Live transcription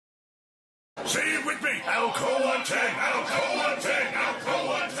Say it with me. Alcoa 10, Alcoa 10,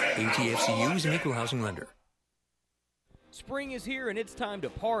 Alcoa 10. ATFCU is an equal housing lender. Spring is here and it's time to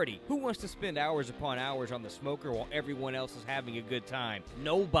party. Who wants to spend hours upon hours on the smoker while everyone else is having a good time?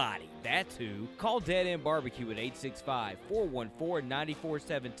 Nobody. That's who. Call Dead End Barbecue at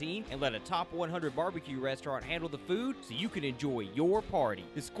 865-414-9417 and let a top 100 barbecue restaurant handle the food so you can enjoy your party.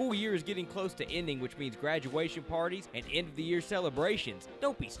 The school year is getting close to ending, which means graduation parties and end of the year celebrations.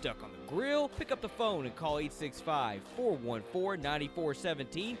 Don't be stuck on the grill. Pick up the phone and call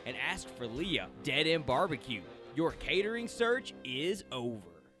 865-414-9417 and ask for Leah. Dead End Barbecue. Your catering search is over.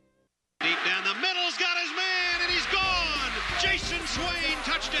 Deep down the middle's got his man, and he's gone. Jason Swain,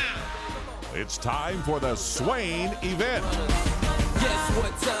 touchdown. It's time for the Swain event. Guess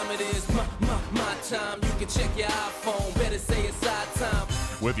what time it is? My time. You can check your iPhone. Better say it's our time.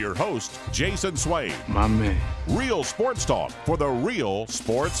 With your host, Jason Swain. My man. Real sports talk for the real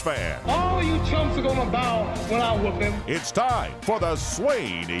sports fan. All you chumps are gonna bow when I whoop him. It's time for the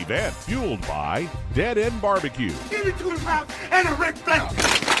Swain event, fueled by Dead End Barbecue. Give me 2 pounds and a Ric Flair.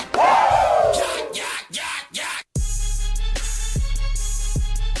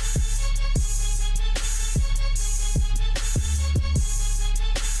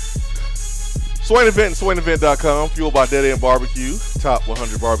 Swain Event, SwainEvent.com, fueled by Dead End Barbecue, top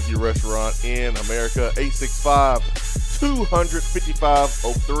 100 barbecue restaurant in America.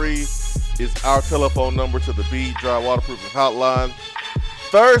 865-200-5503 is our telephone number to the B Dry Waterproofing Hotline.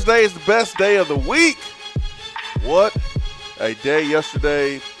 Thursday is the best day of the week. What a day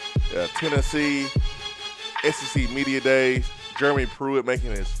yesterday. Tennessee SEC Media Days. Jeremy Pruitt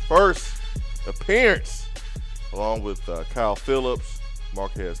making his first appearance along with Kyle Phillips,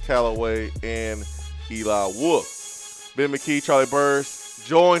 Marquez Callaway, and Eli Wolf. Ben McKee, Charlie Burrs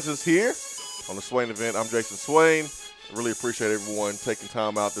joins us here on the Swain Event. I'm Jason Swain. I really appreciate everyone taking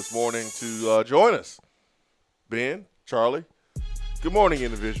time out this morning to join us. Ben, Charlie, good morning,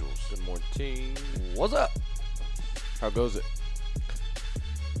 individuals. Good morning, team. What's up? How goes it?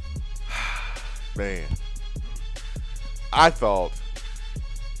 Man, I thought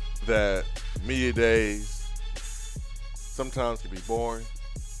that media days sometimes can be boring.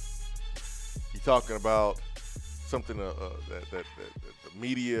 You're talking about something that the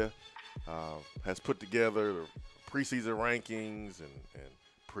media has put together, the preseason rankings and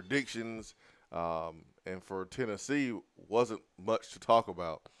predictions, and for Tennessee, wasn't much to talk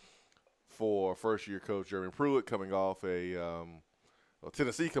about for first-year coach Jeremy Pruitt coming off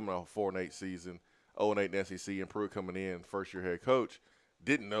Tennessee coming off a 4-8 season, 0-8 in SEC, and Pruitt coming in first-year head coach.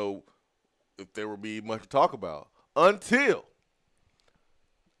 Didn't know if there would be much to talk about until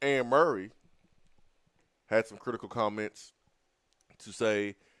Aaron Murray had some critical comments to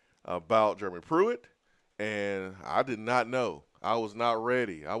say about Jeremy Pruitt, and I did not know. I was not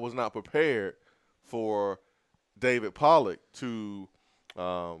ready. I was not prepared for David Pollack to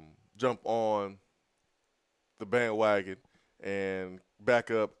jump on the bandwagon and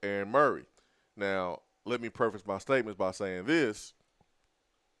back up Aaron Murray. Now, let me preface my statements by saying this.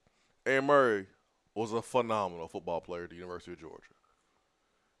 Aaron Murray was a phenomenal football player at the University of Georgia.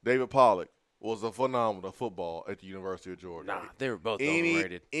 David Pollack was a phenomenal football at the University of Georgia. Nah, they were both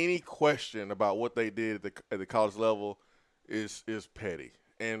overrated. Any question about what they did at the college level is petty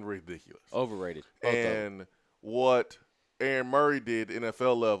and ridiculous. Overrated. And what Aaron Murray did at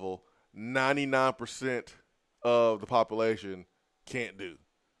NFL level, 99% of the population can't do.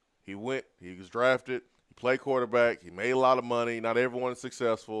 He was drafted, he played quarterback, he made a lot of money. Not everyone is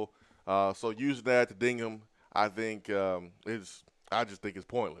successful. So using that to ding him, I think I just think it's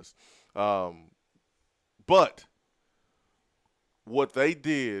pointless. But what they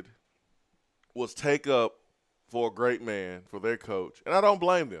did was take up for a great man, for their coach, and I don't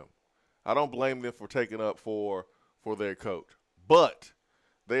blame them. I don't blame them for taking up for their coach. But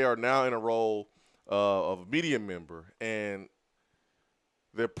they are now in a role of a media member, and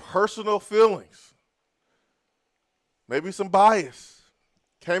their personal feelings, maybe some bias,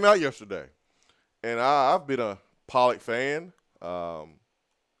 came out yesterday. And I've been a Pollack fan. I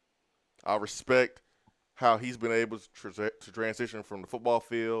respect how he's been able to transition from the football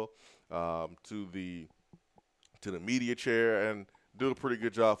field to the media chair and do a pretty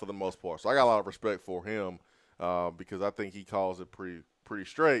good job for the most part. So I got a lot of respect for him because I think he calls it pretty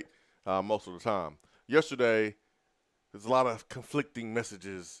straight most of the time. Yesterday, there's a lot of conflicting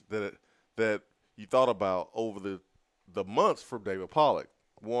messages that you thought about over the months from David Pollack.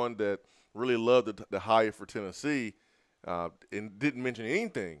 One that really loved the hire for Tennessee and didn't mention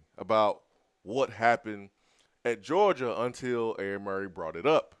anything about what happened at Georgia until Aaron Murray brought it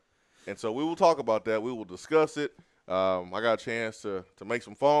up. And so we will talk about that. We will discuss it. I got a chance to make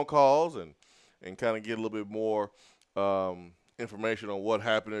some phone calls and and kind of get a little bit more information on what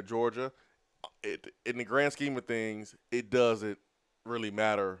happened at Georgia. In the grand scheme of things, it doesn't really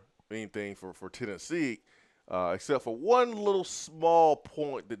matter anything for Tennessee, except for one little small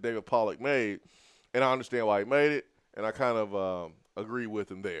point that David Pollack made, and I understand why he made it, and I kind of agree with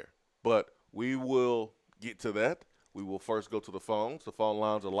him there. But we will get to that. We will first go to the phones. The phone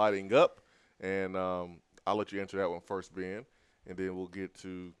lines are lighting up, and I'll let you answer that one first, Ben, and then we'll get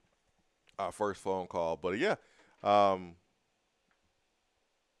to our first phone call. But, yeah, I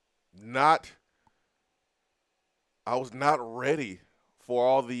was not ready for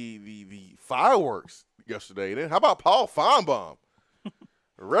all the fireworks yesterday. Then how about Paul Feinbaum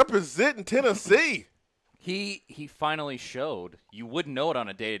representing Tennessee? He finally showed. You wouldn't know it on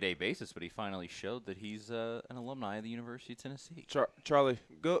a day-to-day basis, but he finally showed that he's an alumni of the University of Tennessee. Charlie,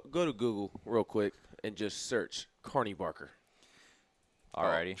 go to Google real quick and just search Carney Barker.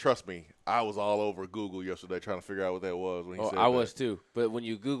 Alrighty. Trust me, I was all over Google yesterday trying to figure out what that was when he said I that. was too. But when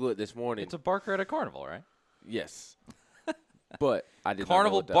you Google it this morning, It's a Barker at a carnival, right? yes. But I did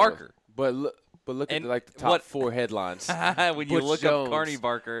Carnival not know what that Barker. was. But look And at the top 4 headlines. When you Butch look Jones. up Carney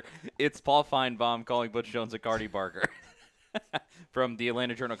Barker, it's Paul Feinbaum calling Butch Jones a Carney Barker. From the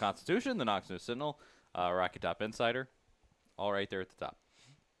Atlanta Journal-Constitution, the Knoxville Sentinel, Rocket Top Insider, all right there at the top.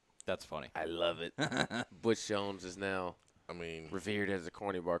 That's funny. I love it. Butch Jones is now revered as a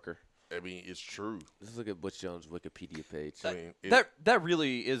Carney Barker. It's true. Let's look at Butch Jones' Wikipedia page. That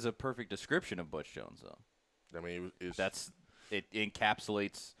really is a perfect description of Butch Jones, though. It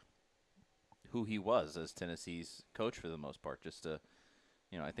encapsulates who he was as Tennessee's coach for the most part. Just to,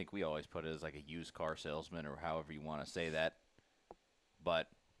 I think we always put it as like a used car salesman or however you want to say that. But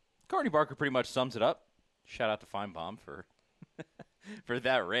Carney Barker pretty much sums it up. Shout out to Feinbaum for for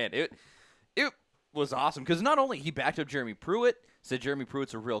that rant. It was awesome because not only he backed up Jeremy Pruitt, said Jeremy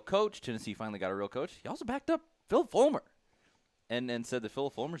Pruitt's a real coach. Tennessee finally got a real coach. He also backed up Phil Fulmer and said that Phil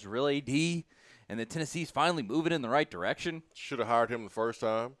Fulmer's a real AD and that Tennessee's finally moving in the right direction. Should have hired him the first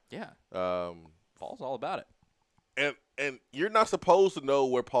time. Yeah. Paul's all about it. And you're not supposed to know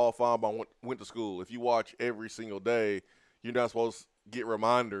where Paul Feinbaum went to school. If you watch every single day, you're not supposed to get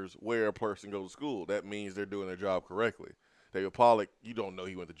reminders where a person goes to school. That means they're doing their job correctly. David Pollack, you don't know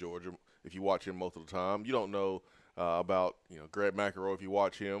he went to Georgia if you watch him most of the time. You don't know about Greg McElroy if you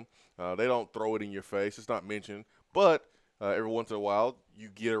watch him. They don't throw it in your face. It's not mentioned. But every once in a while, you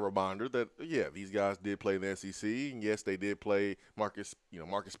get a reminder that, yeah, these guys did play in the SEC. And, yes, they did play Marcus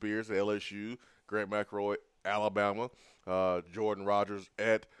Spears at LSU, Greg McElroy, Alabama, Jordan Rogers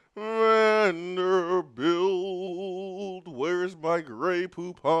at Vanderbilt. Where's my gray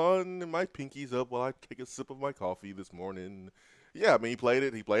poupon and my pinkies up while I take a sip of my coffee this morning? Yeah, he played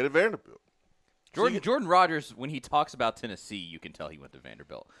it. He played at Vanderbilt. Jordan Rogers, when he talks about Tennessee, you can tell he went to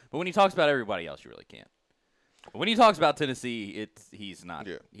Vanderbilt. But when he talks about everybody else, you really can't. When he talks about Tennessee, he's not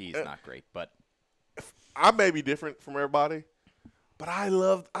great. But I may be different from everybody, but I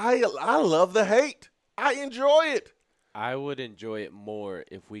love the hate. I enjoy it. I would enjoy it more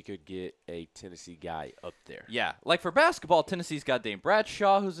if we could get a Tennessee guy up there. Yeah, like for basketball, Tennessee's got Dane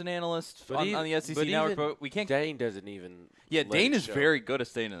Bradshaw, who's an analyst on the SEC Network. But we can't. Dane doesn't even. Yeah, Dane is very good at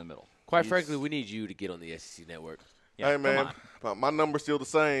staying in the middle. Quite frankly, we need you to get on the SEC Network. Yeah, hey man, my number's still the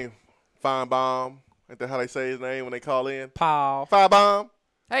same. Feinbaum. Ain't that how they say his name when they call in? Paul. Feinbaum.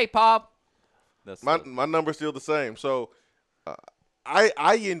 Hey, Pop. That's my number's still the same. So I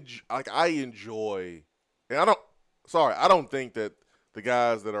enjoy, and I don't think that the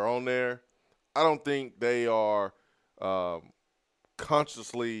guys that are on there, I don't think they are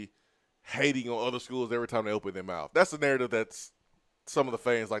consciously hating on other schools every time they open their mouth. That's the narrative that's some of the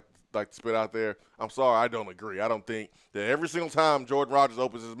fans like to spit out there. I'm sorry, I don't agree. I don't think that every single time Jordan Rogers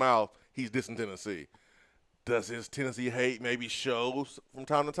opens his mouth, he's dissing Tennessee. Does his Tennessee hate maybe show from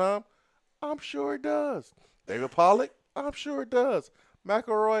time to time? I'm sure it does. David Pollack? I'm sure it does.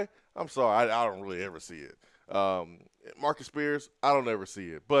 McElroy? I'm sorry, I don't really ever see it. Marcus Spears? I don't ever see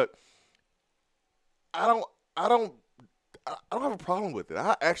it. But I don't have a problem with it.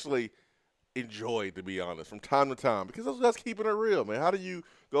 I actually enjoy it, to be honest, from time to time, because that's keeping it real, man. How do you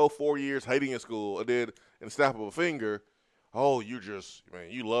go 4 years hating a school and then in the snap of a finger, oh, you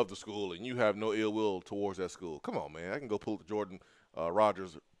love the school and you have no ill will towards that school? Come on, man. I can go pull the Jordan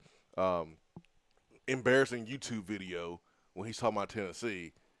Rogers embarrassing YouTube video when he's talking about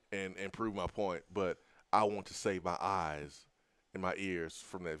Tennessee and prove my point, but I want to save my eyes and my ears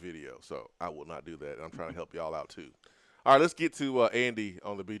from that video, so I will not do that, and I'm trying to help y'all out too. All right, let's get to Andy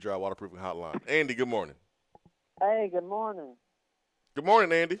on the B-Dry Waterproofing Hotline. Andy, good morning. Hey, good morning. Good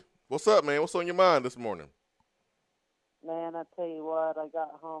morning, Andy. What's up, man? What's on your mind this morning? Man, I tell you what, I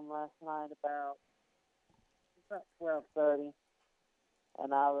got home last night about 12:30,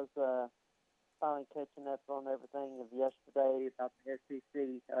 and I was finally catching up on everything of yesterday about the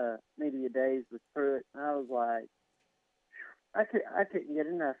SEC media days with Pruitt, and I was like, I couldn't get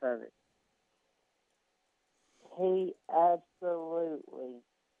enough of it. He absolutely,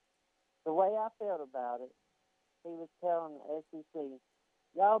 the way I felt about it, he was telling the SEC,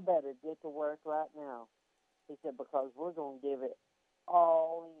 y'all better get to work right now. He said, because we're going to give it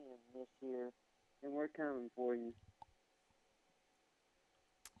all in this year, and we're coming for you.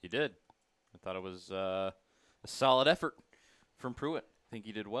 You did. I thought it was a solid effort from Pruitt. I think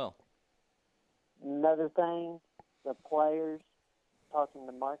he did well. Another thing, the players, talking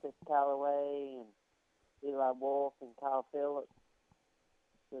to Marcus Callaway and Eli Wolf and Kyle Phillips,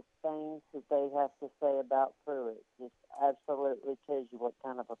 the things that they have to say about Pruitt just absolutely tells you what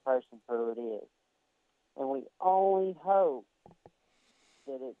kind of a person Pruitt is. And we only hope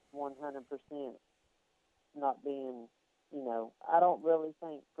that it's 100% not being, I don't really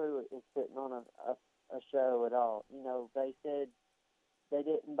think Pruitt is sitting on a show at all. They said they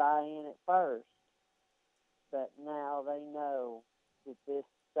didn't buy in at first, but now they know that this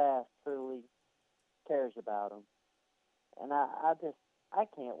staff truly cares about them. And I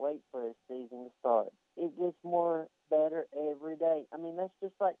can't wait for this season to start. It gets better every day. I mean, that's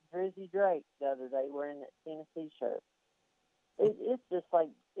just like Drizzy Drake the other day wearing that Tennessee shirt. It's just like,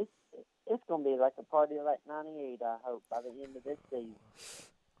 it's going to be like a party like 98, I hope, by the end of this season.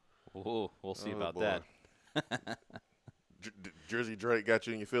 Ooh, we'll see about that. Drizzy Drake got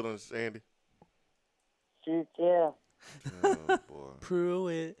you in your feelings, Andy? Shoot, yeah. Oh, boy.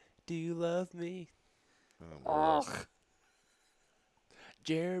 Pruitt, do you love me? Oh,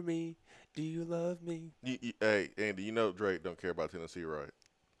 Jeremy, do you love me? Hey, Andy, Drake don't care about Tennessee, right?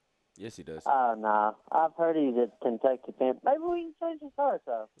 Yes, he does. Oh, no. I've heard he's a Kentucky fan. Maybe we can change his heart,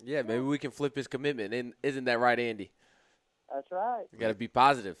 though. Yeah, maybe we can flip his commitment. And isn't that right, Andy? That's right. You got to be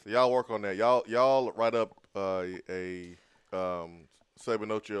positive. Y'all work on that. Y'all write up a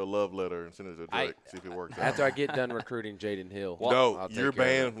Sabinochio love letter and send it to Drake. See if it works out. After I get done recruiting Jaden Hill. No, you're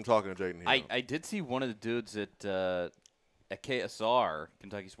banned from talking to Jaden Hill. I did see one of the dudes at KSR,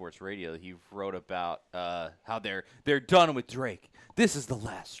 Kentucky Sports Radio. He wrote about how they're done with Drake. This is the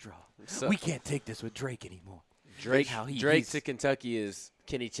last straw. So, we can't take this with Drake anymore. Drake to Kentucky is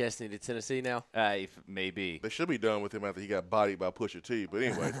Kenny Chesney to Tennessee now? Maybe. They should be done with him after he got bodied by Pusha T. But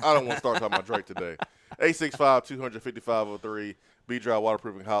anyways, I don't want to start talking about Drake today. 865-200-5503, B-Dry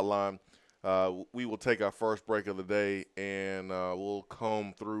Waterproofing Hotline. We will take our first break of the day, and we'll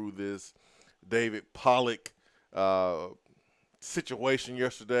comb through this David Pollock situation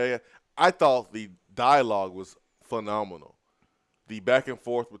yesterday. I thought the dialogue was phenomenal. The back and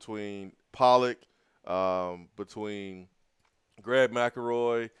forth between Pollock, between Greg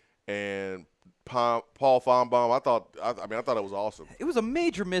McElroy and Paul Feinbaum, I thought it was awesome. It was a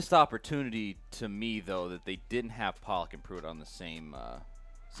major missed opportunity to me, though, that they didn't have Pollock and Pruitt on the same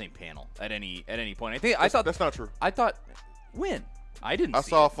panel at any point. I thought that's not true. I thought when I didn't. I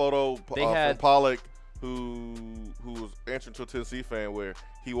saw a photo from Pollock who was answering to a Tennessee fan where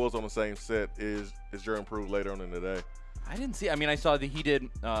he was on the same set as Jeremy Pruitt later on in the day. I didn't see. I mean, I saw that he did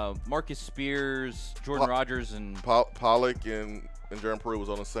Marcus Spears, Jordan Rogers, and Pollock and Jeremy Pruitt was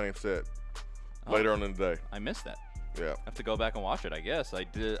on the same set later on in the day. I missed that. Yeah, I have to go back and watch it. I guess I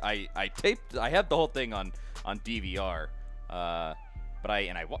did. I taped. I have the whole thing on DVR, but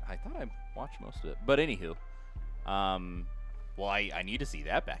I thought I watched most of it. But anywho, well, I need to see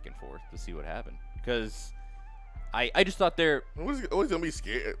that back and forth to see what happened because. I just thought Who's gonna be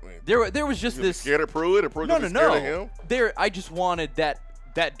scared? There was just this scared of Pruitt, or Pruitt gonna be scared of him? I just wanted that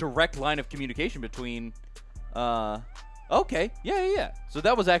direct line of communication between. Okay, yeah. So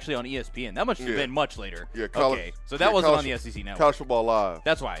that was actually on ESPN. That must have been much later. Yeah. Okay, so that wasn't on the SEC network. College Football Live.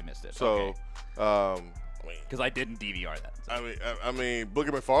 That's why I missed it. So, because I didn't DVR that. So. I mean, Boogie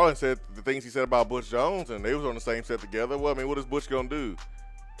McFarland said the things he said about Butch Jones, and they was on the same set together. Well, I mean, what is Butch gonna do?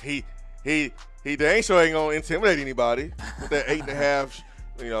 He dang sure ain't gonna intimidate anybody with that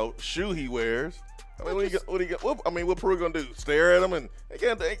 8.5, shoe he wears. I mean, what Pruitt gonna do? Stare at him and he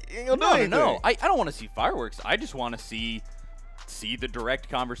ain't gonna do anything. No. I don't want to see fireworks. I just want to see the direct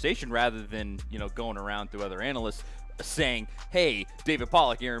conversation rather than going around through other analysts saying, "Hey, David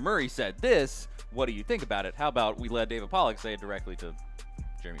Pollock, Aaron Murray said this. What do you think about it? How about we let David Pollock say it directly to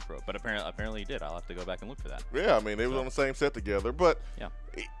Jeremy Pruitt?" But apparently he did. I'll have to go back and look for that. Yeah, I mean they was on the same set together, but yeah.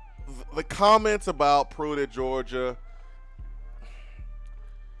 The comments about Pruitt at Georgia,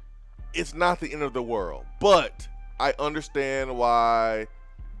 it's not the end of the world. But I understand why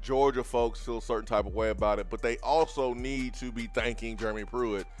Georgia folks feel a certain type of way about it, but they also need to be thanking Jeremy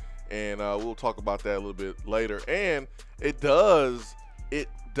Pruitt, and we'll talk about that a little bit later. And it does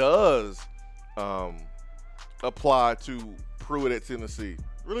apply to Pruitt at Tennessee.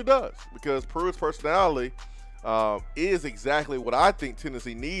 It really does, because Pruitt's personality is exactly what I think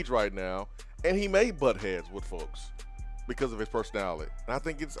Tennessee needs right now, and he may butt heads with folks because of his personality. And I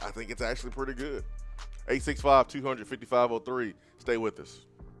think it's actually pretty good. 865-200-5503. Stay with us.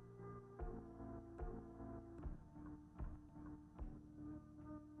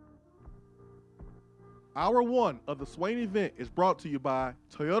 Hour 1 of the Swain event is brought to you by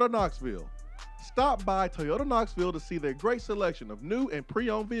Toyota Knoxville. Stop by Toyota Knoxville to see their great selection of new and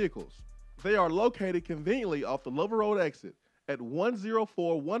pre-owned vehicles. They are located conveniently off the Lover Road exit at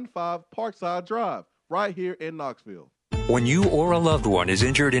 10415 Parkside Drive, right here in Knoxville. When you or a loved one is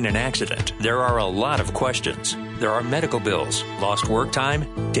injured in an accident, there are a lot of questions. There are medical bills, lost work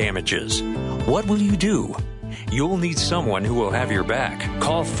time, damages. What will you do? You'll need someone who will have your back.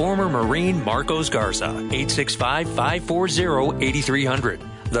 Call former Marine Marcos Garza, 865-540-8300.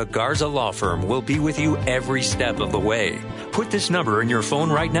 The Garza Law Firm will be with you every step of the way. Put this number in your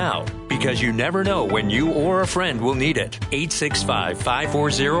phone right now, because you never know when you or a friend will need it.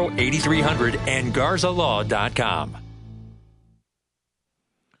 865-540-8300 and GarzaLaw.com.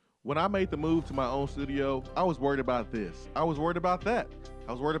 When I made the move to my own studio, I was worried about this. I was worried about that.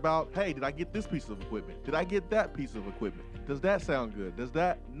 I was worried about, hey, did I get this piece of equipment? Did I get that piece of equipment? Does that sound good? Does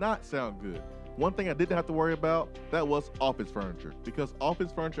that not sound good? One thing I didn't have to worry about, that was office furniture, because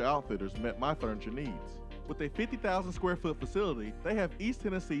Office Furniture Outfitters met my furniture needs. With a 50,000 square foot facility, they have East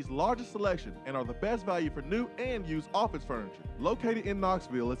Tennessee's largest selection and are the best value for new and used office furniture. Located in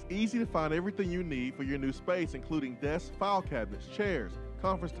Knoxville, it's easy to find everything you need for your new space, including desks, file cabinets, chairs,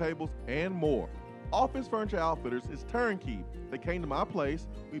 conference tables, and more. Office Furniture Outfitters is turnkey. They came to my place,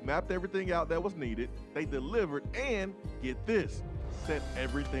 we mapped everything out that was needed, they delivered, and get this, set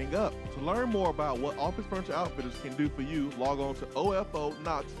everything up. To learn more about what Office Furniture Outfitters can do for you, log on to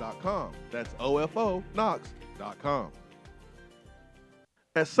OFOKnox.com. That's OFOKnox.com.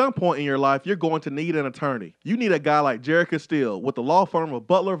 At some point in your life, you're going to need an attorney. You need a guy like Jared Castile with the law firm of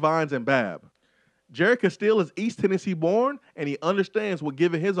Butler, Vines, and Babb. Jared Castile is East Tennessee born, and he understands what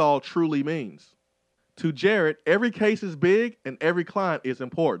giving his all truly means. To Jared, every case is big and every client is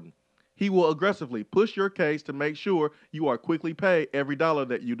important. He will aggressively push your case to make sure you are quickly paid every dollar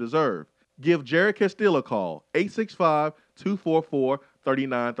that you deserve. Give Jared Castile a call,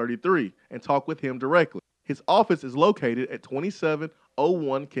 865-244-3933, and talk with him directly. His office is located at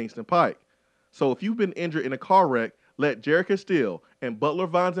 2701 Kingston Pike. So if you've been injured in a car wreck, let Jared Castile and Butler,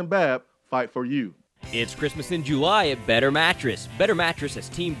 Vines, and Babb fight for you. It's Christmas in July at Better Mattress. Better Mattress has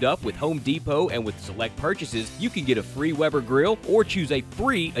teamed up with Home Depot, and with select purchases, you can get a free Weber grill or choose a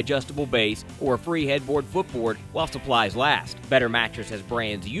free adjustable base or a free headboard footboard while supplies last. Better Mattress has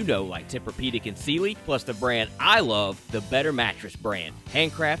brands you know like Tempur-Pedic and Sealy, plus the brand I love, the Better Mattress brand,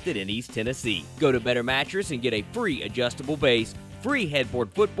 handcrafted in East Tennessee. Go to Better Mattress and get a free adjustable base, free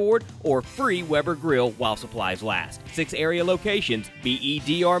headboard footboard, or free Weber grill while supplies last. 6 area locations,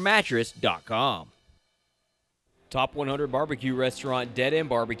 bedrmattress.com. Top 100 barbecue restaurant Dead End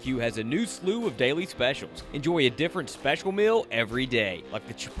Barbecue has a new slew of daily specials. Enjoy a different special meal every day, like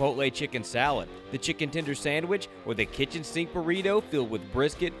the Chipotle chicken salad, the chicken tender sandwich, or the kitchen sink burrito filled with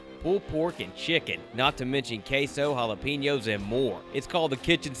brisket, pulled pork, and chicken, not to mention queso, jalapenos, and more. It's called the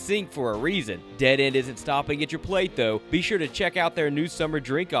kitchen sink for a reason. Dead End isn't stopping at your plate, though. Be sure to check out their new summer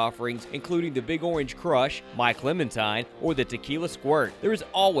drink offerings, including the Big Orange Crush, My Clementine, or the Tequila Squirt. There is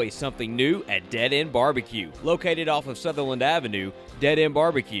always something new at Dead End Barbecue. Located off of Sutherland Avenue, Dead End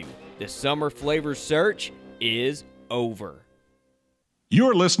Barbecue. The summer flavor search is over.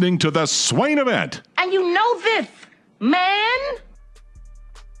 You're listening to the Swain event. And you know this, man.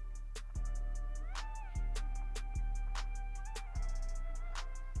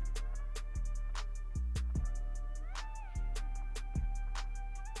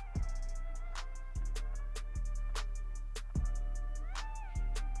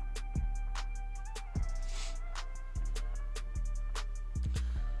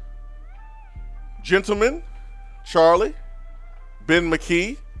 Gentlemen, Charlie, Ben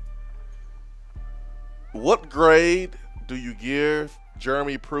McKee, what grade do you give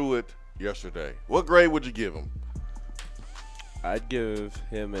Jeremy Pruitt yesterday? What grade would you give him? I'd give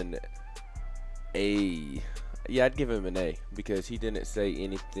him an A. Yeah, I'd give him an A because he didn't say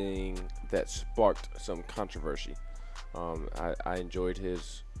anything that sparked some controversy. I enjoyed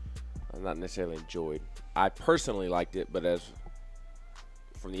his, not necessarily enjoyed. I personally liked it, but as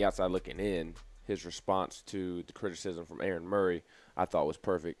from the outside looking in, his response to the criticism from Aaron Murray, I thought was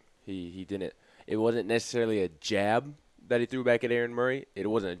perfect. He didn't – it wasn't necessarily a jab that he threw back at Aaron Murray. It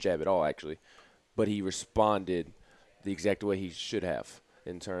wasn't a jab at all, actually. But he responded the exact way he should have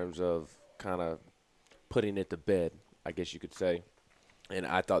in terms of kind of putting it to bed, I guess you could say. And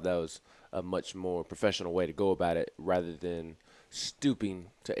I thought that was a much more professional way to go about it rather than stooping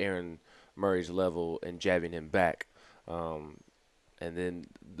to Aaron Murray's level and jabbing him back. And then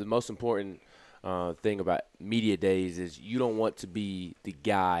the most important thing about media days is you don't want to be the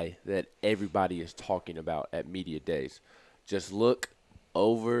guy that everybody is talking about at media days. Just look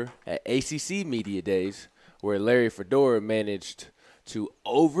over at ACC media days where Larry Fedora managed to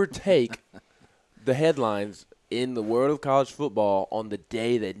overtake the headlines in the world of college football on the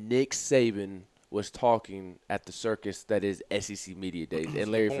day that Nick Saban was talking at the circus that is SEC media days.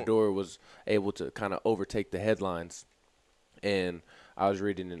 And Larry Fedora was able to kind of overtake the headlines. And I was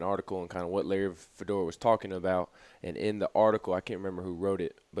reading an article on kind of what Larry Fedora was talking about. And in the article, I can't remember who wrote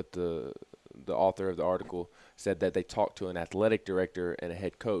it, but the author of the article said that they talked to an athletic director and a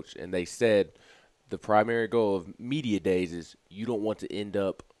head coach. And they said the primary goal of media days is you don't want to end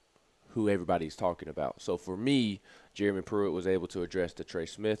up who everybody's talking about. So for me, Jeremy Pruitt was able to address the Trey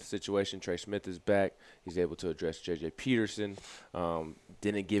Smith situation. Trey Smith is back. He's able to address J.J. Peterson.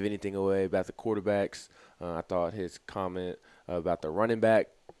 Didn't give anything away about the quarterbacks. I thought his comment about the running back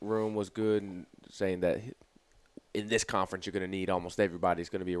room was good, and saying that in this conference you're going to need almost everybody. It's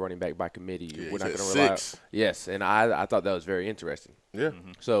going to be a running back by committee. Yeah, We're not going to rely. rely. Yes, and I thought that was very interesting. Yeah.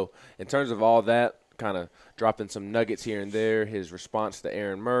 Mm-hmm. So in terms of all that, kind of dropping some nuggets here and there, his response to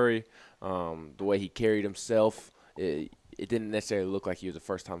Aaron Murray, the way he carried himself, it didn't necessarily look like he was a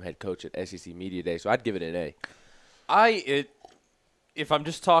first-time head coach at SEC Media Day, so I'd give it an A. If I'm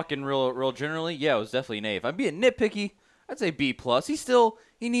just talking real generally, yeah, it was definitely an A. If I'm being nitpicky, I'd say B+.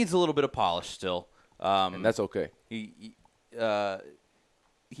 He needs a little bit of polish still. And that's okay. He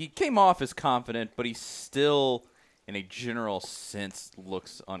came off as confident, but he still, in a general sense,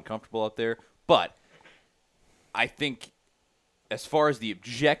 looks uncomfortable out there. But I think as far as the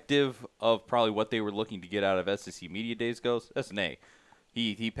objective of probably what they were looking to get out of SEC Media Days goes, that's an A.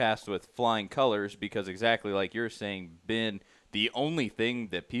 He passed with flying colors because exactly like you're saying, Ben, the only thing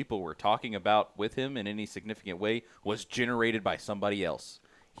that people were talking about with him in any significant way was generated by somebody else.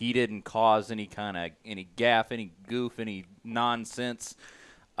 He didn't cause any gaffe, any goof, any nonsense.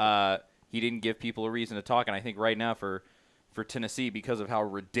 He didn't give people a reason to talk. And I think right now for Tennessee, because of how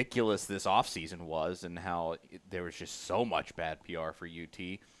ridiculous this offseason was and how there was just so much bad PR for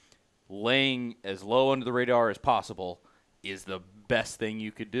UT, laying as low under the radar as possible is the best thing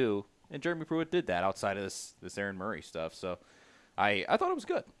you could do. And Jeremy Pruitt did that outside of this Aaron Murray stuff. So I thought it was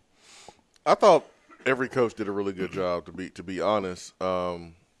good. I thought every coach did a really good job, to be honest.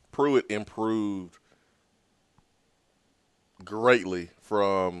 Pruitt improved greatly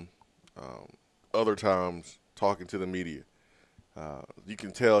from other times talking to the media. You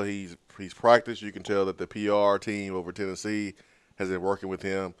can tell he's practiced. You can tell that the PR team over Tennessee has been working with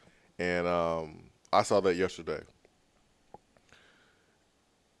him, and I saw that yesterday.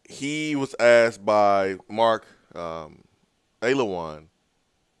 He was asked by Mark Alawan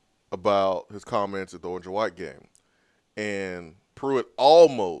about his comments at the Orange and White game, and Pruitt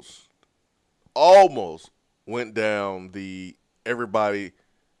almost went down the everybody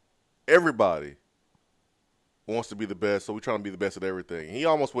wants to be the best, so we're trying to be the best at everything. He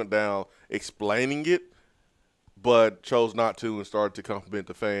almost went down explaining it, but chose not to and started to compliment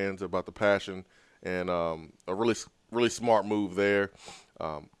the fans about the passion, and a really smart move there.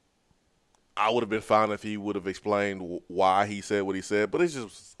 I would have been fine if he would have explained why he said what he said, but it's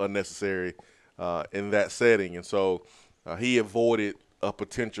just unnecessary in that setting, and so he avoided a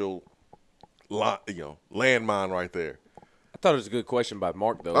potential landmine right there. I thought it was a good question by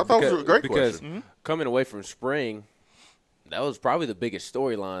Mark, though. I thought it was a great because question. Because coming away from spring, that was probably the biggest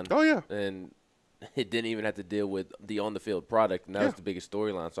storyline. Oh, yeah. And it didn't even have to deal with the on-the-field product, and that was the biggest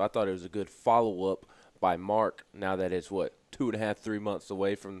storyline. So I thought it was a good follow-up by Mark now that it's, 2.5, 3 months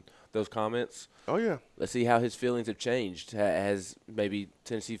away from those comments. Oh, yeah. Let's see how his feelings have changed. Has maybe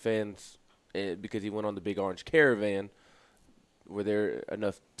Tennessee fans, because he went on the Big Orange Caravan, were there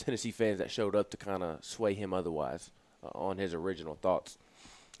enough Tennessee fans that showed up to kind of sway him otherwise on his original thoughts?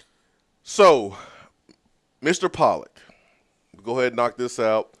 So, Mr. Pollock, go ahead and knock this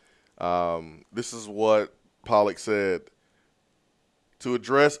out. This is what Pollock said. To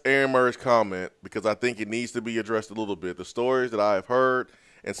address Aaron Murray's comment, because I think it needs to be addressed a little bit, the stories that I have heard,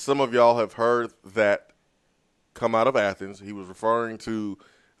 and some of y'all have heard that come out of Athens. He was referring to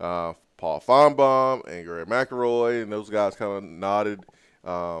Paul Feinbaum and Greg McElroy, and those guys kind of nodded.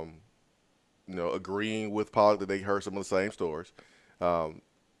 agreeing with Pollock that they heard some of the same stories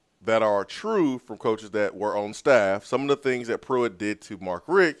that are true from coaches that were on staff. Some of the things that Pruitt did to Mark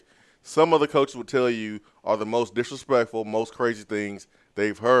Richt, some other coaches would tell you are the most disrespectful, most crazy things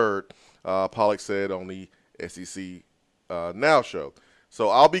they've heard, Pollock said on the SEC Now show. So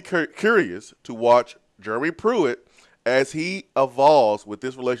I'll be curious to watch Jeremy Pruitt as he evolves with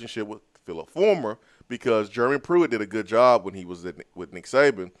this relationship with Philip Fulmer, because Jeremy Pruitt did a good job when he was with Nick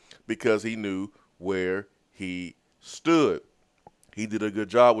Saban because he knew where he stood. He did a good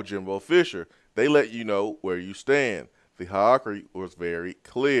job with Jimbo Fisher. They let you know where you stand. The hierarchy was very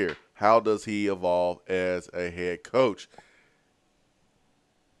clear. How does he evolve as a head coach?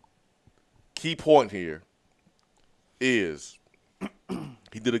 Key point here is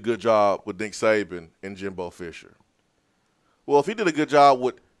he did a good job with Nick Saban and Jimbo Fisher. Well, if he did a good job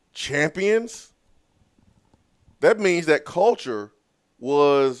with champions, that means that culture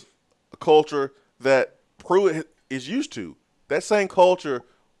was a culture that Pruitt is used to. That same culture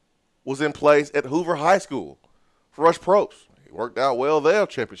was in place at Hoover High School for Rush Probst. It worked out well there,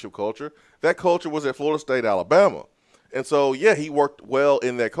 championship culture. That culture was at Florida State, Alabama. And so, yeah, he worked well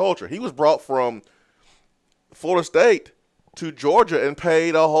in that culture. He was brought from Florida State to Georgia and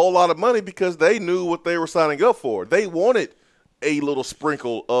paid a whole lot of money because they knew what they were signing up for. They wanted a little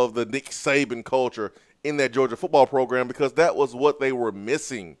sprinkle of the Nick Saban culture in that Georgia football program because that was what they were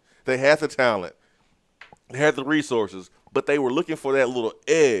missing. They had the talent. They had the resources, but they were looking for that little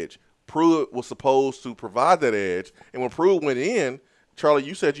edge. Pruitt was supposed to provide that edge. And when Pruitt went in, Charlie,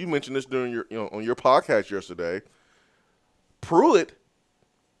 you mentioned this during on your podcast yesterday. Pruitt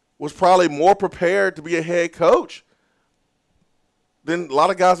was probably more prepared to be a head coach than a lot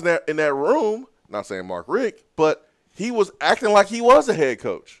of guys in that room. Not saying Mark Richt, but he was acting like he was a head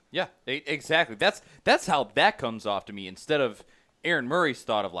coach. Yeah, exactly. That's how that comes off to me. Instead of Aaron Murray's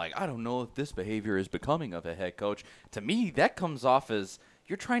thought of like, I don't know if this behavior is becoming of a head coach. To me, that comes off as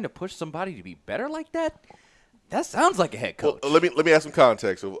you're trying to push somebody to be better like that. That sounds like a head coach. Well, let me add some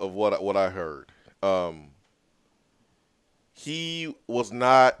context of what I heard. He was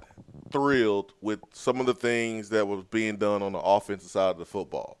not thrilled with some of the things that was being done on the offensive side of the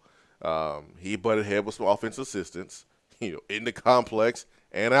football. He butted head with some offensive assistants, in the complex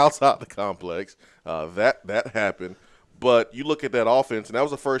and outside the complex. That happened. But you look at that offense, and that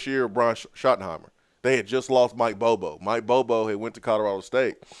was the first year of Brian Schottenheimer. They had just lost Mike Bobo. Mike Bobo had went to Colorado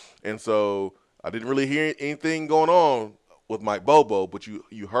State. And so I didn't really hear anything going on with Mike Bobo, but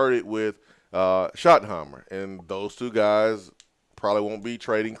you heard it with Schottenheimer. And those two guys probably won't be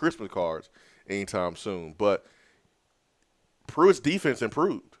trading Christmas cards anytime soon. But Pruitt's defense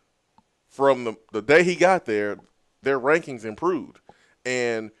improved. From the day he got there, their rankings improved.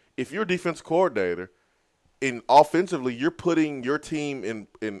 And if you're a defense coordinator, offensively, you're putting your team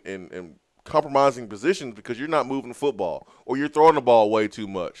in compromising positions because you're not moving the football or you're throwing the ball way too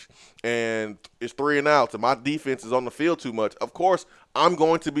much. And it's 3 and outs and my defense is on the field too much. Of course, I'm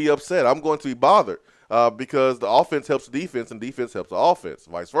going to be upset. I'm going to be bothered because the offense helps the defense and defense helps the offense,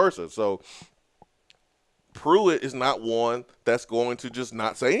 vice versa. So Pruitt is not one that's going to just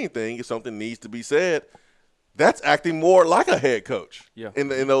not say anything if something needs to be said. That's acting more like a head coach in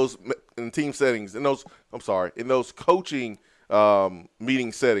those team settings, in those coaching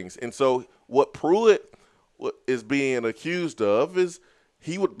meeting settings. And so what Pruitt is being accused of is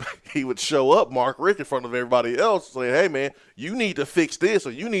he would show up Mark Richt in front of everybody else saying, hey, man, you need to fix this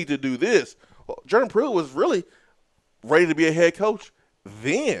or you need to do this. Well, Jeremy Pruitt was really ready to be a head coach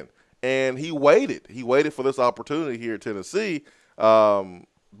then, and he waited. He waited for this opportunity here at Tennessee.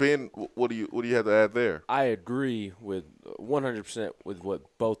 Ben, what do you have to add there? I agree with 100% with what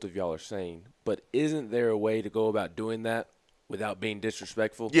both of y'all are saying, but isn't there a way to go about doing that without being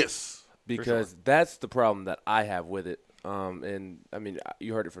disrespectful? Yes. Because that's the problem that I have with it. And, I mean,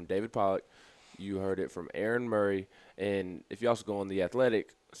 you heard it from David Pollock. You heard it from Aaron Murray. And if you also go on The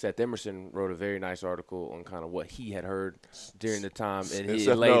Athletic, Seth Emerson wrote a very nice article on kind of what he had heard during the time. And he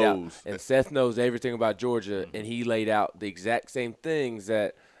Seth laid out. knows. And Seth knows everything about Georgia, and he laid out the exact same things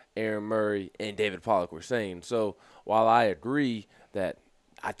that Aaron Murray and David Pollock were saying. So while I agree that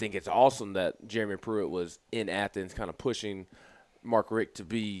I think it's awesome that Jeremy Pruitt was in Athens kind of pushing Mark Richt to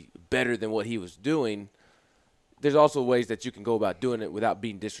be better than what he was doing, there's also ways that you can go about doing it without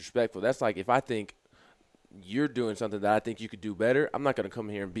being disrespectful. That's like if I think you're doing something that I think you could do better, I'm not going to come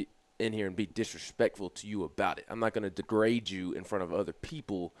here and be disrespectful to you about it. I'm not going to degrade you in front of other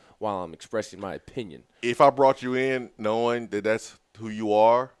people while I'm expressing my opinion. If I brought you in knowing that that's who you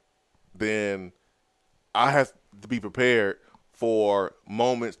are, then I have to be prepared for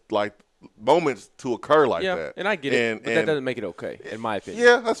moments to occur like that. And I get it, but that doesn't make it okay, in my opinion.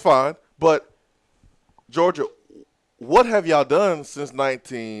 Yeah, that's fine. But Georgia, what have y'all done since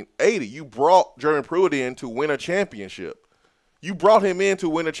 1980? You brought Jeremy Pruitt in to win a championship. You brought him in to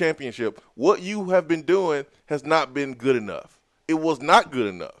win a championship. What you have been doing has not been good enough. It was not good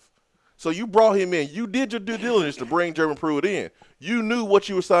enough. So you brought him in. You did your due diligence to bring Jeremy Pruitt in. You knew what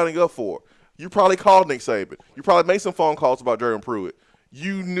you were signing up for. You probably called Nick Saban. You probably made some phone calls about Jeremy Pruitt.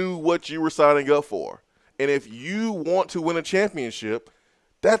 You knew what you were signing up for. And if you want to win a championship,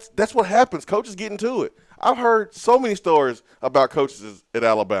 that's what happens. Coaches get into it. I've heard so many stories about coaches at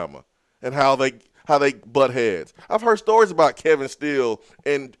Alabama and how they butt heads. I've heard stories about Kevin Steele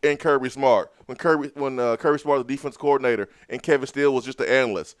and Kirby Smart when Kirby Smart was the defense coordinator and Kevin Steele was just the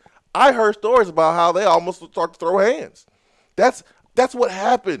analyst. I heard stories about how they almost start to throw hands. That's what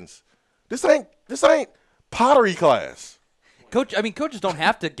happens. This ain't pottery class. Coaches don't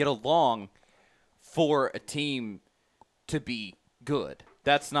have to get along for a team to be good.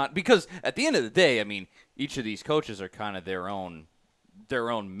 That's not because at the end of the day, each of these coaches are kind of their own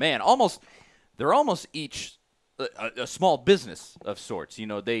man. They're almost each a small business of sorts.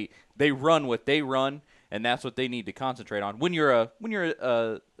 They run what they run, and that's what they need to concentrate on. When you're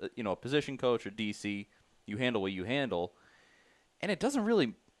a position coach or DC, you handle what you handle, and it doesn't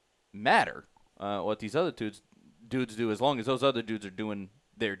really matter what these other dudes do as long as those other dudes are doing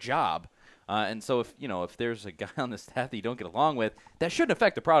their job. And so if there's a guy on the staff that you don't get along with, that shouldn't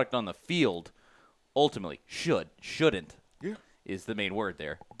affect the product on the field. Ultimately, shouldn't is the main word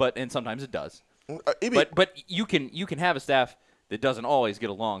there. And sometimes it does. But you can have a staff that doesn't always get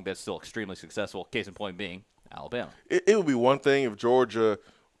along that's still extremely successful. Case in point being Alabama. It would be one thing if Georgia,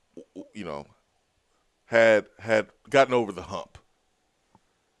 had gotten over the hump.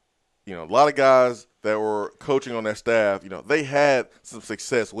 A lot of guys that were coaching on that staff, they had some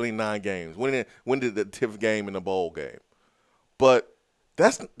success winning 9 games, winning the 10th game in the bowl game. But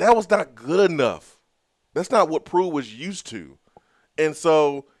that was not good enough. That's not what Pruitt was used to. And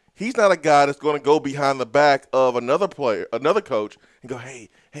so he's not a guy that's going to go behind the back of another player, another coach, and go, hey,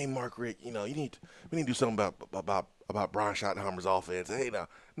 Mark Richt, we need to do something about Brian Schottenheimer's offense. Hey,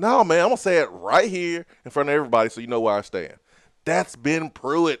 no, man, I'm going to say it right here in front of everybody so you know where I stand. That's been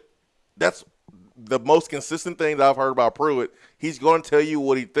Pruitt. That's the most consistent thing that I've heard about Pruitt. He's going to tell you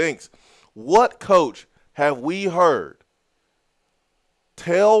what he thinks. What coach have we heard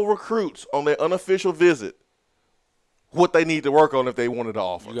tell recruits on their unofficial visit what they need to work on if they wanted to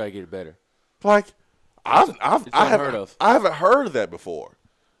offer? You got to get it better. I haven't heard of that before.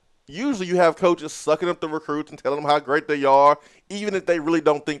 Usually you have coaches sucking up the recruits and telling them how great they are, even if they really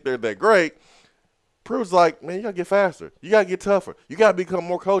don't think they're that great. Pruitt's like, man, you got to get faster. You got to get tougher. You got to become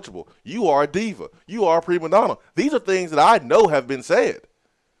more coachable. You are a diva. You are a prima donna. These are things that I know have been said.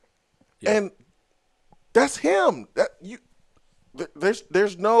 Yeah. And that's him.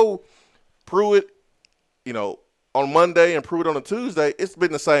 There's no Pruitt, on Monday and Pruitt on a Tuesday. It's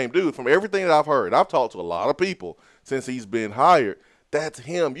been the same dude from everything that I've heard. I've talked to a lot of people since he's been hired. That's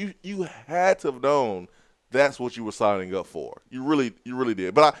him. You had to have known that's what you were signing up for. You really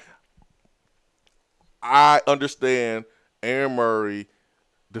did. But I understand Aaron Murray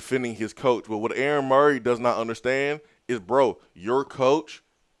defending his coach. But what Aaron Murray does not understand is, bro, your coach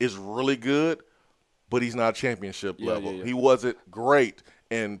is really good, but he's not championship level. Yeah. He wasn't great.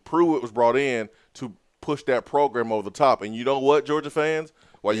 And Pruitt was brought in to push that program over the top. And you know what, Georgia fans?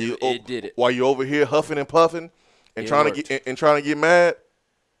 While you over here huffing and puffing and trying to get mad,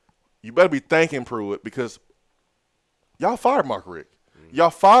 you better be thanking Pruitt because y'all fired Mark Richt.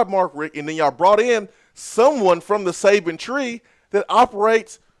 Y'all fired Mark Richt, and then y'all brought in someone from the Saban tree that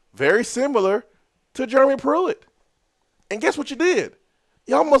operates very similar to Jeremy Pruitt. And guess what you did?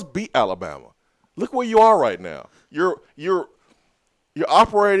 Y'all must beat Alabama. Look where you are right now. You're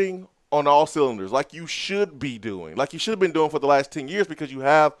operating on all cylinders like you should be doing, like you should have been doing for the last 10 years because you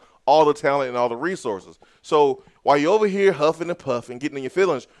have all the talent and all the resources. So while you're over here huffing and puffing, getting in your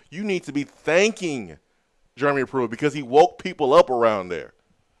feelings, you need to be thanking Jeremy Pruitt because he woke people up around there.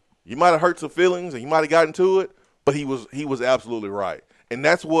 You might have hurt some feelings and you might have gotten to it, but he was absolutely right. And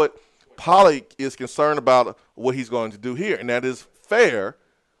that's what Pollack is concerned about, what he's going to do here. And that is fair,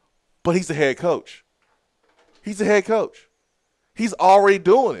 but he's the head coach. He's the head coach. He's already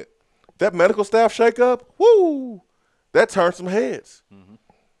doing it. That medical staff shakeup, woo, that turned some heads. Mm-hmm.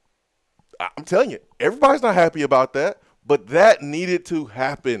 I'm telling you, everybody's not happy about that, but that needed to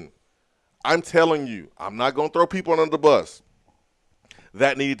happen. I'm telling you, I'm not going to throw people under the bus.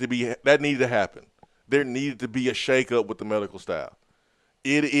 That needed to happen. There needed to be a shakeup with the medical staff.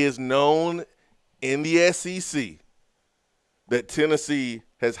 It is known in the SEC that Tennessee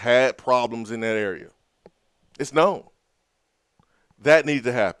has had problems in that area. It's known. That needed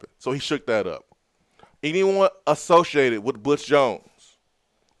to happen. So he shook that up. anyone associated with Butch Jones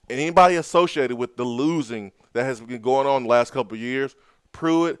and anybody associated with the losing that has been going on the last couple of years,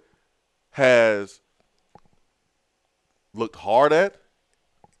 Pruitt has looked hard at.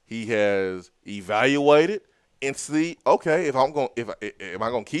 He has evaluated and see, okay, am I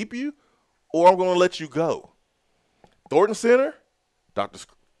going to keep you or I'm going to let you go? Thornton Center, Dr.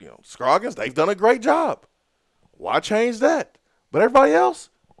 Scroggins, they've done a great job. Why change that? But everybody else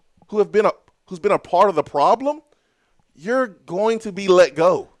who's been a part of the problem, you're going to be let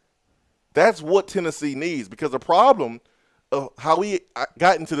go. That's what Tennessee needs, because the problem of how we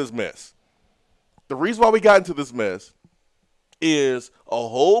got into this mess, the reason why we got into this mess is a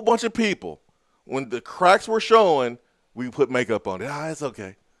whole bunch of people, when the cracks were showing, we put makeup on it. It's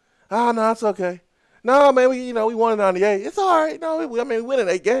okay. No, it's okay. No, man, we won in 98. It's all right. No, we win in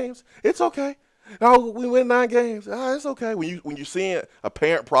 8 games. It's okay. No, we win 9 games. It's okay. When you're seeing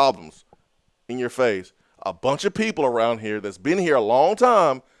apparent problems in your face, a bunch of people around here that's been here a long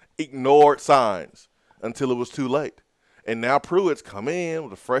time ignored signs until it was too late. And now Pruitt's come in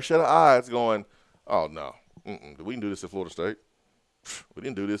with a fresh set of eyes going, oh, no, we didn't do this at Florida State. We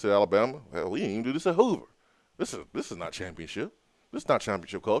didn't do this at Alabama. Hell, we didn't even do this at Hoover. This is not championship. This is not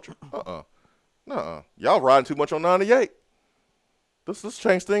championship culture. Nuh-uh. Y'all riding too much on 98. Let's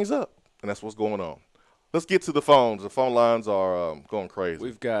change things up. And that's what's going on. Let's get to the phones. The phone lines are going crazy.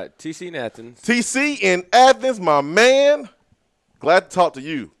 We've got TC in Athens. TC in Athens, my man. Glad to talk to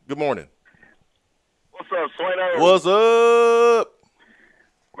you. Good morning. What's up, Swain? What's up?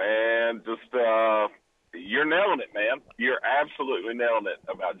 Man, just you're nailing it, man. You're absolutely nailing it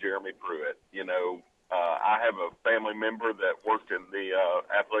about Jeremy Pruitt. I have a family member that worked in the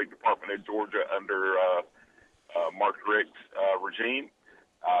athletic department at Georgia under Mark Richt's regime.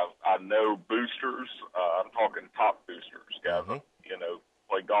 I know boosters. I'm talking top boosters, guys.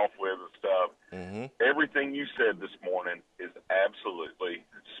 Play golf with and stuff. Everything you said this morning is absolutely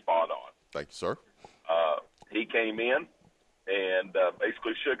spot on. Thank you, sir. He came in and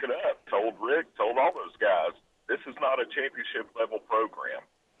basically shook it up, told Rick, told all those guys, this is not a championship-level program.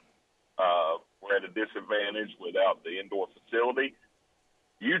 We're at a disadvantage without the indoor facility.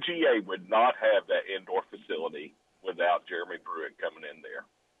 UGA would not have that indoor facility without Jeremy Pruitt coming in there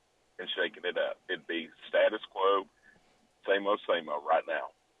and shaking it up. It'd be status quo, same old right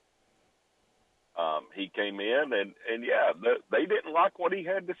now. He came in, and they didn't like what he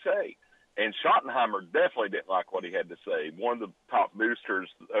had to say. And Schottenheimer definitely didn't like what he had to say. One of the top boosters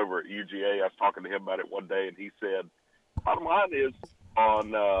over at UGA, I was talking to him about it one day, and he said, bottom line is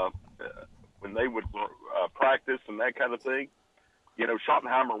on when they would practice and that kind of thing,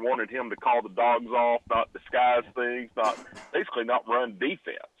 Schottenheimer wanted him to call the dogs off, not disguise things, not run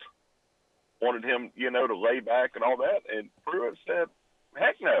defense. Wanted him, to lay back and all that. And Pruitt said,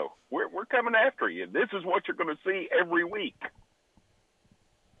 heck no, we're coming after you. This is what you're going to see every week.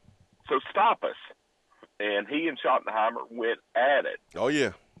 So stop us. And he and Schottenheimer went at it. Oh,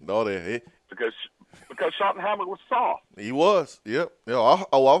 yeah. Because Schottenheimer was soft. He was. Yep.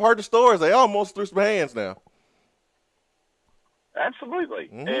 I've heard the stories. They almost threw some hands now. Absolutely.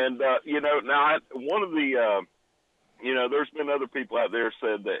 And, now one of the, there's been other people out there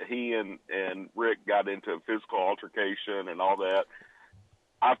said that he and Rick got into a physical altercation and all that.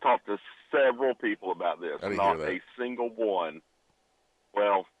 I've talked to several people about this. Not a single one.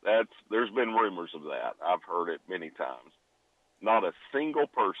 Well, there's been rumors of that. I've heard it many times. Not a single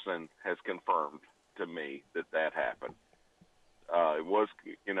person has confirmed to me that happened. It was,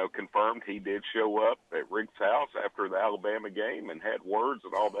 confirmed he did show up at Rick's house after the Alabama game and had words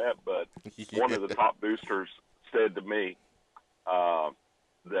and all that. But one of the top boosters said to me that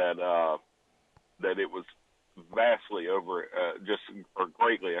it was vastly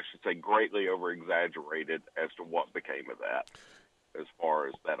greatly over exaggerated as to what became of that, as far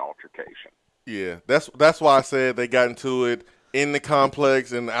as that altercation. Yeah, that's why I said they got into it in the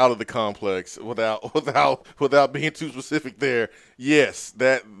complex and out of the complex without being too specific there. Yes,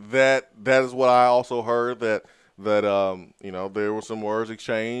 that is what I also heard, that there were some words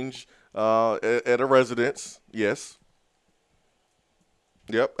exchanged at a residence. Yes.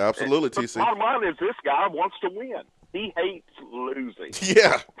 Yep, absolutely, TC. Bottom line is this guy wants to win. He hates losing.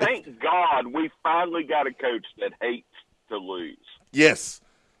 Yeah. Thank God we finally got a coach that hates to lose. Yes.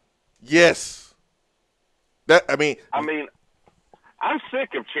 I'm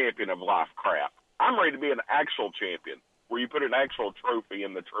sick of champion of life crap. I'm ready to be an actual champion, where you put an actual trophy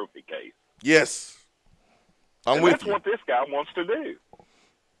in the trophy case. Yes. That's what this guy wants to do.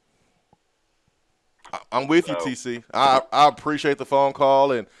 I'm with you, TC. I appreciate the phone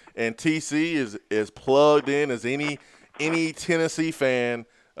call, and TC is as plugged in as any Tennessee fan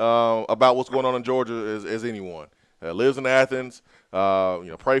about what's going on in Georgia as anyone. Lives in Athens.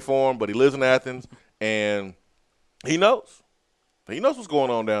 Pray for him, but he lives in Athens, and he knows. He knows what's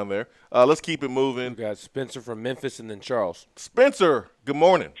going on down there. Let's keep it moving. We got Spencer from Memphis and then Charles. Spencer, good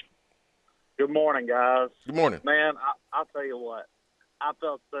morning. Good morning, guys. Good morning. Man, I'll tell you what. I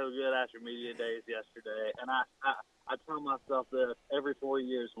felt so good after media days yesterday, and I tell myself this every 4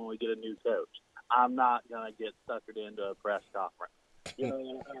 years when we get a new coach. I'm not going to get suckered into a press conference.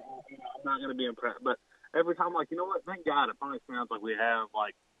 I'm not going to be impressed. But every time, like, you know what? Thank God it finally sounds like we have,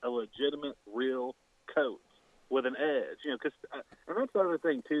 like, a legitimate, real coach with an edge. Because and that's the other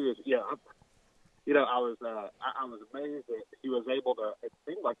thing, too, is, I was amazed that he was able to. It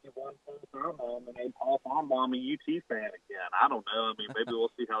seemed like he won Paul Farnbaum and made Paul Farnbaum a UT fan again. I don't know. I mean, maybe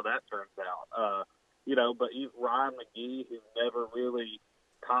we'll see how that turns out. But Ryan McGee, who never really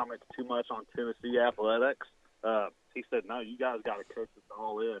comments too much on Tennessee athletics, he said, "No, you guys got to coach this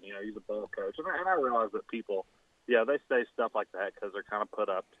all in." He's a ball coach, and I realize that people, they say stuff like that because they're kind of put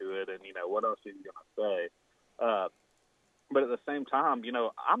up to it, and what else are you gonna say? But at the same time,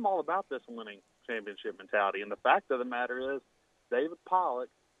 I'm all about this winning championship mentality. And the fact of the matter is, David Pollock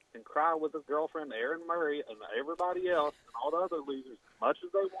can cry with his girlfriend, Erin Murray, and everybody else and all the other losers as much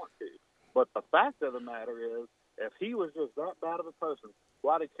as they want to. But the fact of the matter is, if he was just that bad of a person,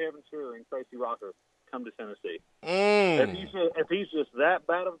 why did Kevin Shearer and Tracy Rocker come to Tennessee? If he's just that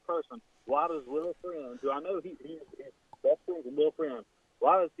bad of a person, why does Will Friend, who I know he's best friends with Will Friend,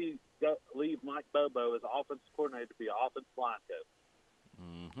 why does he leave Mike Bobo as offensive coordinator to be an offensive line coach?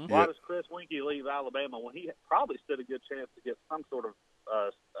 Mm-hmm. Why does Chris Winkie leave Alabama when he probably stood a good chance to get some sort of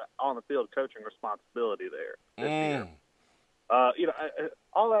on-the-field coaching responsibility there this year?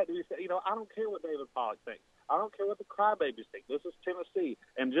 All that to say, I don't care what David Pollock thinks. I don't care what the crybabies think. This is Tennessee.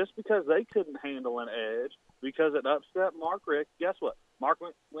 And just because they couldn't handle an edge, because it upset Mark Richt, guess what? Mark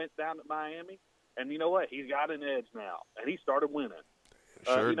went down to Miami, and you know what? He's got an edge now, and he started winning.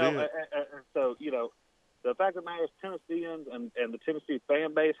 Sure did. And so, the fact of the matter is Tennesseans and the Tennessee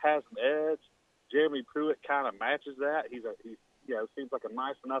fan base has an edge. Jeremy Pruitt kind of matches that. He seems like a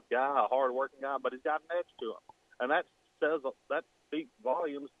nice enough guy, a hard-working guy, but he's got an edge to him. And that speaks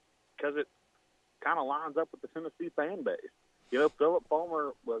volumes because it kind of lines up with the Tennessee fan base. Philip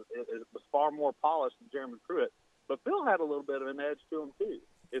Fulmer was far more polished than Jeremy Pruitt, but Phil had a little bit of an edge to him too,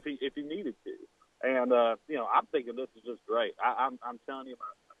 if he needed to. And I'm thinking this is just great. I'm telling you,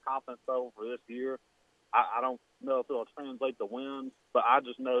 my confidence level for this year, I don't know if it'll translate to wins, but I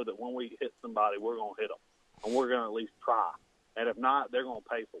just know that when we hit somebody, we're going to hit them, and we're going to at least try. And if not, they're going to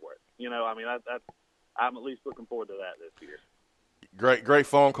pay for it. I'm at least looking forward to that this year. Great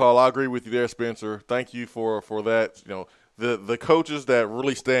phone call. I agree with you there, Spencer. Thank you for that. The coaches that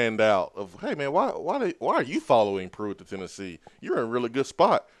really stand out of, hey man, why are you following Pruitt to Tennessee? You're in a really good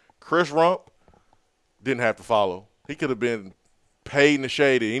spot. Chris Rump didn't have to follow. He could have been paid in the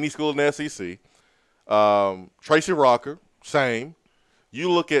shade at any school in the SEC. Tracy Rocker, same. You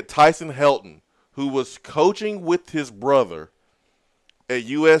look at Tyson Helton, who was coaching with his brother at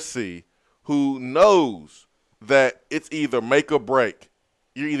USC, who knows that it's either make or break.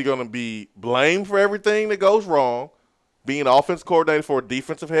 You're either going to be blamed for everything that goes wrong, being an offense coordinator for a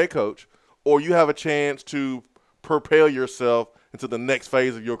defensive head coach, or you have a chance to propel yourself into the next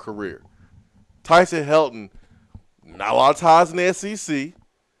phase of your career. Tyson Helton, not a lot of ties in the SEC,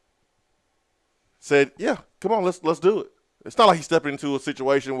 said, yeah, come on, let's do it. It's not like he's stepping into a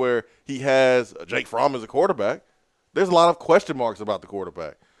situation where he has Jake Fromm as a quarterback. There's a lot of question marks about the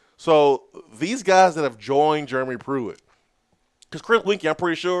quarterback. So these guys that have joined Jeremy Pruitt, because Chris Winkie, I'm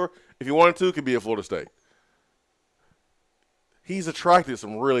pretty sure, if he wanted to, could be at Florida State. He's attracted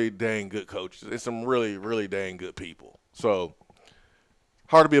some really dang good coaches and some really, really dang good people. So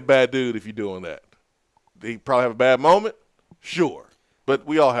hard to be a bad dude if you're doing that. Did he probably have a bad moment? Sure. But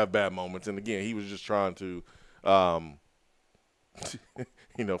we all have bad moments. And, again, he was just trying to,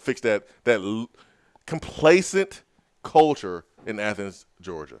 fix that complacent culture in Athens,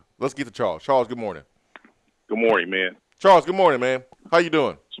 Georgia. Let's get to Charles. Charles, good morning. Good morning, man. Charles, good morning, man. How you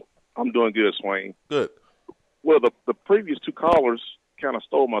doing? I'm doing good, Swain. Good. Well, the previous two callers kind of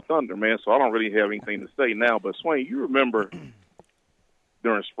stole my thunder, man, so I don't really have anything to say now. But, Swain, you remember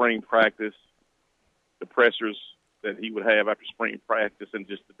during spring practice, the pressures that he would have after spring practice and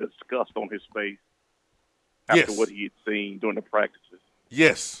just the disgust on his face after what he had seen during the practices.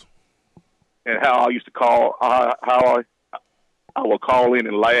 Yes. And how I used to call, how I would call in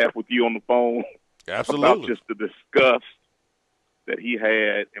and laugh with you on the phone. Absolutely. About just the disgust that he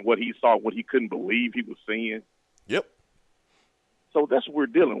had and what he saw, what he couldn't believe he was seeing. Yep. So that's what we're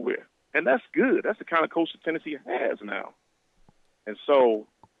dealing with. And that's good. That's the kind of coach that Tennessee has now. And so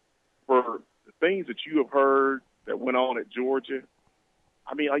for the things that you have heard that went on at Georgia,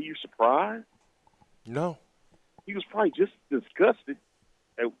 I mean, are you surprised? No. He was probably just disgusted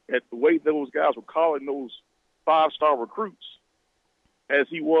at the way those guys were calling those 5-star recruits as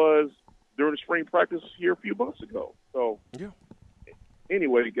he was during the spring practice here a few months ago. So, yeah.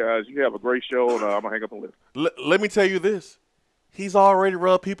 Anyway, guys, you have a great show, and I'm going to hang up and listen. Let me tell you this. He's already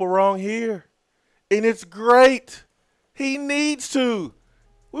rubbed people wrong here, and it's great. He needs to.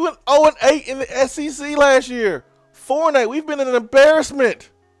 We went 0-8 in the SEC last year. 4-8. We've been an embarrassment.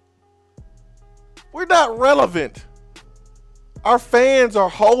 We're not relevant. Our fans are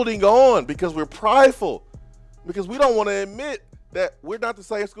holding on because we're prideful, because we don't want to admit that we're not the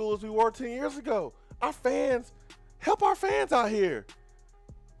same school as we were 10 years ago. Our fans, help our fans out here.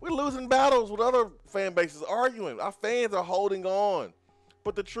 We're losing battles with other fan bases arguing. Our fans are holding on.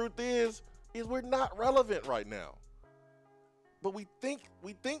 But the truth is we're not relevant right now. But we think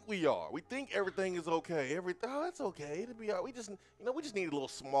we are. We think everything is okay. It's okay. It'll be all right. We just need a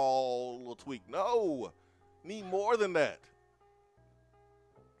little tweak. No. Need more than that.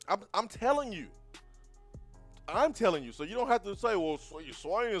 I'm telling you. So you don't have to say, well,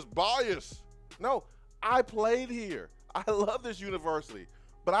 Swain is biased. No, I played here. I love this university.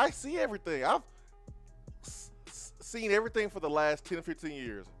 But I see everything. I've seen everything for the last 10 or 15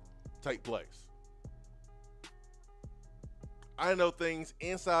 years take place. I know things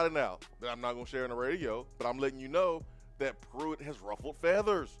inside and out that I'm not going to share on the radio, but I'm letting you know that Pruitt has ruffled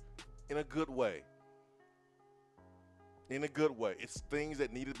feathers in a good way. In a good way. It's things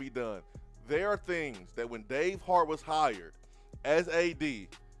that need to be done. There are things that when Dave Hart was hired as AD,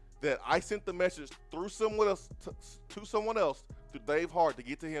 that I sent the message through someone else to someone else, to Dave Hart, to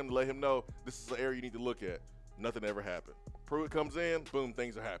get to him to let him know this is an area you need to look at. Nothing ever happened. Pruitt comes in, boom,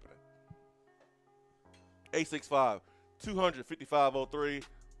 things are happening. 865-200-5503.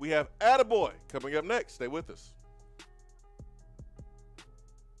 We have Attaboy coming up next. Stay with us.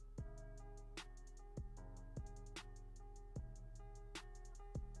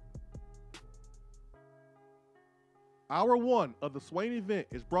 Hour 1 of the Swain event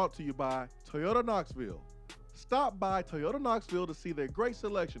is brought to you by Toyota Knoxville. Stop by Toyota Knoxville to see their great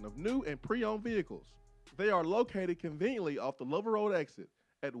selection of new and pre-owned vehicles. They are located conveniently off the Lover Road exit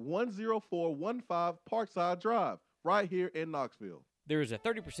at 10415 Parkside Drive, right here in Knoxville. There is a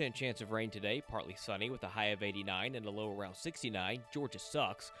 30% chance of rain today, partly sunny with a high of 89 and a low around 69. Georgia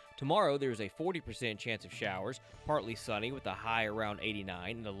sucks. Tomorrow there is a 40% chance of showers, partly sunny with a high around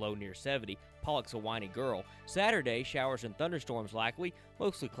 89 and a low near 70. Pollock's a whiny girl. Saturday, showers and thunderstorms likely,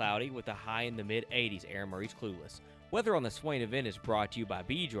 mostly cloudy with a high in the mid-80s. Aaron Murray's clueless. Weather on the Swain event is brought to you by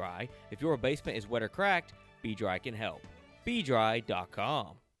Be Dry. If your basement is wet or cracked, Be Dry can help.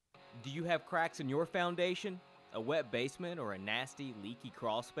 BeDry.com. Do you have cracks in your foundation? A wet basement or a nasty, leaky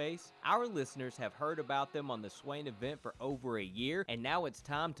crawl space? Our listeners have heard about them on the Swain event for over a year, and now it's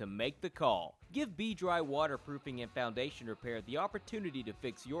time to make the call. Give Be Dry Waterproofing and Foundation Repair the opportunity to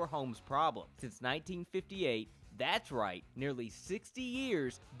fix your home's problem. Since 1958, that's right, nearly 60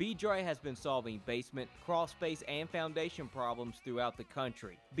 years, Be Dry has been solving basement, crawl space, and foundation problems throughout the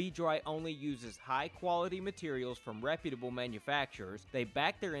country. Be Dry only uses high-quality materials from reputable manufacturers. They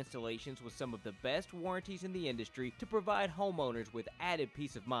back their installations with some of the best warranties in the industry to provide homeowners with added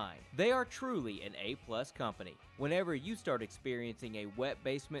peace of mind. They are truly an A-plus company. Whenever you start experiencing a wet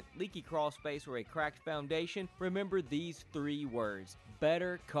basement, leaky crawl space, or a cracked foundation, remember these 3 words.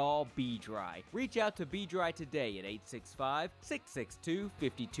 Better call Be Dry. Reach out to Be Dry today at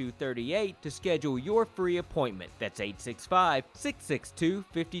 865-662-5238 to schedule your free appointment. That's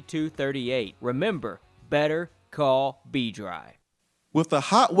 865-662-5238. Remember, better call Be Dry. With the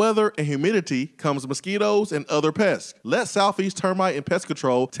hot weather and humidity comes mosquitoes and other pests. Let Southeast Termite and Pest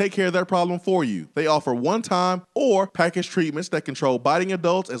Control take care of that problem for you. They offer one-time or package treatments that control biting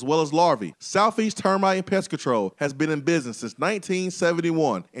adults as well as larvae. Southeast Termite and Pest Control has been in business since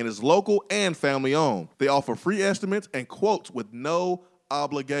 1971 and is local and family-owned. They offer free estimates and quotes with no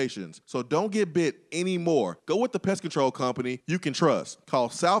obligations. So don't get bit anymore. Go with the pest control company you can trust. Call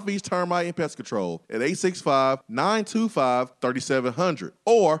Southeast Termite and Pest Control at 865-925-3700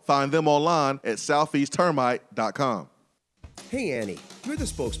 or find them online at southeasttermite.com. Hey Annie, you're the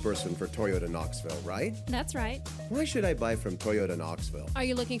spokesperson for Toyota Knoxville, right? That's right. Why should I buy from Toyota Knoxville? Are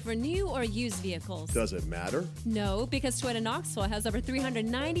you looking for new or used vehicles? Does it matter? No, because Toyota Knoxville has over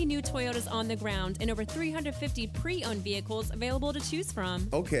 390 new Toyotas on the ground and over 350 pre-owned vehicles available to choose from.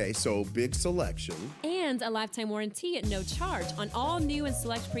 Okay, so big selection. And and a lifetime warranty at no charge on all new and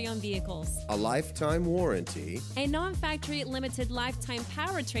select pre-owned vehicles. A lifetime warranty. A non-factory limited lifetime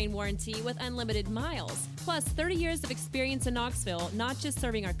powertrain warranty with unlimited miles. Plus 30 years of experience in Knoxville, not just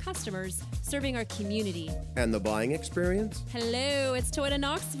serving our customers, serving our community. And the buying experience? Hello, it's Toyota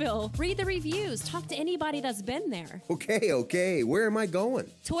Knoxville. Read the reviews. Talk to anybody that's been there. Okay. Where am I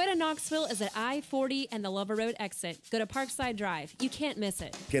going? Toyota Knoxville is at I-40 and the Lover Road exit. Go to Parkside Drive. You can't miss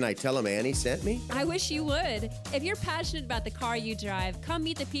it. Can I tell him Annie sent me? I wish you would. If you're passionate about the car you drive, come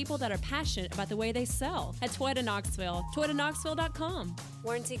meet the people that are passionate about the way they sell at Toyota Knoxville. ToyotaKnoxville.com.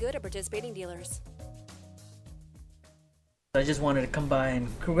 Warranty good at participating dealers. I just wanted to come by and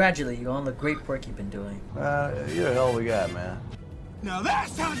congratulate you on the great work you've been doing. You're a hell of a guy, man. Now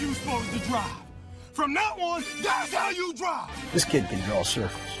that's how you supposed to drive. From now on, that's how you drive. This kid can draw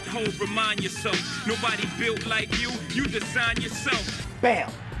circles. Don't remind yourself, nobody built like you. You design yourself. Bam!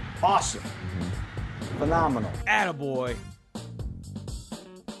 Awesome. Phenomenal. Attaboy.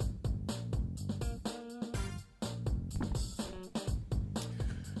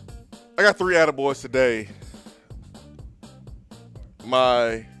 I got 3 attaboys today.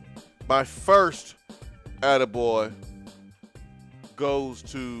 My first attaboy goes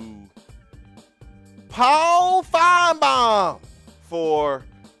to Paul Feinbaum for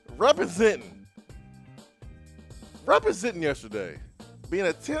representing yesterday, being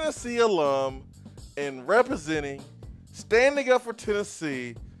a Tennessee alum and representing, standing up for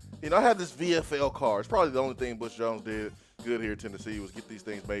Tennessee. You know, I had this VFL card. It's probably the only thing Butch Jones did good here in Tennessee was get these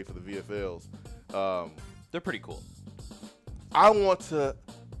things made for the VFLs. They're pretty cool. I want to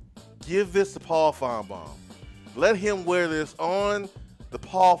give this to Paul Feinbaum. Let him wear this on the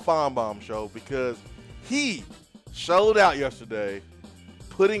Paul Feinbaum show because he showed out yesterday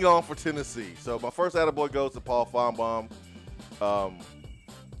putting on for Tennessee. So my first attaboy goes to Paul Feinbaum.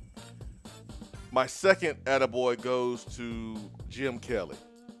 My second attaboy goes to Jim Kelly.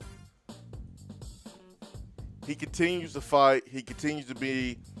 He continues to fight. He continues to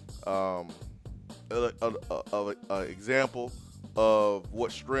be an example of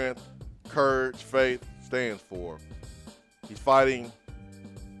what strength, courage, faith stands for. He's fighting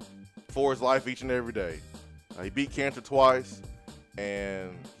for his life each and every day. He beat cancer twice,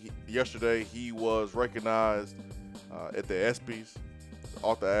 and yesterday he was recognized at the ESPYs,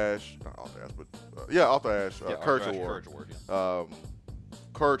 Courage Award.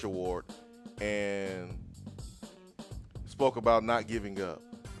 Courage Award, and spoke about not giving up,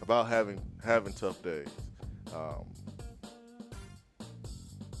 about having tough days.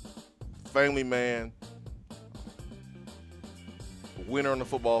 Family man, winner on the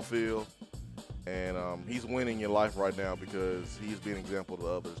football field, and he's winning in life right now because he's being an example to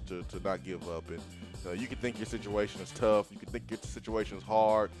others to not give up. And you can think your situation is tough, you can think your situation is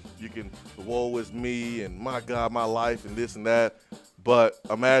hard, you can, woe is me, and my God, my life, and this and that. But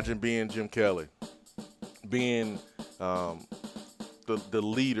imagine being Jim Kelly, being the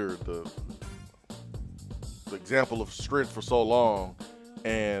leader, the example of strength for so long,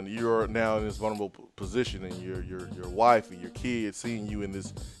 and you're now in this vulnerable position, and your wife and your kids seeing you in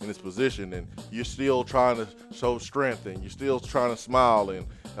this position, and you're still trying to show strength, and you're still trying to smile, and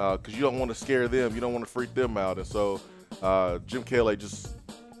because you don't want to scare them, you don't want to freak them out. And so Jim Kelly, just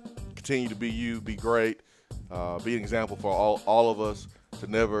continue to be you, be great, be an example for all of us to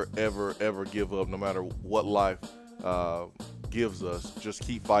never ever give up, no matter what life gives us. Just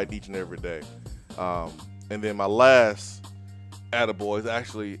keep fighting each and every day. And then my last attaboy is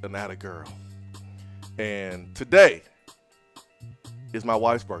actually an attagirl. And today is my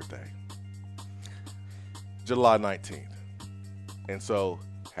wife's birthday, July 19th. And so,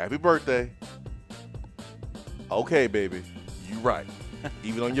 happy birthday. Okay, baby, you right,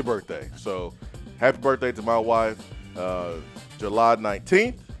 even on your birthday. So, happy birthday to my wife. July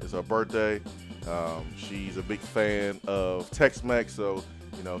 19th is her birthday. She's a big fan of Tex-Mex, so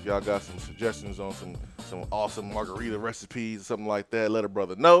if y'all got some suggestions on some awesome margarita recipes or something like that, let her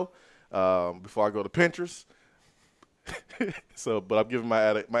brother know before I go to Pinterest. But I'm giving my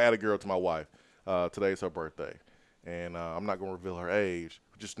attagirl to my wife. Today's her birthday, and I'm not going to reveal her age.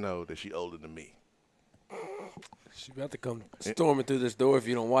 Just know that she's older than me. She's about to come storming through this door if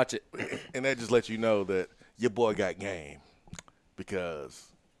you don't watch it. And that just lets you know that your boy got game,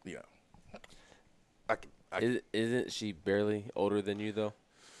 because Isn't she barely older than you though?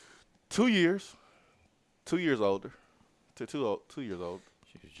 2 years. 2 years older. 2 years old.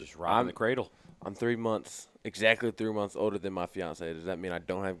 She's just riding the cradle. I'm 3 months, exactly 3 months older than my fiance. Does that mean I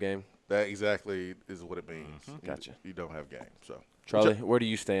don't have game? That exactly is what it means. Mm-hmm. Gotcha. You don't have game. So, Charlie, where do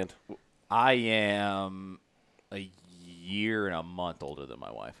you stand? I am a year and a month older than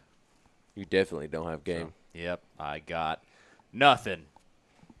my wife. You definitely don't have game. So, yep, I got nothing.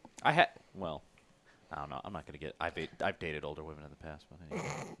 I don't know. I'm not gonna get. I've dated older women in the past, but anyway,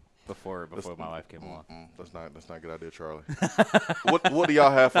 before my wife came along. That's not a good idea, Charlie. what do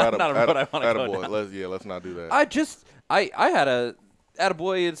y'all have for Attaboy? Let's not do that. I had a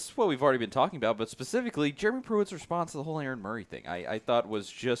Attaboy. It's what we've already been talking about, but specifically Jeremy Pruitt's response to the whole Aaron Murray thing. I thought was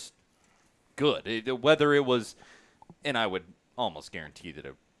just good. Whether it was, and I would almost guarantee that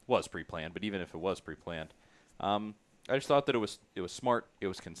it was pre-planned, but even if it was pre-planned, I just thought that it was smart, it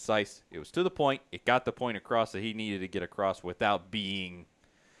was concise, it was to the point, it got the point across that he needed to get across without creating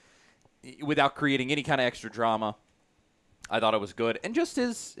any kind of extra drama. I thought it was good, and just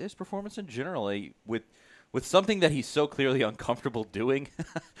his performance in general, with something that he's so clearly uncomfortable doing,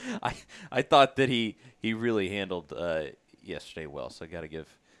 I thought that he really handled yesterday well. So I got to give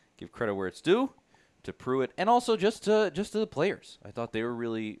credit where it's due to Pruitt, and also just to the players. I thought they were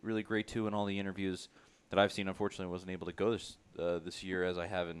really really great too in all the interviews that I've seen. Unfortunately, I wasn't able to go this year as I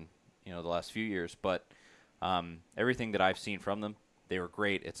have in the last few years. But everything that I've seen from them, they were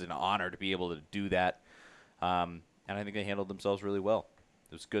great. It's an honor to be able to do that, and I think they handled themselves really well.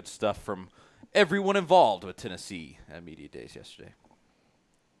 It was good stuff from everyone involved with Tennessee at Media Days yesterday.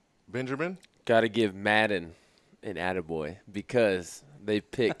 Benjamin? Got to give Madden an attaboy because they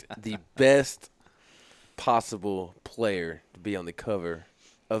picked the best possible player to be on the cover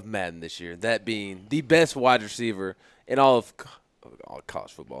of Madden this year, that being the best wide receiver in all of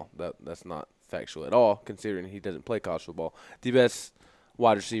college football. That's not factual at all, considering he doesn't play college football. The best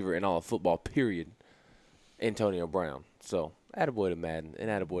wide receiver in all of football, period, Antonio Brown. So, attaboy to Madden and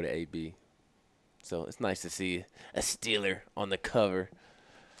attaboy to AB. So, it's nice to see a Steeler on the cover.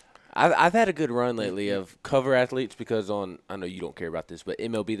 I've had a good run lately of cover athletes because I know you don't care about this, but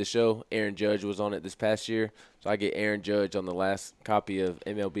MLB The Show, Aaron Judge was on it this past year. So I get Aaron Judge on the last copy of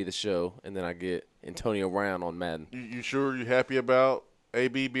MLB The Show, and then I get Antonio Brown on Madden. You sure you're happy about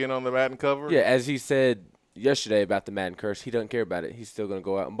AB being on the Madden cover? Yeah, as he said yesterday about the Madden curse, he doesn't care about it. He's still going to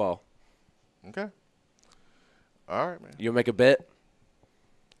go out and ball. Okay. All right, man. You'll make a bet?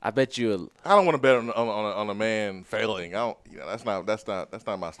 I bet you. I don't want to bet on a man failing. I don't. That's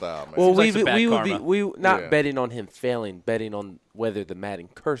not my style, man. Well, we would be betting on him failing, betting on whether the Madden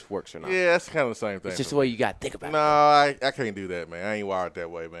curse works or not. Yeah, that's kind of the same thing. It's just the way you got to think about it. No, I can't do that, man. I ain't wired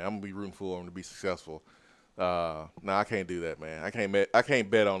that way, man. I'm gonna be rooting for him to be successful. No, I can't do that, man. I can't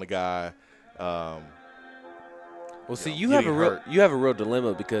bet on the guy. Well, see, you have a real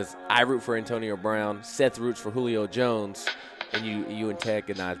dilemma because I root for Antonio Brown, Seth roots for Julio Jones. And you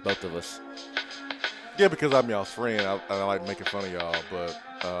antagonize both of us. Yeah, because I'm y'all's friend. I like making fun of y'all, but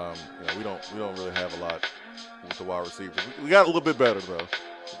we don't really have a lot with the wide receivers. We got a little bit better though.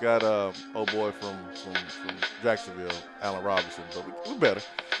 We got old boy from Jacksonville, Allen Robinson, but we're better.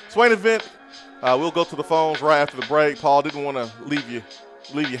 Swain event. We'll go to the phones right after the break. Paul didn't want to leave you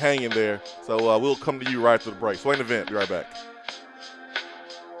hanging there, so we'll come to you right after the break. Swain event. Be right back.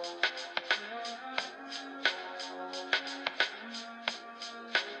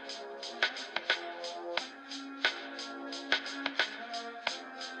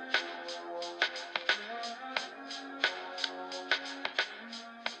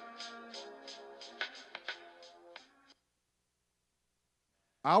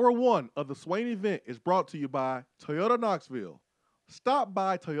 Hour one of the Swain event is brought to you by Toyota Knoxville. Stop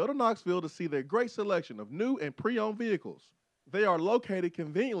by Toyota Knoxville to see their great selection of new and pre-owned vehicles. They are located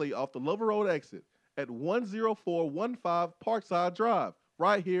conveniently off the Lover Road exit at 10415 Parkside Drive,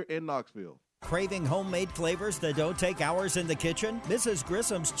 right here in Knoxville. Craving homemade flavors that don't take hours in the kitchen? Mrs.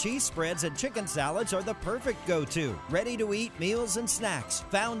 Grissom's cheese spreads and chicken salads are the perfect go-to. Ready-to-eat meals and snacks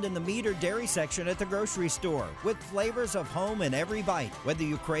found in the meat or dairy section at the grocery store with flavors of home in every bite. Whether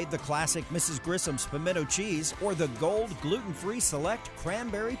you crave the classic Mrs. Grissom's pimento cheese or the gold gluten-free select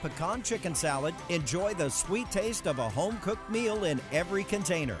cranberry pecan chicken salad, enjoy the sweet taste of a home-cooked meal in every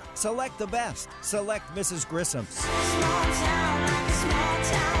container. Select the best. Select Mrs. Grissom's. Small town, like a small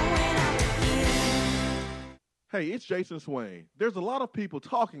town when I'm with you. Hey, it's Jason Swain. There's a lot of people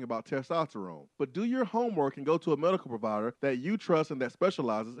talking about testosterone, but do your homework and go to a medical provider that you trust and that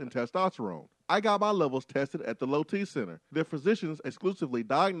specializes in testosterone. I got my levels tested at the Low T Center. Their physicians exclusively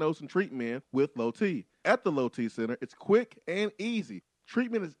diagnose and treat men with low T. At the Low T Center, it's quick and easy.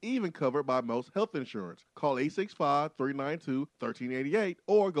 Treatment is even covered by most health insurance. Call 865-392-1388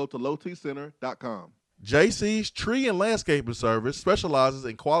 or go to lowtcenter.com. JC's Tree and Landscaping Service specializes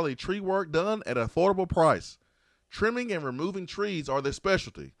in quality tree work done at an affordable price. Trimming and removing trees are their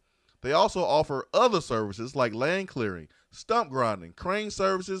specialty. They also offer other services like land clearing, stump grinding, crane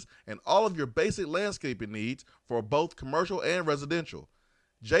services, and all of your basic landscaping needs for both commercial and residential.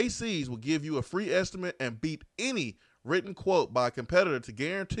 JC's will give you a free estimate and beat any written quote by a competitor to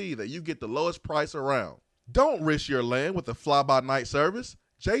guarantee that you get the lowest price around. Don't risk your land with a fly-by-night service.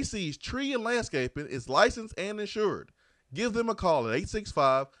 JC's Tree and Landscaping is licensed and insured. Give them a call at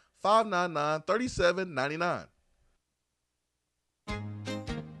 865-599-3799.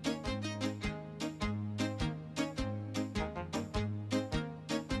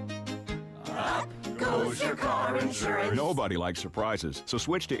 Goes your car insurance. Nobody likes surprises, so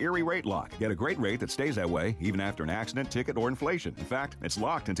switch to Erie Rate Lock. Get a great rate that stays that way even after an accident, ticket, or inflation. In fact, it's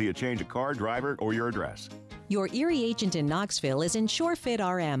locked until you change a car, driver, or your address. Your Erie agent in Knoxville is InsureFit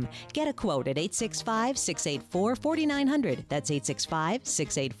RM. Get a quote at 865-684-4900. That's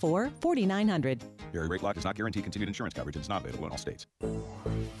 865-684-4900. Erie Rate Lock does not guarantee continued insurance coverage and is not available in all states.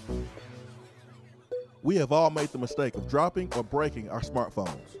 We have all made the mistake of dropping or breaking our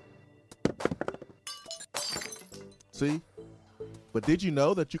smartphones. See? But did you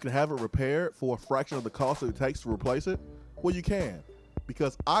know that you can have it repaired for a fraction of the cost that it takes to replace it? Well, you can,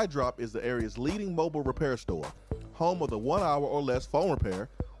 because iDrop is the area's leading mobile repair store, home of the 1 hour or less phone repair,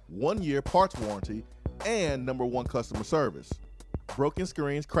 1 year parts warranty, and #1 customer service. Broken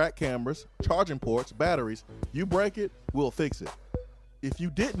screens, cracked cameras, charging ports, batteries, you break it, we'll fix it. If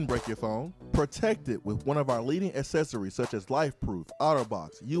you didn't break your phone, protect it with one of our leading accessories such as LifeProof,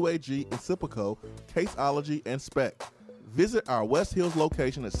 OtterBox, UAG, Incipico, Caseology, and Spec. Visit our West Hills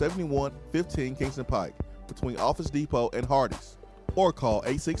location at 7115 Kingston Pike between Office Depot and Hardee's, or call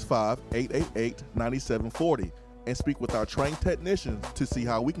 865-888-9740 and speak with our trained technicians to see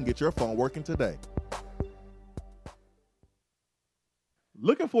how we can get your phone working today.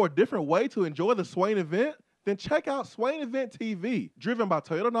 Looking for a different way to enjoy the Swain event? Then check out Swain Event TV, driven by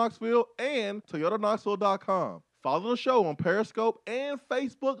Toyota Knoxville and ToyotaKnoxville.com. Follow the show on Periscope and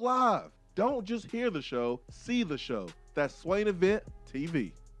Facebook Live. Don't just hear the show, see the show. That's Swain Event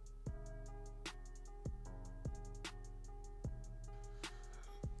TV.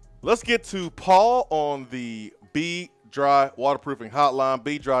 Let's get to Paul on the Be Dry waterproofing hotline,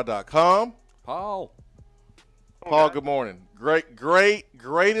 BeDry.com. Paul, good morning.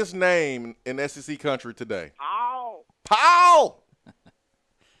 Greatest name in SEC country today. Paul!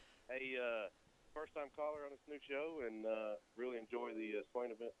 Hey, first-time caller on this new show, and really enjoy the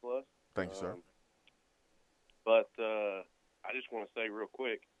Swain Event Plus. Thank you, sir. But I just want to say real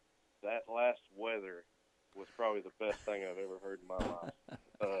quick, that last weather was probably the best thing I've ever heard in my life.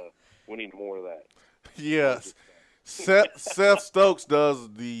 We need more of that. Yes. Seth Stokes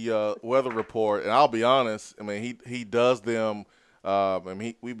does the weather report, and I'll be honest. I mean, he does them.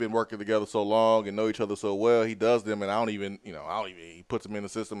 We've been working together so long and know each other so well. He does them, and I don't even. He puts them in the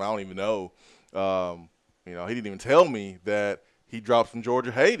system. I don't even know. He didn't even tell me that he dropped some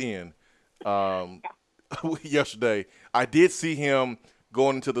Georgia hate in yesterday. I did see him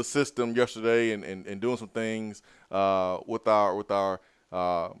going into the system yesterday and doing some things with our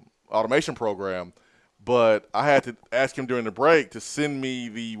automation program. But I had to ask him during the break to send me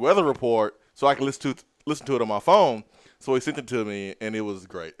the weather report so I can listen to it on my phone. So he sent it to me, and it was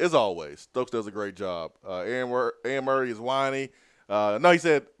great. As always, Stokes does a great job. Aaron Murray is whiny. No, he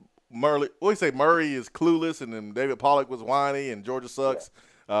said Murray is clueless, and then David Pollock was whiny, and Georgia sucks.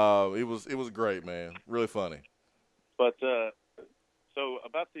 Yeah. It was great, man. Really funny. But so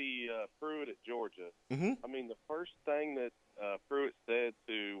about the Pruitt at Georgia, mm-hmm. I mean, the first thing that Pruitt said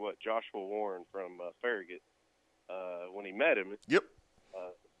to Joshua Warren from Farragut when he met him. Yep.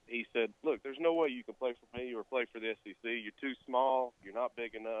 He said, "Look, there's no way you can play for me or play for the SEC. You're too small. You're not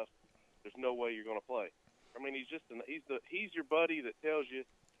big enough. There's no way you're going to play." I mean, he's your buddy that tells you,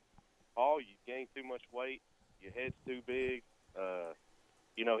 "Oh, you gained too much weight. Your head's too big."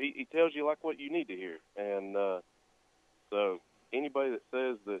 He tells you like what you need to hear. And so anybody that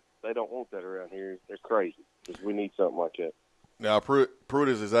says that they don't want that around here, they're crazy, because we need something like that. Now, Pruitt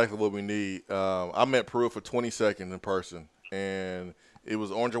is exactly what we need. I met Pruitt for 20 seconds in person, and it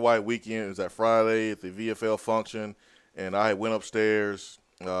was Orange and White weekend. It was that Friday at the VFL function, and I went upstairs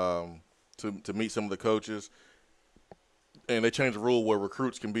to meet some of the coaches, and they changed the rule where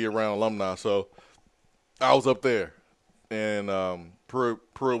recruits can be around alumni. So I was up there, and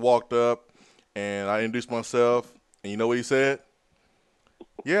Pruitt walked up, and I introduced myself, and you know what he said?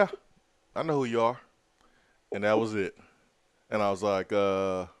 "Yeah, I know who you are," and that was it. And I was like,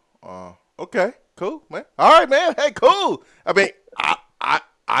 okay, cool, man. All right, man. Hey, cool. I mean,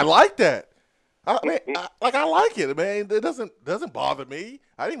 I like that. I like it, man. It doesn't bother me.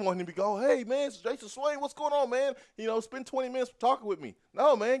 I didn't want him to go, "Hey, man, it's Jason Swain. What's going on, man? Spend 20 minutes talking with me."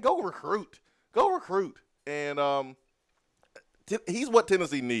 No, man, go recruit. And he's what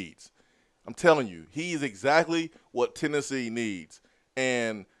Tennessee needs. I'm telling you, he is exactly what Tennessee needs.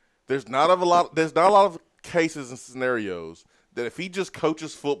 And there's not a lot of cases and scenarios that if he just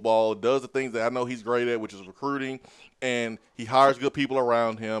coaches football, does the things that I know he's great at, which is recruiting, and he hires good people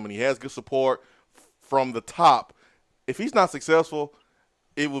around him, and he has good support from the top, if he's not successful,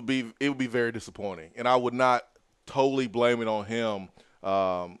 it would be very disappointing. And I would not totally blame it on him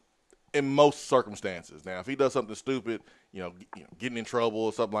in most circumstances. Now, if he does something stupid, getting in trouble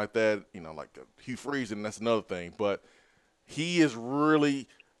or something like that, like Hugh Freeze, and that's another thing. But he is really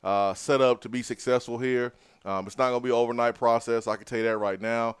set up to be successful here. It's not going to be an overnight process. I can tell you that right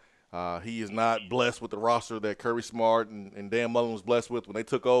now. He is not blessed with the roster that Kirby Smart and Dan Mullen was blessed with when they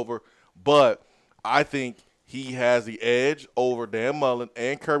took over. But I think he has the edge over Dan Mullen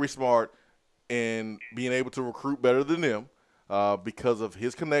and Kirby Smart in being able to recruit better than them because of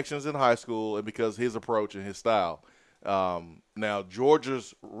his connections in high school and because his approach and his style. Now,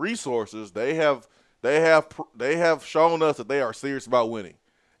 Georgia's resources, they have shown us that they are serious about winning.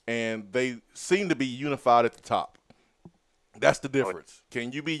 And they seem to be unified at the top. That's the difference.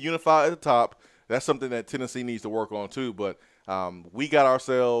 Can you be unified at the top? That's something that Tennessee needs to work on too. But we got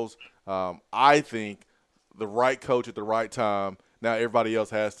ourselves, I think, the right coach at the right time. Now everybody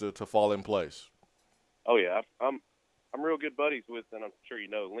else has to fall in place. Oh yeah, I'm real good buddies with, and I'm sure you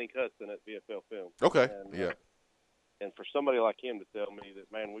know, Link Hudson at VFL Film. Okay, and, yeah. And for somebody like him to tell me that,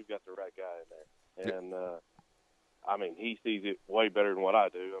 man, we've got the right guy in there, and I mean, he sees it way better than what I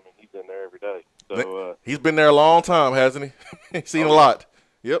do. I mean, he's in there every day. So he's been there a long time, hasn't he? He's seen a lot.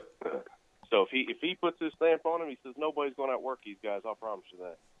 Yep. So if he puts his stamp on him, he says nobody's going to outwork these guys. I'll promise you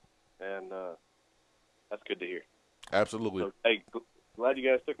that. And that's good to hear. Absolutely. So, hey, glad you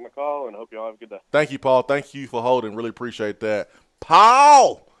guys took my call, and hope you all have a good day. Thank you, Paul. Thank you for holding. Really appreciate that.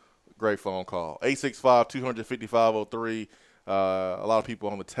 Paul! Great phone call. 865-250-503. A lot of people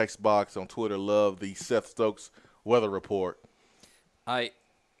on the text box on Twitter love the Seth Stokes weather report. I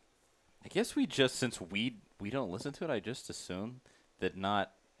guess since we don't listen to it, I just assume that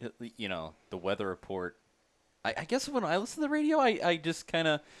not, the weather report. I guess when I listen to the radio, I just kind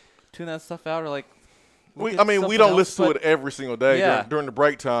of tune that stuff out or like. We don't listen to it every single day. Yeah. During the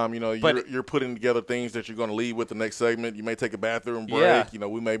break time, you're putting together things that you're going to leave with the next segment. You may take a bathroom break. Yeah.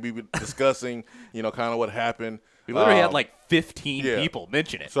 We may be discussing, kind of what happened. We literally had like 15 people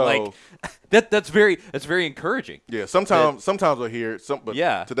mention it. So like that's very encouraging. Yeah. Sometimes we'll hear it. But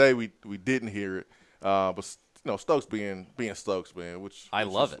yeah. Today we didn't hear it. But Stokes being Stokes, man, which I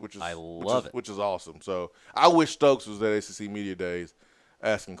love it. Which is awesome. So I wish Stokes was at SEC Media Days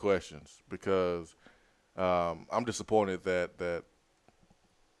asking questions because. I'm disappointed that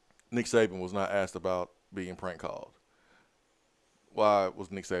Nick Saban was not asked about being prank called. Why was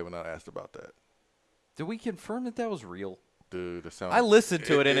Nick Saban not asked about that? Did we confirm that was real? Dude, it sounded. I listened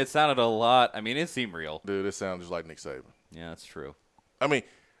to it and it sounded a lot. I mean, it seemed real. Dude, it sounded just like Nick Saban. Yeah, that's true. I mean,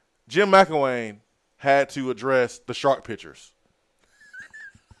 Jim McElwain had to address the shark pitchers.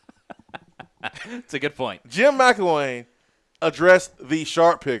 That's a good point. Jim McElwain addressed the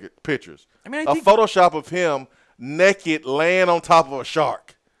shark pitchers. I mean, a Photoshop of him naked laying on top of a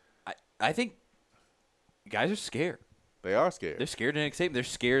shark. I think guys are scared. They are scared. They're scared of Nick Saban. They're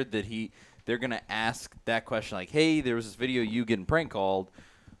scared that they're going to ask that question like, hey, there was this video of you getting prank called.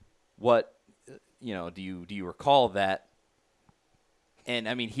 What, do you recall that? And,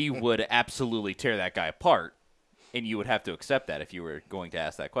 I mean, he would absolutely tear that guy apart, and you would have to accept that if you were going to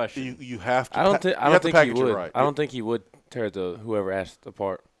ask that question. You have to. I don't think he would. Right. I don't think he would tear whoever asked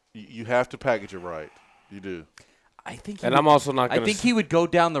apart. You have to package it right. You do. I think. I'm also not. I think he would go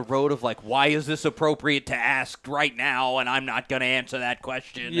down the road of like, why is this appropriate to ask right now, and I'm not going to answer that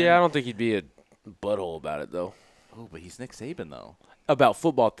question. Yeah, I don't think he'd be a butthole about it though. Oh, but he's Nick Saban though. About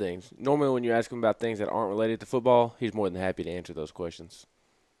football things. Normally, when you ask him about things that aren't related to football, he's more than happy to answer those questions.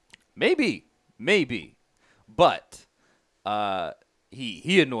 Maybe, but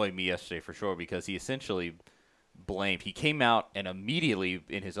he annoyed me yesterday for sure because he essentially blamed. He came out and immediately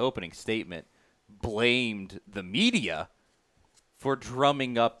in his opening statement blamed the media for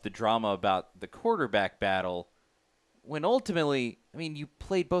drumming up the drama about the quarterback battle when ultimately, I mean, you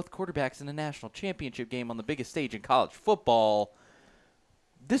played both quarterbacks in a national championship game on the biggest stage in college football.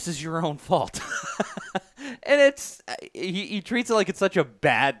 This is your own fault. And he treats it like it's such a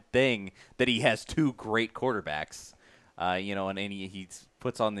bad thing that he has two great quarterbacks. And he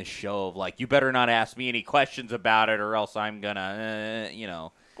puts on this show of like, you better not ask me any questions about it or else I'm gonna,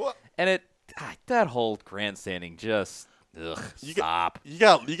 Well, and that whole grandstanding just, stop. You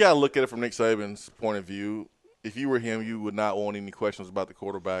got to look at it from Nick Saban's point of view. If you were him, you would not want any questions about the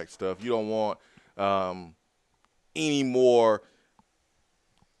quarterback stuff. You don't want any more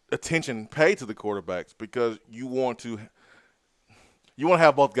attention paid to the quarterbacks because you want to You want to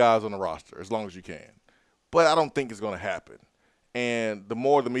have both guys on the roster as long as you can. But I don't think it's going to happen. And the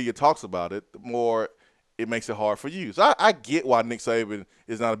more the media talks about it, the more it makes it hard for you. So I get why Nick Saban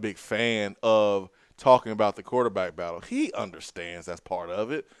is not a big fan of talking about the quarterback battle. He understands that's part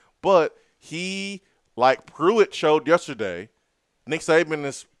of it. But he, like Pruitt showed yesterday, Nick Saban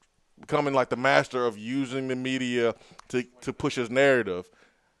is becoming like the master of using the media to push his narrative.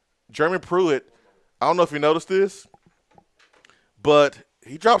 Jeremy Pruitt, I don't know if you noticed this, but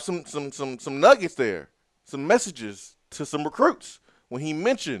he dropped some nuggets there, some messages to some recruits when he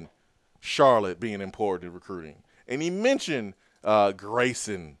mentioned Charlotte being important in recruiting. And he mentioned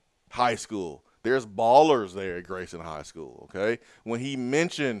Grayson High School. There's ballers there at Grayson High School, okay? When he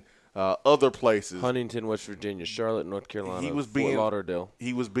mentioned other places. Huntington, West Virginia, Charlotte, North Carolina, Fort Lauderdale.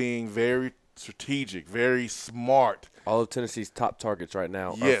 He was being very strategic, very smart. All of Tennessee's top targets right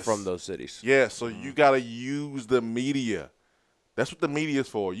now are from those cities. Yeah, so you got to use the media. That's what the media is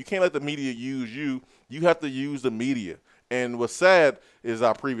for. You can't let the media use you. You have to use the media. And what's sad is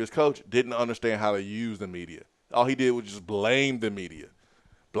our previous coach didn't understand how to use the media. All he did was just blame the media.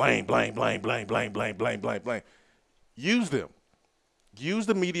 Blame. Use them. Use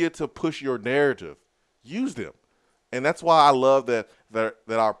the media to push your narrative. Use them. And that's why I love that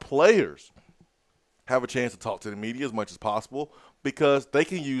our players have a chance to talk to the media as much as possible, because they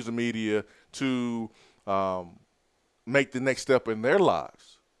can use the media to make the next step in their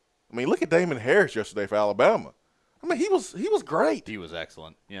lives. I mean, look at Damon Harris yesterday for Alabama. I mean, he was great. He was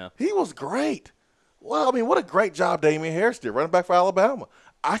excellent. Yeah. He was great. Well, I mean, what a great job Damian Harris did running back for Alabama.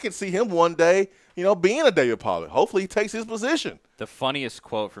 I could see him one day, being a David Pollard. Hopefully he takes his position. The funniest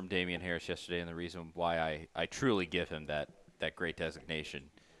quote from Damian Harris yesterday, and the reason why I truly give him that great designation,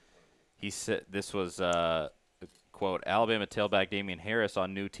 he said, this was, quote, Alabama tailback Damian Harris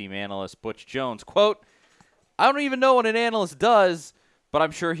on new team analyst Butch Jones. Quote, I don't even know what an analyst does, but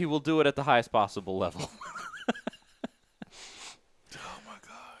I'm sure he will do it at the highest possible level. Oh, my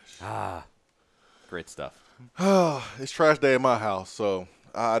gosh. Great stuff. It's trash day at my house, so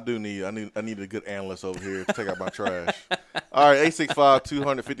I need a good analyst over here to take out my trash. All right,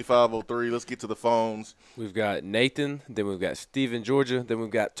 865-200-5503. Let's get to the phones. We've got Nathan, then we've got Steve in Georgia, then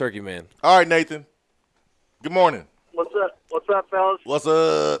we've got Turkey Man. All right, Nathan. Good morning. What's up, fellas? What's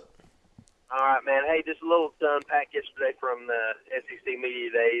up? All right, man. Hey, just a little to unpack yesterday from the SEC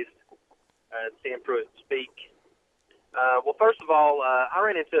Media Days, seeing Pruitt speak. Well, first of all, I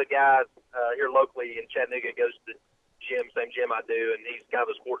ran into a guy here locally in Chattanooga. Goes to the gym, same gym I do, and he's kind of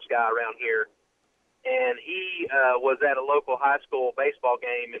a sports guy around here. And he was at a local high school baseball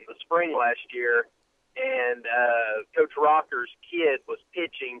game in the spring last year, and Coach Rocker's kid was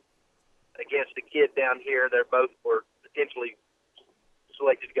pitching against a kid down here. They both were potentially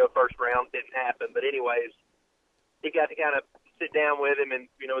selected to go first round. Didn't happen, but anyways, he got to kind of sit down with him and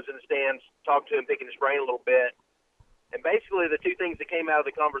was in the stands, talk to him, picking his brain a little bit. And basically, the two things that came out of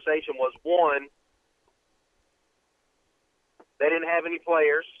the conversation was, one, they didn't have any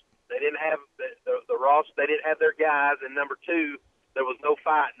players. They didn't have the Ross. They didn't have their guys. And number two, there was no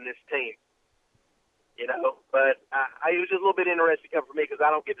fight in this team. But it was just a little bit interesting coming from me because I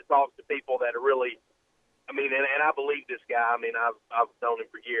don't get to talk to people that are really. I mean, and I believe this guy. I mean, I've known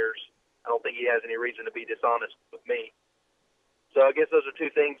him for years. I don't think he has any reason to be dishonest with me. So I guess those are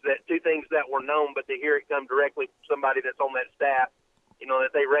two things that were known, but to hear it come directly from somebody that's on that staff,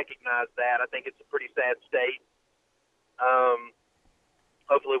 that they recognize that, I think it's a pretty sad state.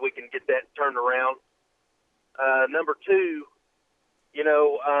 Hopefully we can get that turned around. Number two,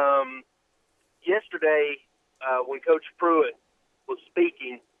 yesterday when Coach Pruitt was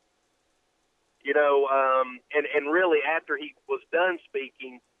speaking, and really after he was done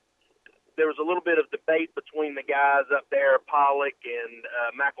speaking, there was a little bit of debate between the guys up there, Pollock and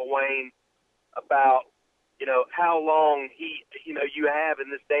McElwain, about, how long you have in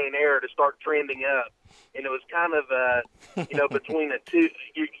this day and era to start trending up. And it was kind of, between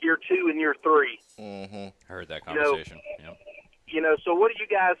year 2 and year 3. Mm-hmm. Heard that conversation. Yep. So what do you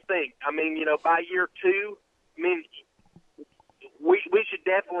guys think? I mean, by year 2, I mean, we should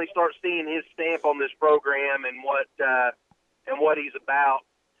definitely start seeing his stamp on this program and what he's about.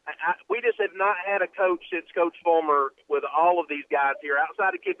 We just have not had a coach since Coach Fulmer with all of these guys here.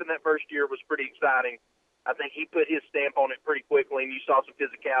 Outside of Kiffin, that first year was pretty exciting. I think he put his stamp on it pretty quickly, and you saw some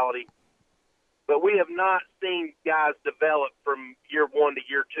physicality. But we have not seen guys develop from year 1 to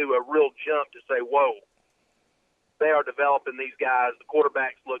year 2, a real jump to say, whoa, they are developing these guys. The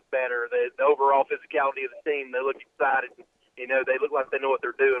quarterbacks look better. The overall physicality of the team, they look excited. They look like they know what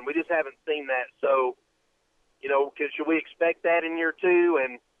they're doing. We just haven't seen that. So, should we expect that in year 2?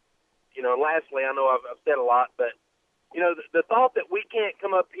 And, lastly, I know I've said a lot, but the thought that we can't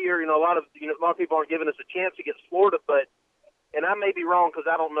come up here, a lot of people aren't giving us a chance against Florida, but, and I may be wrong because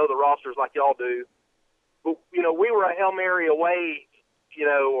I don't know the rosters like y'all do, but, we were a Hail Mary away,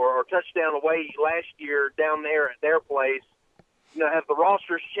 or touchdown away last year down there at their place. Have the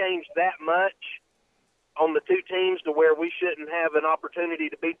rosters changed that much on the two teams to where we shouldn't have an opportunity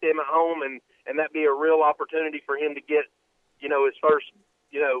to beat them at home and that be a real opportunity for him to get, his first,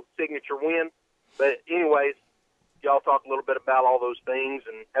 signature win? But anyways, y'all talk a little bit about all those things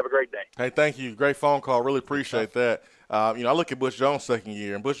and have a great day. Hey, thank you. Great phone call. Really appreciate that. I look at Butch Jones' second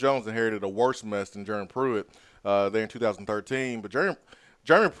year, and Butch Jones inherited a worse mess than Jeremy Pruitt there in 2013. But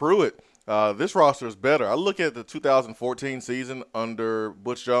Jeremy Pruitt, this roster is better. I look at the 2014 season under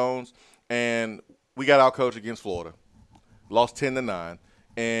Butch Jones, and we got outcoached against Florida, lost 10-9,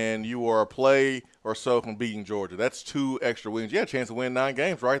 and you were a play or so from beating Georgia. That's 2 extra wins. You had a chance to win 9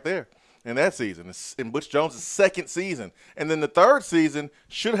 games right there in that season. It's in Butch Jones' second season. And then the third season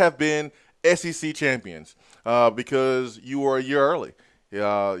should have been SEC champions because you were a year early. You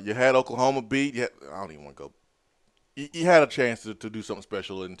had Oklahoma beat. I don't even want to go. You had a chance to do something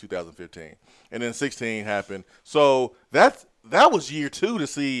special in 2015. And then 16 happened. So that was year 2 to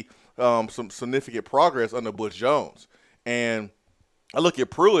see some significant progress under Butch Jones. And I look at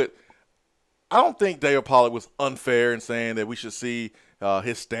Pruitt. I don't think Dale Pollard was unfair in saying that we should see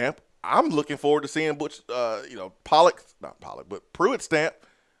his stamp. I'm looking forward to seeing Pruitt's stamp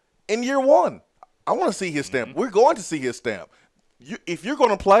in year 1. I want to see his stamp. We're going to see his stamp. If you're going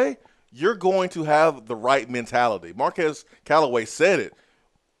to play, you're going to have the right mentality. Marquez Callaway said it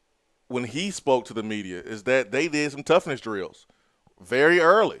when he spoke to the media, is that they did some toughness drills very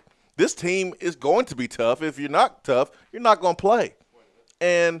early. This team is going to be tough. If you're not tough, you're not going to play.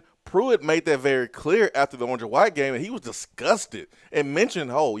 And Pruitt made that very clear after the orange and white game, and he was disgusted and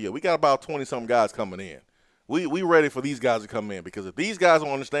mentioned, we got about 20-something guys coming in. We ready for these guys to come in, because if these guys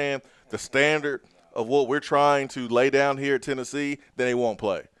don't understand the standard of what we're trying to lay down here at Tennessee, then they won't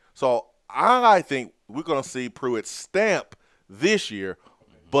play. So I think we're going to see Pruitt stamp this year,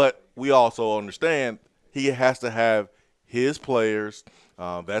 but we also understand he has to have his players.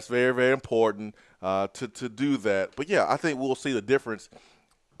 That's very, very important to do that. But, yeah, I think we'll see the difference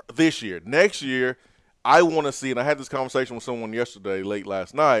this year. Next year, I want to see, and I had this conversation with someone yesterday, late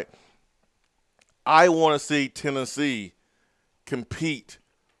last night, I want to see Tennessee compete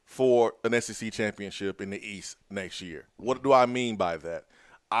for an SEC championship in the East next year. What do I mean by that?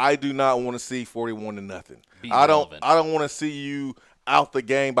 I do not want to see 41-0. I don't want to see you out the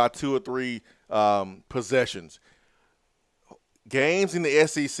game by 2 or 3 possessions. Games in the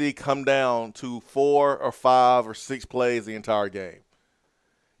SEC come down to 4 or 5 or 6 plays the entire game.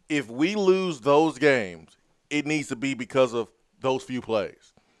 If we lose those games, it needs to be because of those few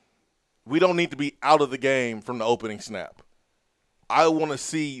plays. We don't need to be out of the game from the opening snap. I want to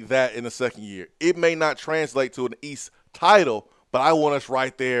see that in the second year. It may not translate to an East title, but I want us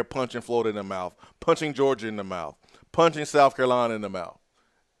right there punching Florida in the mouth, punching Georgia in the mouth, punching South Carolina in the mouth,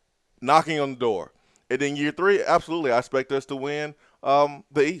 knocking on the door. And then year 3, absolutely, I expect us to win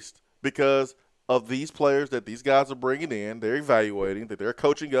the East because of these players that these guys are bringing in. They're evaluating, that they're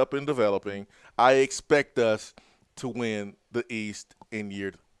coaching up and developing. I expect us to win the East in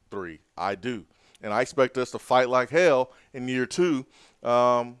year 3. I do. And I expect us to fight like hell in year 2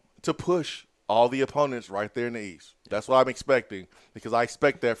 to push all the opponents right there in the East. That's what I'm expecting, because I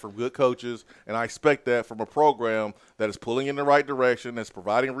expect that from good coaches, and I expect that from a program that is pulling in the right direction, that's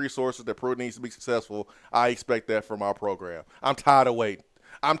providing resources that Pruitt needs to be successful. I expect that from our program. I'm tired of waiting.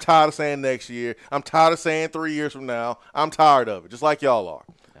 I'm tired of saying next year. I'm tired of saying 3 years from now. I'm tired of it, just like y'all are.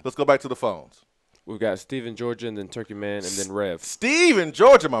 Let's go back to the phones. We've got Steve in Georgia, and then Turkey Man, and then Rev. Steve in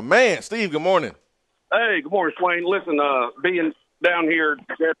Georgia, my man. Steve, good morning. Hey, good morning, Swain. Listen, being down here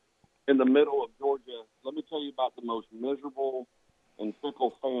in the middle of Georgia, let me tell you about the most miserable and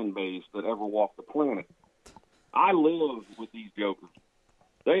fickle fan base that ever walked the planet. I live with these jokers.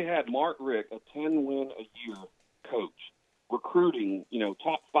 They had Mark Richt, a 10-win-a-year coach, recruiting,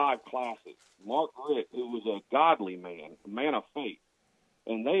 top 5 classes. Mark Richt, who was a godly man, a man of faith,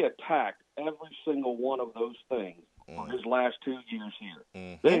 and they attacked every single one of those things for his last 2 years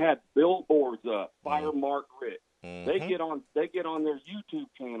here. They had billboards up, fire Mark Richt. They get on their YouTube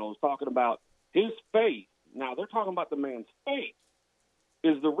channels talking about his faith. Now they're talking about the man's faith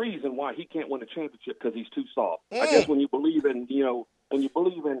is the reason why he can't win a championship, because he's too soft. I guess when you believe in Jesus, you're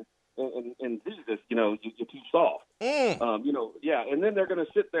too soft. And then they're going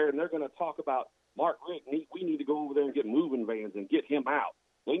to sit there and they're going to talk about Mark Richt. We need to go over there and get moving vans and get him out.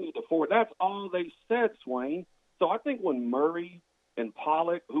 They need to forward. That's all they said, Swain. So I think when Murray and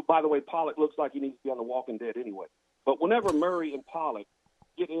Pollock, who, by the way, Pollock looks like he needs to be on The Walking Dead anyway. But whenever Murray and Pollock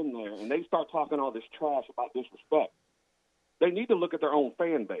get in there and they start talking all this trash about disrespect, they need to look at their own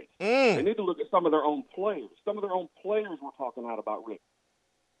fan base. They need to look at some of their own players. Some of their own players were talking out about Rick.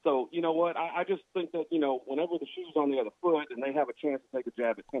 So, you know what? I just think that, whenever the shoe's on the other foot and they have a chance to take a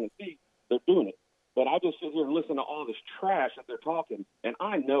jab at Tennessee, they're doing it. But I just sit here and listen to all this trash that they're talking, and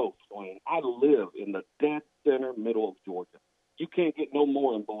I know, Swain, I live in the dead center middle of Georgia. You can't get no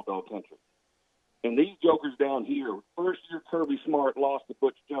more in Bulldog country. And these jokers down here, first year Kirby Smart lost to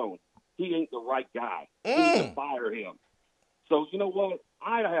Butch Jones. He ain't the right guy. We need to fire him. So, you know what?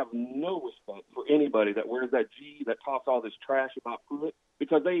 I have no respect for anybody that wears that G that talks all this trash about Pruitt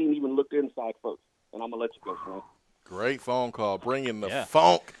because they ain't even looked inside first. And I'm going to let you go, Swain. Great phone call. Bringing the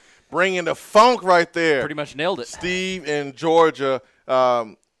funk. Bringing the funk right there. Pretty much nailed it. Steve in Georgia.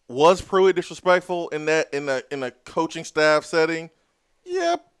 Was Pruitt disrespectful in a coaching staff setting?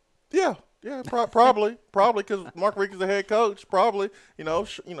 Yeah, probably because Mark Richt is the head coach. Probably,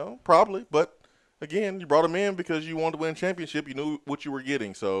 probably. But again, you brought him in because you wanted to win a championship. You knew what you were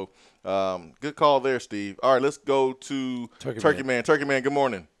getting. So, good call there, Steve. All right, let's go to Turkey Man. Turkey Man, good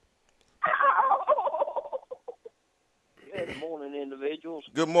morning. Good morning, individuals.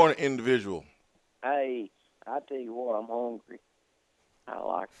 Good morning, individual. Hey, I tell you what, I'm hungry. I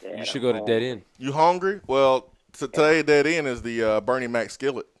like that. You should go to Dead End. You hungry? Well, today Dead End is the Bernie Mac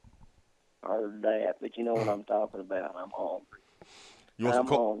skillet. I heard that, but you know what I'm talking about. I'm hungry. You want some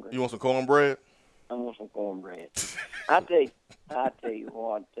cornbread? I want some cornbread. I tell you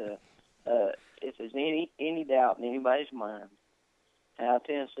what. If there's any doubt in anybody's mind how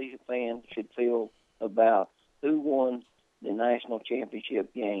Tennessee fans should feel about who won the national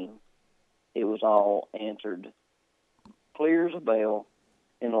championship game, it was all answered clear as a bell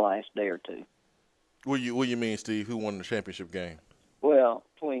in the last day or two. What you mean, Steve? Who won the championship game? Well,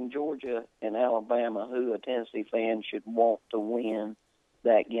 between Georgia and Alabama, who a Tennessee fan should want to win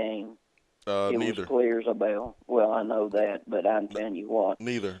that game, it neither. was clear as a bell. Well, I know that, but I'm telling you what.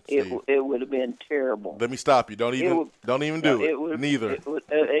 Neither. It would have been terrible. Let me stop you. Don't even do it. Neither.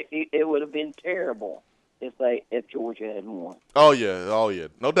 It would have been terrible if Georgia had won. Oh yeah,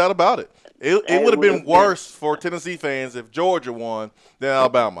 no doubt about it. It would have been worse for Tennessee fans if Georgia won than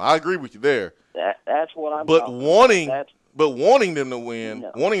Alabama. I agree with you there. That's what I'm. But wanting them to win,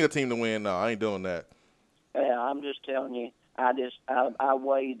 wanting the team to win, no, I ain't doing that. Yeah, I'm just telling you. I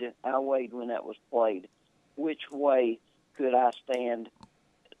weighed when that was played. Which way could I stand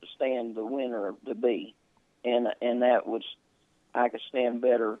the winner to be? And that was, I could stand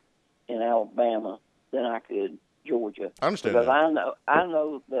better in Alabama than I could Georgia. I understand because that. I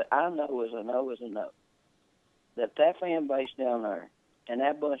know as a no. That fan base down there and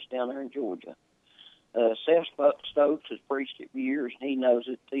that bunch down there in Georgia. Seth Stokes has preached it for years, and he knows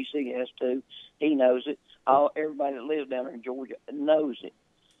it. TC has too. He knows it. Everybody that lives down there in Georgia knows it.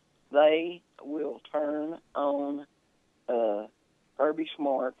 They will turn on Kirby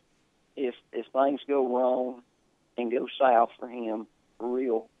Smart if things go wrong and go south for him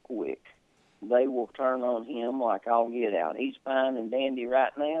real quick. They will turn on him like all get out. He's fine and dandy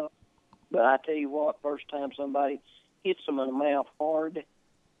right now, but I tell you what, first time somebody hits them in the mouth hard,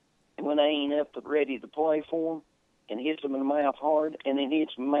 and when they ain't up to ready to play for them, and hits them in the mouth hard, and then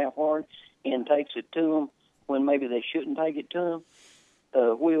hits them in the mouth hard and takes it to them when maybe they shouldn't take it to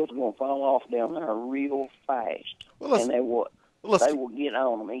them, wheels are going to fall off down there real fast. And they will get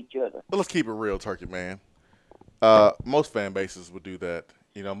on them, each other. Well, let's keep it real, Turkey Man. Most fan bases would do that.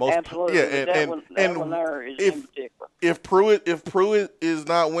 Most. Absolutely. Yeah, that one there is in particular. If Pruitt is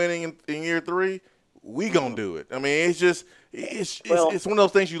not winning in year 3, we gonna do it. I mean, it's one of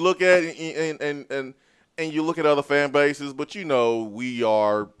those things you look at and you look at other fan bases, but we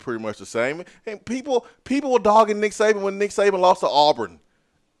are pretty much the same. And people were dogging Nick Saban when Nick Saban lost to Auburn.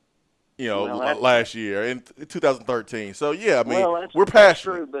 Last year in 2013. So yeah, I mean, we're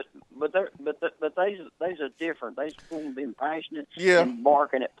passionate. True, but they's a different. They's been passionate. Yeah. And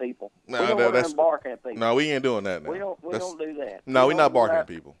barking at people. That's barking at people. No, we ain't doing that now. We don't do that. No, we're not barking at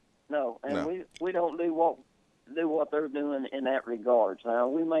people. No, and we don't do what they're doing in that regard. Now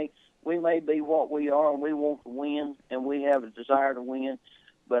we may be what we are, and we want to win, and we have a desire to win.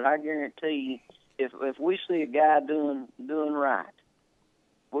 But I guarantee you, if we see a guy doing right,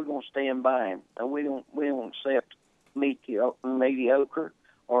 we're going to stand by him, and we don't accept mediocre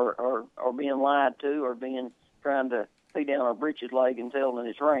or being lied to or being trying to pee down our britches leg and tell them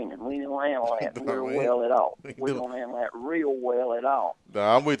it's raining. We don't handle that real well at all. We don't handle that real well at all. No,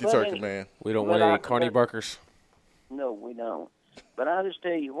 I'm with you, Turkey Man. We don't want any Carney Barkers. No, we don't. But I just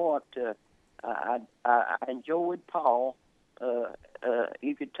tell you what, I enjoyed Paul.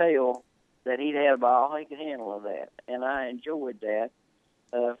 You could tell that he'd had about all he could handle of that. And I enjoyed that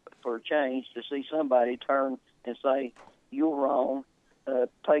for a change, to see somebody turn and say, you're wrong,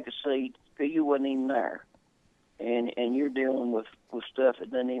 take a seat, because you wasn't even there. And you're dealing with stuff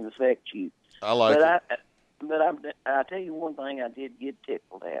that doesn't even affect you. I like it. But I tell you one thing I did get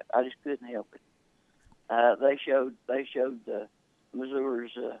tickled at. I just couldn't help it. They showed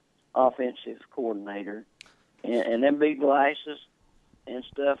Missouri's offensive coordinator and them big glasses and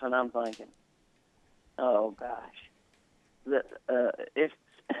stuff, and I'm thinking, oh gosh,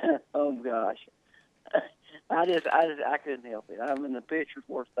 oh gosh, I couldn't help it. I'm in the picture's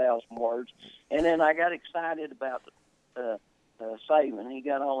worth 1,000 words, and then I got excited about Saban. He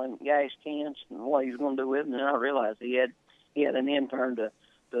got all them gas cans and what he was going to do with them, and then I realized he had an intern to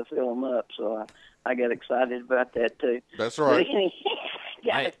fill them up, so I got excited about that too. That's right.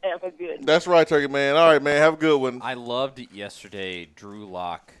 Guys, have a good. That's right, Turkey Man. All right, man, have a good one. I loved it yesterday. Drew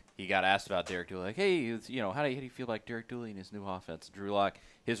Lock, he got asked about Derek Dooley. Like, hey, how do you feel like Derek Dooley and his new offense? Drew Lock,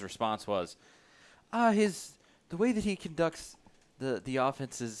 his response was, the way that he conducts the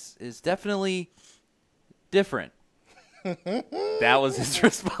offense is definitely different. That was his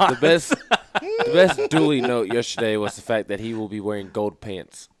response. The best Dooley note yesterday was the fact that he will be wearing gold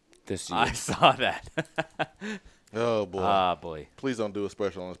pants this year. I saw that. Oh, boy. Ah, boy. Please don't do a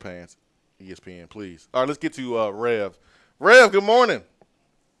special on his pants, ESPN, please. All right, let's get to Rev. Rev, good morning.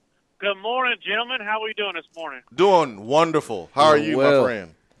 Good morning, gentlemen. How are we doing this morning? Doing wonderful. How are you, my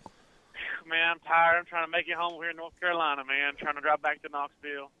friend? Man, I'm tired. I'm trying to make it home here in North Carolina, man. Trying to drive back to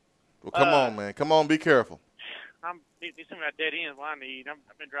Knoxville. Well, come on, man. Come on, be careful. These some of that dead ends what I need.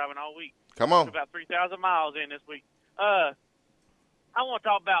 I've been driving all week. Come on. About 3,000 miles in this week. I want to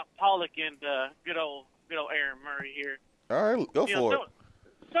talk about Pollock and good old Aaron Murray here. All right, go for it.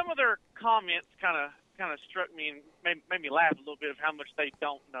 Some of their comments kind of struck me and made me laugh a little bit of how much they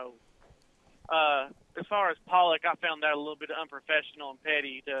don't know. As far as Pollock, I found that a little bit unprofessional and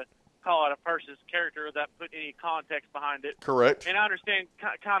petty to call out a person's character without putting any context behind it. Correct. And I understand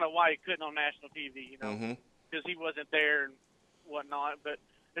kind of why he couldn't on national TV, because he wasn't there and whatnot. But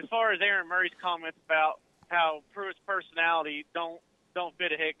as far as Aaron Murray's comments about how Pruitt's personality don't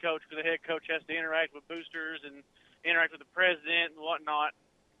fit a head coach, because the head coach has to interact with boosters and interact with the president and whatnot.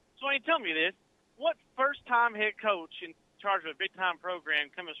 Swain, tell me this. What first-time head coach in charge of a big-time program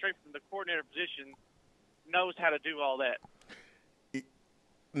coming straight from the coordinator position knows how to do all that?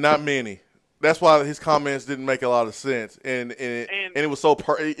 Not many. That's why his comments didn't make a lot of sense, and it was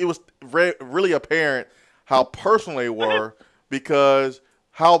it was really apparent how personal they were, because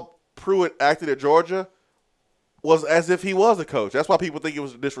how Pruitt acted at Georgia was as if he was a coach. That's why people think it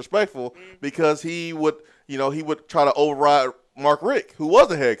was disrespectful, because he would try to override Mark Richt, who was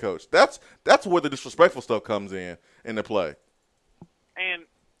the head coach. That's where the disrespectful stuff comes into play. And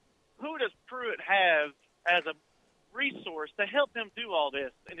who does Pruitt have as a resource to help him do all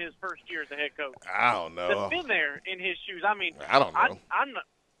this in his first year as a head coach? I don't know. That's been there in his shoes. I mean, I don't know.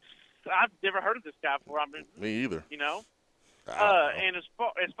 I've never heard of this guy before. Me either. And as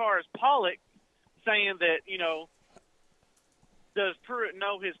far as Pollock saying that, does Pruitt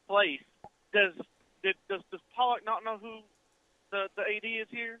know his place? Does Pollock not know who the AD is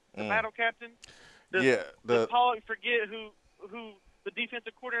here, the battle captain? Does Pollock forget who the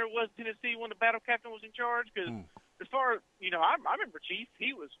defensive coordinator was in Tennessee when the battle captain was in charge? Because as far as, I remember Chief,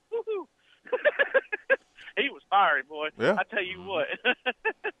 he was woo-hoo. He was fiery, boy. Yeah. I tell you what.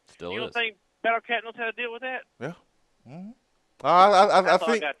 Still you don't is. think battle captain knows how to deal with that? Yeah. That's I all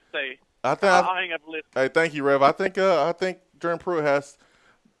think. I got to say. I'll hang up and listen. Hey, thank you, Rev. I think Jordan Pruitt has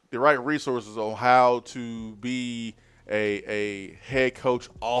the right resources on how to be a head coach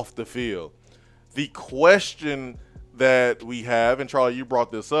off the field. The question that we have, and Charlie, you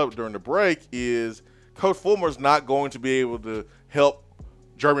brought this up during the break, is Coach Fulmer's not going to be able to help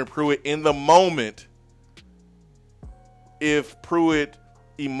Jeremy Pruitt in the moment if Pruitt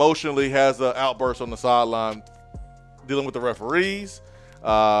emotionally has an outburst on the sideline dealing with the referees,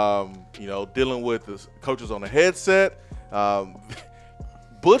 dealing with the coaches on the headset.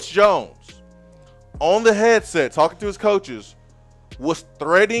 Butch Jones, on the headset, talking to his coaches, was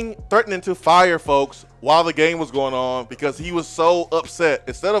threatening to fire folks while the game was going on because he was so upset.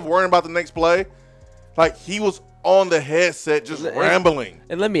 Instead of worrying about the next play, like, he was on the headset just rambling.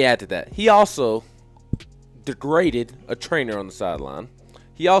 And let me add to that. He also degraded a trainer on the sideline.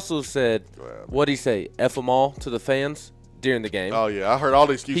 He also said, what did he say, F them all to the fans during the game. Oh, yeah. I heard all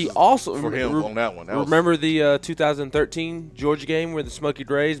the excuses he also, for him on that one. Remember the 2013 Georgia game where the Smokey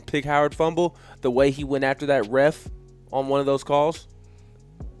Grays and Pig Howard fumble? The way he went after that ref on one of those calls?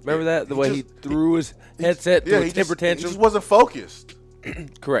 Remember that? The way he threw his headset to a temper tantrum? He just wasn't focused.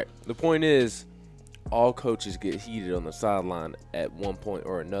 Correct. The point is, all coaches get heated on the sideline at one point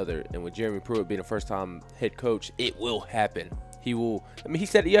or another, and with Jeremy Pruitt being a first-time head coach, it will happen. He will. I mean, he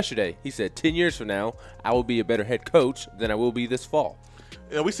said it yesterday. He said 10 years from now, I will be a better head coach than I will be this fall.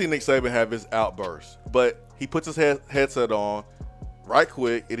 You know, we see Nick Saban have his outbursts, but he puts his headset on right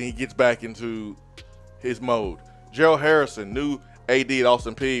quick, and he gets back into his mode. Gerald Harrison, new AD at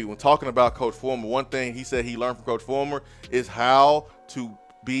Austin Peay, when talking about Coach Fulmer, one thing he said he learned from Coach Fulmer is how to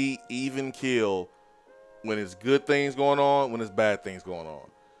be even keel when it's good things going on, when it's bad things going on.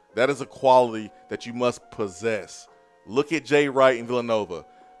 That is a quality that you must possess. Look at Jay Wright in Villanova.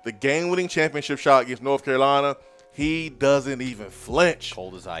 The game-winning championship shot against North Carolina, he doesn't even flinch.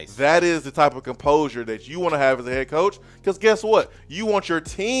 Cold as ice. That is the type of composure that you want to have as a head coach, because guess what? You want your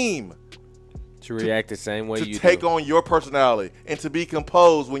team to react the same way you to take on your personality and to be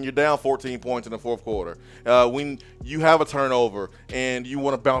composed when you're down 14 points in the fourth quarter. When you have a turnover and you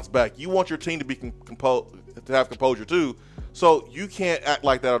want to bounce back, you want your team to be to have composure too. So you can't act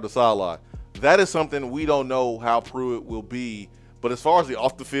like that on the sideline. That is something we don't know how Pruitt will be. But as far as the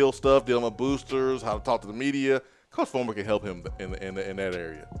off the field stuff, dealing with boosters, how to talk to the media, Coach Fulmer can help him in that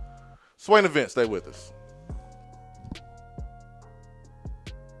area. Swain and Vince, stay with us.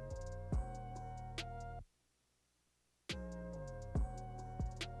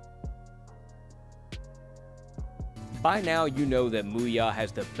 By now, you know that Mooyah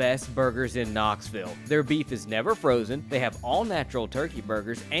has the best burgers in Knoxville. Their beef is never frozen, they have all-natural turkey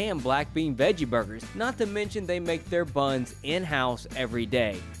burgers and black bean veggie burgers, not to mention they make their buns in-house every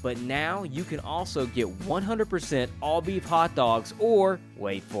day. But now, you can also get 100% all-beef hot dogs or,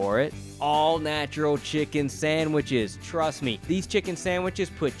 wait for it, all-natural chicken sandwiches. Trust me, these chicken sandwiches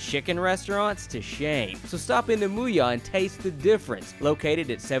put chicken restaurants to shame. So stop into Mooyah and taste the difference.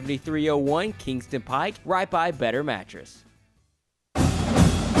 Located at 7301 Kingston Pike, right by Better Mattress.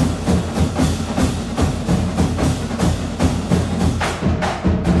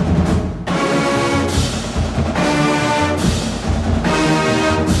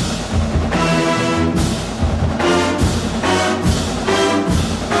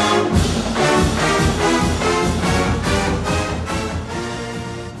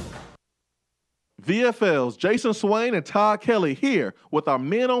 VFL's Jason Swain and Todd Kelly here with our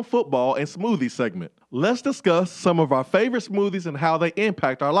Men on Football and Smoothie segment. Let's discuss some of our favorite smoothies and how they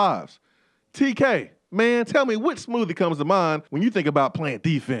impact our lives. TK, man, tell me which smoothie comes to mind when you think about playing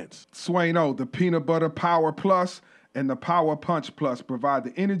defense. Swain-O, the Peanut Butter Power Plus and the Power Punch Plus provide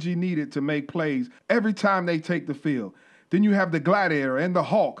the energy needed to make plays every time they take the field. Then you have the Gladiator and the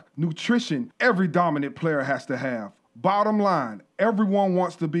Hawk, nutrition every dominant player has to have. Bottom line, everyone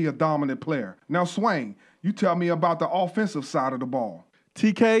wants to be a dominant player. Now, Swain, you tell me about the offensive side of the ball.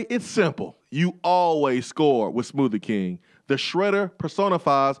 TK, it's simple. You always score with Smoothie King. The shredder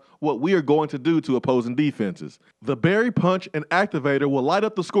personifies what we are going to do to opposing defenses. The Berry Punch and Activator will light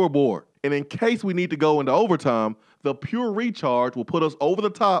up the scoreboard. And in case we need to go into overtime, the Pure Recharge will put us over the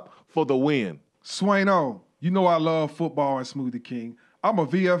top for the win. Swain-O, you know I love football and Smoothie King. I'm a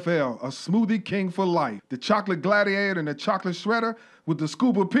VFL, a Smoothie King for life. The Chocolate Gladiator and the Chocolate Shredder with the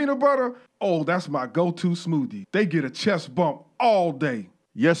scoop of peanut butter, oh, that's my go-to smoothie. They get a chest bump all day.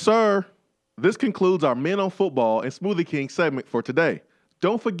 Yes, sir. This concludes our Men on Football and Smoothie King segment for today.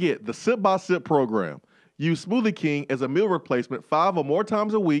 Don't forget the Sip by Sip program. Use Smoothie King as a meal replacement 5 or more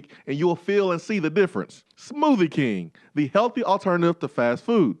times a week, and you'll feel and see the difference. Smoothie King, the healthy alternative to fast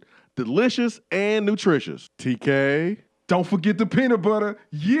food. Delicious and nutritious. TK. Don't forget the peanut butter.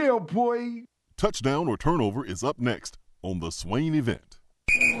 Yeah, boy. Touchdown or turnover is up next on the Swain event.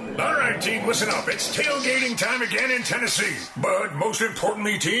 All right, team, listen up. It's tailgating time again in Tennessee. But most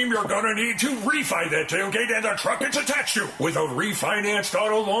importantly, team, you're going to need to refi that tailgate and the truck it's attached to with a refinanced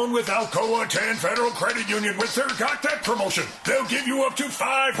auto loan with Alcoa 10 Federal Credit Union with their Got Debt promotion. They'll give you up to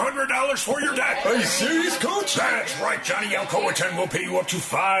 $500 for your debt. Are you serious, Coach? That's right, Johnny. Alcoa 10 will pay you up to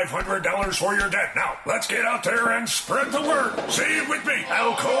 $500 for your debt. Now, let's get out there and spread the word. Say it with me.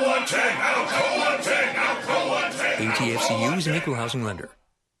 Alcoa 10, Alcoa 10, Alcoa 10. ATFCU is an equal housing lender.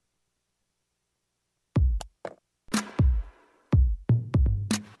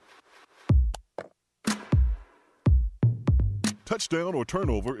 Touchdown or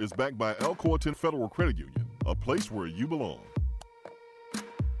turnover is backed by Alcoa 10 Federal Credit Union, a place where you belong.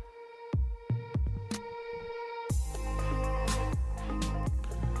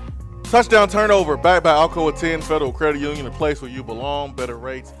 Touchdown turnover backed by Alcoa 10 Federal Credit Union, a place where you belong. Better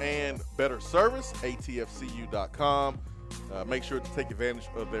rates and better service. ATFCU.com. Make sure to take advantage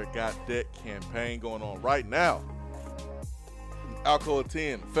of their Got Debt campaign going on right now. Alcoa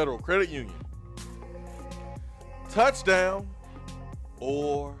 10 Federal Credit Union. Touchdown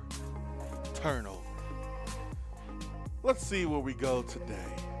or turnover. Let's see where we go today.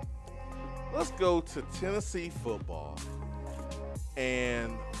 Let's go to Tennessee football.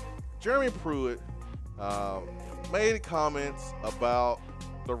 And Jeremy Pruitt made comments about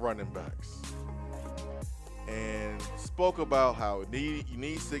the running backs and spoke about how you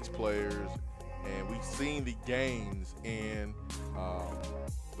need 6 players, and we've seen the gains in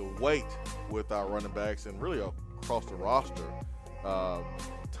the weight with our running backs and really across the roster.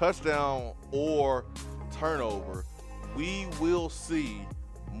 Touchdown or turnover, we will see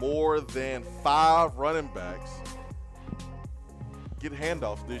more than 5 running backs get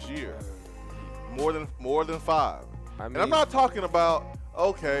handoffs this year. More than 5. And I'm not talking about,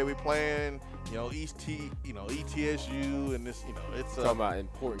 okay, we playing, ETSU and this, it's talking about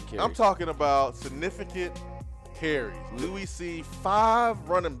important carries. I'm talking about significant carries. Do we see 5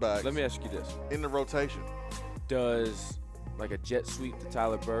 running backs? Let me ask you this: in the rotation, does like a jet sweep to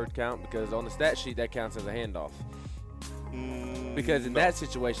Tyler Bird count? Because on the stat sheet that counts as a handoff. Because in that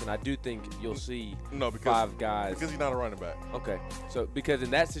situation, I do think you'll see 5 guys. Because he's not a running back. Okay. So because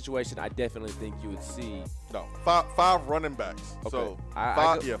in that situation, I definitely think you would see. No, 5 running backs. Okay. So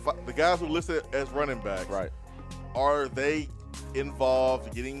the guys who are listed as running backs. Right. Are they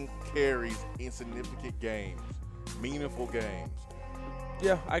involved getting carries in significant games, meaningful games?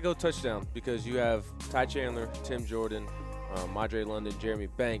 Yeah, I go touchdown because you have Ty Chandler, Tim Jordan, Madre London, Jeremy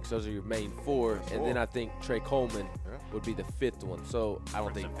Banks. Those are your main 4, and then I think Trey Coleman would be the 5th one. So I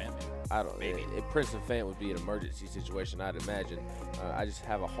don't Maybe. Princeton Fant would be an emergency situation, I'd imagine. I just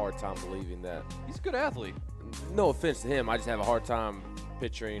have a hard time believing that. He's a good athlete. No offense to him, I just have a hard time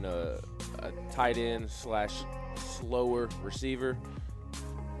picturing a tight end / slower receiver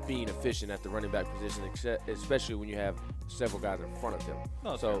being efficient at the running back position, especially when you have several guys in front of him.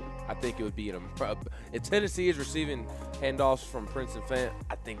 So I think it would be if Tennessee is receiving handoffs from Princeton Fant,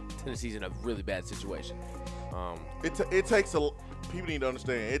 I think Tennessee's in a really bad situation. It takes people need to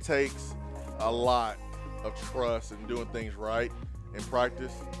understand, it takes a lot of trust and doing things right in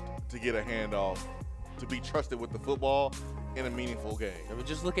practice to get a handoff, to be trusted with the football in a meaningful game. I mean,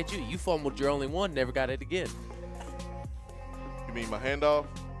 just look at you. You fumbled your only one, never got it again. You mean my handoff?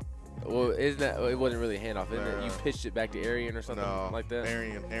 Well, it wasn't really a handoff, isn't it? You pitched it back to Arian or something like that?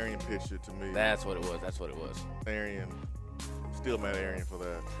 Arian pitched it to me. That's what it was. Arian. Still mad at Arian for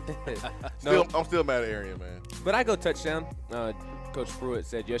that. No. I'm still mad at Arian, man. But I go touchdown. Coach Pruitt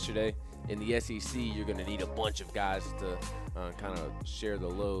said yesterday, in the SEC, you're going to need a bunch of guys to kind of share the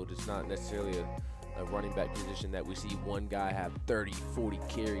load. It's not necessarily a running back position that we see one guy have 30, 40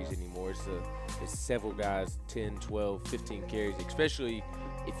 carries anymore. It's several guys, 10, 12, 15 carries, especially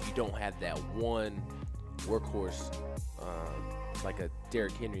if you don't have that one workhorse like a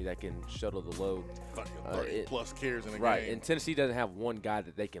Derrick Henry that can shuttle the load. 30 plus carries in a game. Right, and Tennessee doesn't have one guy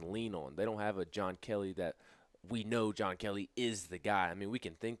that they can lean on. They don't have a John Kelly that we know John Kelly is the guy. I mean, we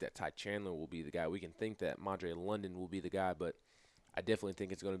can think that Ty Chandler will be the guy. We can think that Madre London will be the guy, but I definitely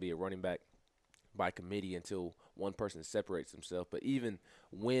think it's going to be a running back by committee until one person separates himself. But even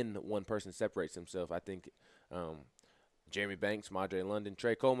when one person separates himself, I think Jeremy Banks, Madre London,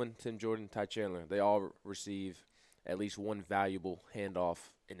 Trey Coleman, Tim Jordan, Ty Chandler, they all receive at least one valuable handoff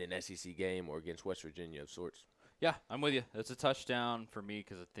in an SEC game or against West Virginia of sorts. Yeah, I'm with you. It's a touchdown for me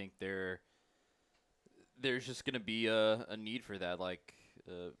because I think there's just going to be a need for that. Like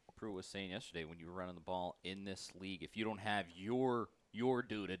Pruitt was saying yesterday, when you were running the ball in this league, if you don't have your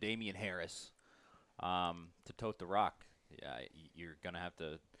dude, a Damian Harris, to tote the rock, you're going to have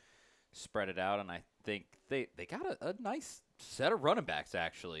to spread it out. And I think they got a nice set of running backs,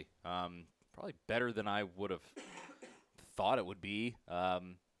 actually. Probably better than I would have thought it would be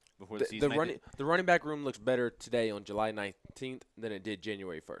before the season. The running back room looks better today on July 19th than it did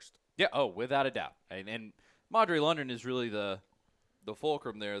January 1st. Yeah, without a doubt. And Madre London is really the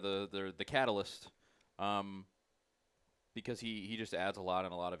fulcrum there, the catalyst, because he just adds a lot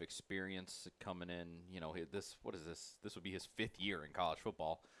and a lot of experience coming in. You know, this would be his 5th year in college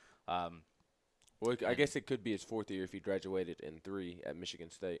football. Well, I guess it could be his 4th year if he graduated in 3 at Michigan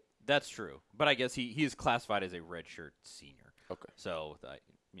State. That's true, but I guess he is classified as a redshirt senior. Okay. So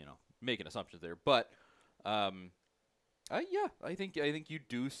making assumptions there, but I think you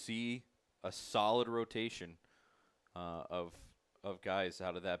do see a solid rotation of guys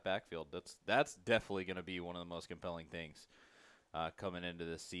out of that backfield. That's definitely going to be one of the most compelling things coming into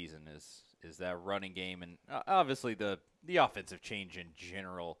this season is that running game, and obviously the offensive change in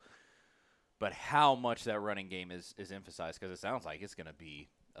general. But how much that running game is emphasized, because it sounds like it's going to be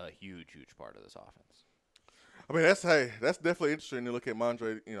a huge, huge part of this offense. I mean, that's definitely interesting to look at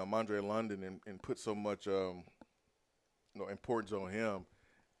Mondre London and put so much importance on him.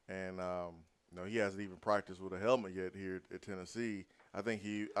 And he hasn't even practiced with a helmet yet here at Tennessee. I think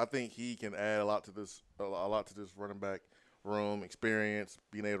he can add a lot to this running back room. Experience,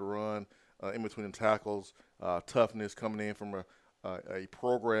 being able to run in between the tackles, toughness, coming in from a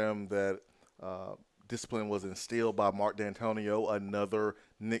program that discipline was instilled by Mark D'Antonio, another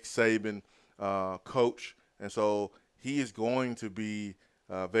Nick Saban coach, and so he is going to be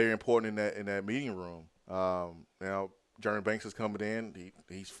very important in that meeting room. Now, Jeremy Banks is coming in;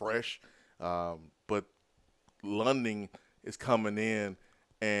 he's fresh, but Lunding is coming in,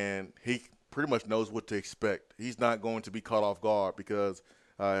 and he pretty much knows what to expect. He's not going to be caught off guard because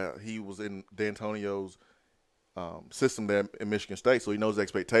he was in D'Antonio's system there in Michigan State, so he knows the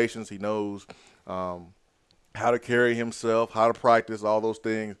expectations. He knows how to carry himself, how to practice, all those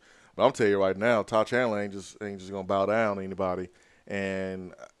things. But I'm telling you right now, Ty Chandler ain't just gonna bow down to anybody,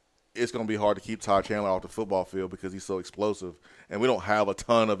 and it's gonna be hard to keep Ty Chandler off the football field because he's so explosive, and we don't have a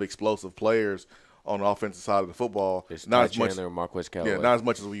ton of explosive players on the offensive side of the football. It's not Ty as much, Chandler and Marquez Callaway. Yeah, not as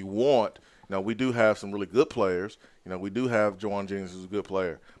much as we want. We do have some really good players. We do have Juwan Jennings, who's a good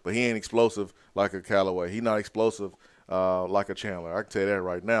player, but he ain't explosive like a Callaway. He's not explosive like a Chandler. I can tell you that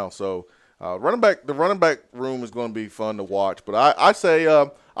right now. So the running back room is going to be fun to watch. But I'll say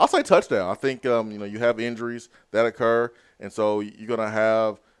touchdown. I think you have injuries that occur, and so you're going to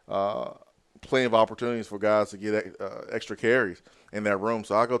have plenty of opportunities for guys to get extra carries in that room.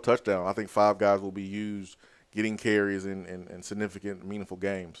 So I'll go touchdown. I think 5 guys will be used getting carries in significant, meaningful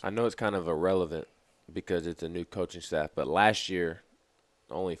games. I know it's kind of irrelevant because it's a new coaching staff, but last year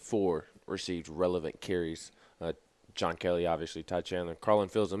only 4 received relevant carries. John Kelly, obviously, Ty Chandler, Carlin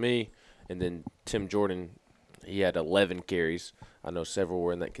Fields and me, and then Tim Jordan, he had 11 carries. I know several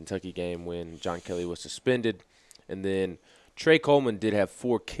were in that Kentucky game when John Kelly was suspended. And then Trey Coleman did have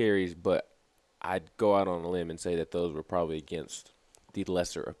 4 carries, but I'd go out on a limb and say that those were probably against the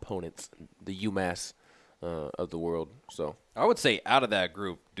lesser opponents, the UMass of the world. So I would say out of that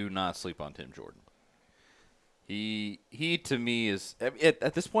group, do not sleep on Tim Jordan. He to me is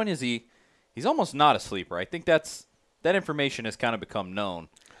at this point he's almost not a sleeper. I think that information has kind of become known.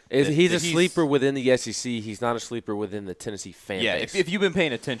 He's a sleeper within the SEC. He's not a sleeper within the Tennessee fan base. If you've been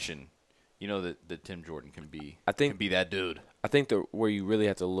paying attention, you know that Tim Jordan can be that dude. I think where you really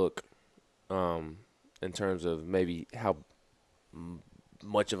have to look in terms of maybe how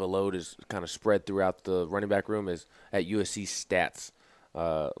much of a load is kind of spread throughout the running back room is at USC stats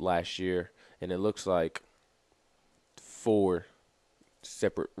last year, and it looks like 4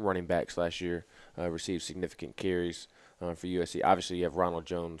 separate running backs last year received significant carries for USC. Obviously, you have Ronald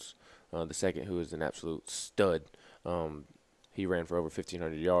Jones, the second, who is an absolute stud. He ran for over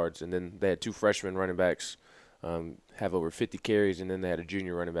 1,500 yards, and then they had 2 freshman running backs have over 50 carries, and then they had a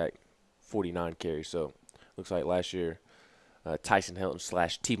junior running back, 49 carries. So looks like last year Tyson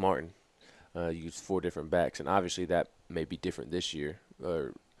Helton / T. Martin used 4 different backs, and obviously that may be different this year.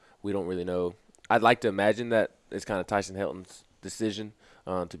 We don't really know. I'd like to imagine that it's kind of Tyson Helton's decision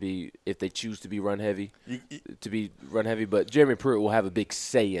to be, if they choose to be run heavy, but Jeremy Pruitt will have a big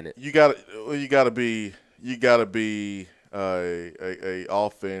say in it. You got to be a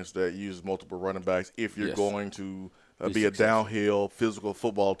offense that uses multiple running backs if you're going to be a downhill physical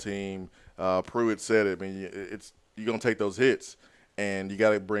football team. Pruitt said it. I mean, you're going to take those hits, and you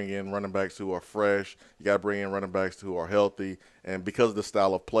got to bring in running backs who are fresh. You got to bring in running backs who are healthy. And because of the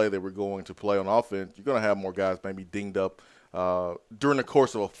style of play that we're going to play on offense, you're going to have more guys maybe dinged up during the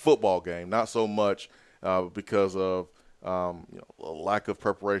course of a football game. Not so much because of a lack of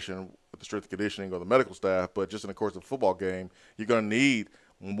preparation with the strength and conditioning or the medical staff, but just in the course of a football game, you're going to need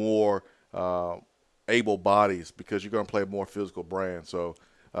more able bodies because you're going to play a more physical brand. So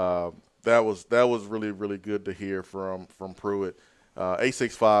that was really, really good to hear from Pruitt.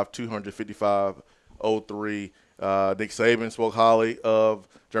 865, 255-03. Nick Saban spoke highly of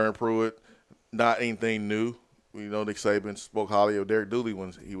Jeremy Pruitt. Not anything new. Nick Saban spoke highly of Derek Dooley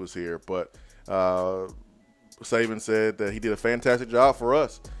when he was here, but Saban said that he did a fantastic job for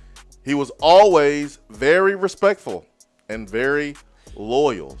us. He was always very respectful and very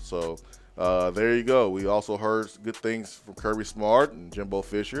loyal. So there you go. We also heard good things from Kirby Smart and Jimbo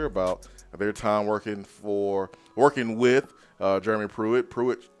Fisher about their time working with Jeremy Pruitt.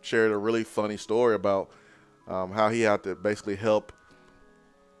 Pruitt shared a really funny story about how he had to basically help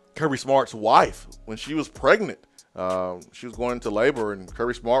Kirby Smart's wife when she was pregnant. She was going into labor, and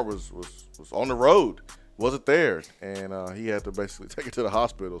Kirby Smart was on the road, wasn't there, and he had to basically take her to the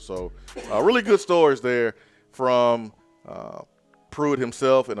hospital. So really good stories there from Pruitt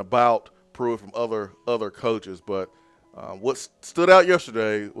himself and about Pruitt from other coaches. But what stood out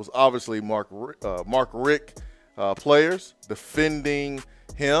yesterday was obviously Mark Richt players defending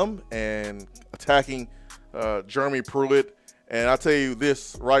him and attacking Jeremy Pruitt. And I'll tell you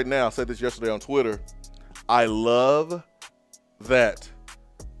this right now. I said this yesterday on Twitter. I love that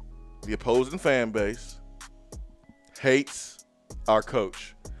the opposing fan base hates our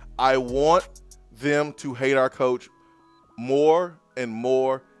coach. I want them to hate our coach more and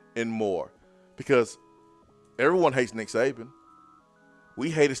more and more because everyone hates Nick Saban.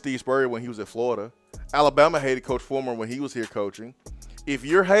 We hated Steve Spurrier when he was at Florida. Alabama hated Coach Fulmer when he was here coaching. If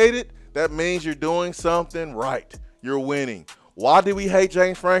you're hated, that means you're doing something right. You're winning. Why did we hate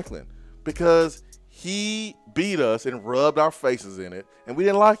James Franklin? Because he beat us and rubbed our faces in it, and we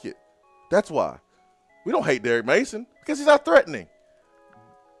didn't like it. That's why. We don't hate Derek Mason because he's not threatening.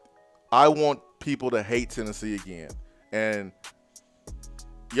 I want people to hate Tennessee again, and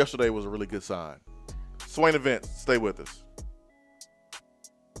yesterday was a really good sign. Swain Events, stay with us.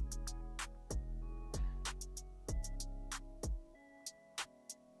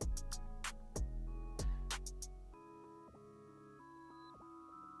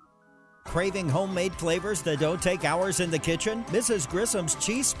 Craving homemade flavors that don't take hours in the kitchen? Mrs. Grissom's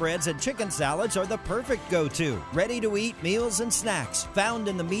cheese spreads and chicken salads are the perfect go-to. Ready-to-eat meals and snacks found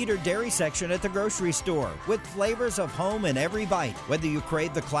in the meat or dairy section at the grocery store with flavors of home in every bite. Whether you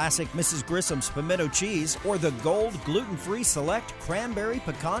crave the classic Mrs. Grissom's pimento cheese or the gold gluten-free select cranberry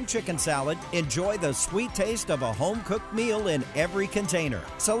pecan chicken salad, enjoy the sweet taste of a home-cooked meal in every container.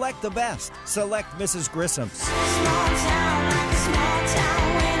 Select the best. Select Mrs. Grissom's. Small town when I'm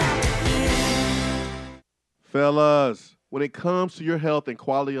Fellas, when it comes to your health and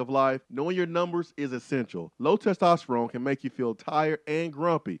quality of life, knowing your numbers is essential. Low testosterone can make you feel tired and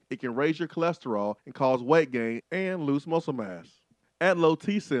grumpy. It can raise your cholesterol and cause weight gain and lose muscle mass. At Low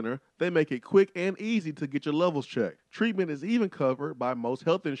T Center, they make it quick and easy to get your levels checked. Treatment is even covered by most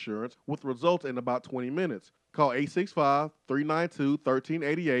health insurance with results in about 20 minutes. Call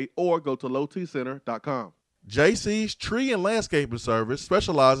 865-392-1388 or go to lowtcenter.com. JC's Tree and Landscaping Service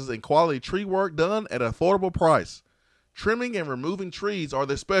specializes in quality tree work done at an affordable price. Trimming and removing trees are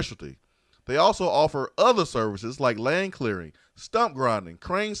their specialty. They also offer other services like land clearing, stump grinding,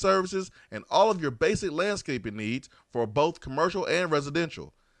 crane services, and all of your basic landscaping needs for both commercial and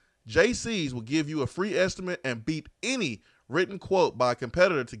residential. JC's will give you a free estimate and beat any written quote by a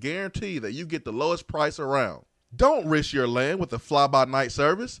competitor to guarantee that you get the lowest price around. Don't risk your land with a fly-by-night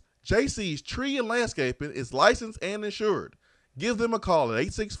service. JC's Tree and Landscaping is licensed and insured. Give them a call at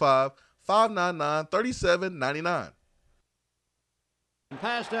 865-599-3799.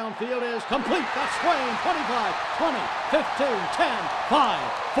 Pass downfield is complete. That's Swain. 25, 20, 15, 10,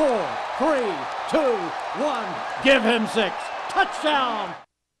 5, 4, 3, 2, 1. Give him 6. Touchdown.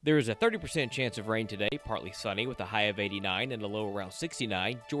 There is a 30% chance of rain today, partly sunny with a high of 89 and a low around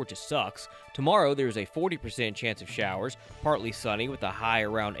 69. Georgia sucks. Tomorrow there is a 40% chance of showers, partly sunny with a high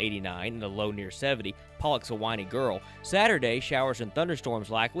around 89 and a low near 70. Pollock's a whiny girl. Saturday, showers and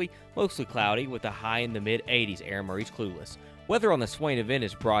thunderstorms likely, mostly cloudy with a high in the mid-80s. Aaron Murray's clueless. Weather on the Swain event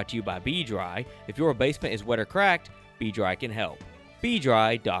is brought to you by B-Dry. If your basement is wet or cracked, B-Dry can help.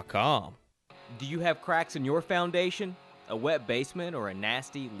 BDry.com. Do you have cracks in your foundation? A wet basement, or a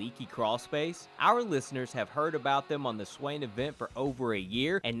nasty, leaky crawl space? Our listeners have heard about them on the Swain event for over a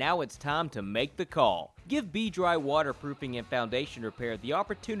year, and now it's time to make the call. Give B-Dry Waterproofing and Foundation Repair the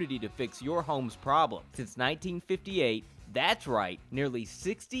opportunity to fix your home's problem. Since 1958, that's right, nearly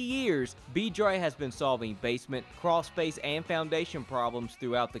 60 years, B-Dry has been solving basement, crawl space, and foundation problems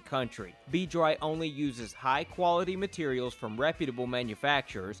throughout the country. B-Dry only uses high-quality materials from reputable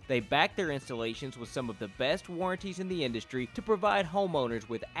manufacturers. They back their installations with some of the best warranties in the industry to provide homeowners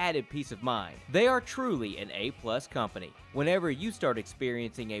with added peace of mind. They are truly an A-plus company. Whenever you start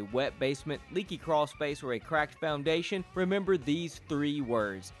experiencing a wet basement, leaky crawl space, or a cracked foundation, remember these 3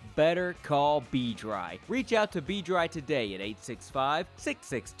 words. Better call B-Dry. Reach out to B-Dry today at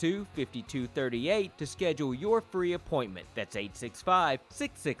 865-662-5238 to schedule your free appointment. That's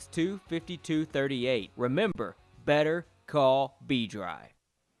 865-662-5238. Remember, better call B-Dry.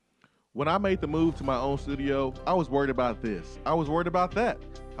 When I made the move to my own studio, I was worried about this. I was worried about that.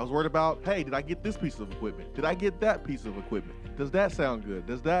 I was worried about, hey, did I get this piece of equipment? Did I get that piece of equipment? Does that sound good?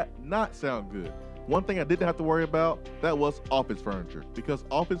 Does that not sound good? One thing I didn't have to worry about, that was office furniture, because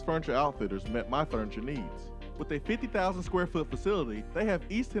Office Furniture Outfitters met my furniture needs. With a 50,000 square foot facility, they have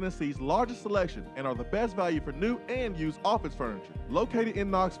East Tennessee's largest selection and are the best value for new and used office furniture. Located in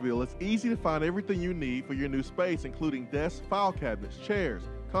Knoxville, it's easy to find everything you need for your new space, including desks, file cabinets, chairs,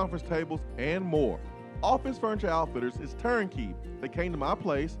 conference tables, and more. Office Furniture Outfitters is turnkey. They came to my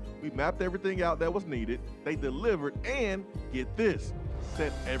place, we mapped everything out that was needed, they delivered, and get this,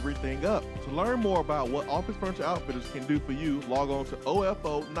 set everything up. To learn more about what Office Furniture Outfitters can do for you, log on to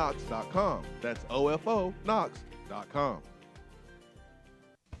OFOKnox.com. That's OFOKnox.com.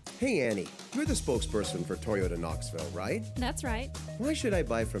 Hey Annie, you're the spokesperson for Toyota Knoxville, right? That's right. Why should I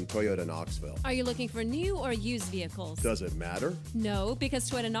buy from Toyota Knoxville? Are you looking for new or used vehicles? Does it matter? No, because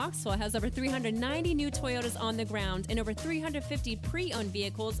Toyota Knoxville has over 390 new Toyotas on the ground and over 350 pre-owned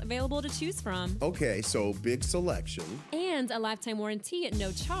vehicles available to choose from. Okay, so big selection. And a lifetime warranty at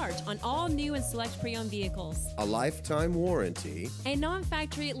no charge on all new and select pre-owned vehicles. A lifetime warranty. A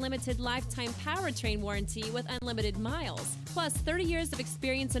non-factory limited lifetime powertrain warranty with unlimited miles. Plus 30 years of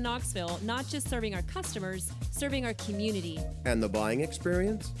experience in Knoxville, not just serving our customers, serving our community. And the buying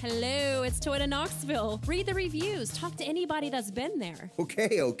experience? Hello, it's Toyota Knoxville. Read the reviews. Talk to anybody that's been there.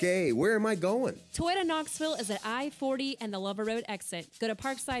 Okay. Where am I going? Toyota Knoxville is at I-40 and the Lover Road exit. Go to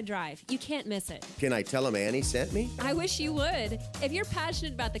Parkside Drive. You can't miss it. Can I tell them Annie sent me? I wish you would. If you're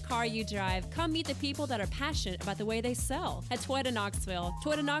passionate about the car you drive, come meet the people that are passionate about the way they sell at Toyota Knoxville.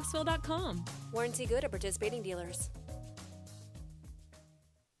 ToyotaKnoxville.com. Warranty good at participating dealers.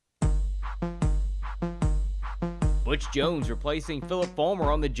 Butch Jones replacing Philip Fulmer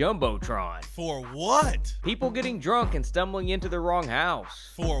on the Jumbotron. For what? People getting drunk and stumbling into the wrong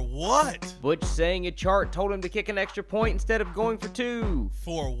house. For what? Butch saying a chart told him to kick an extra point instead of going for 2.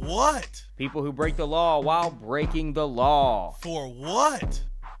 For what? People who break the law while breaking the law. For what?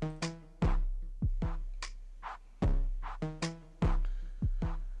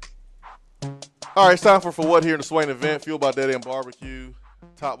 All right, it's time for what here in the Swain event, fueled by Dead End Barbecue.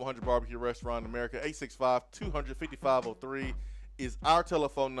 Top 100 barbecue restaurant in America. 865-200-5503 is our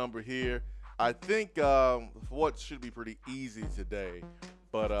telephone number here. I think what should be pretty easy today.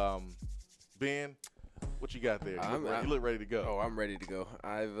 But, Ben, what you got there? You look ready to go. Oh, I'm ready to go.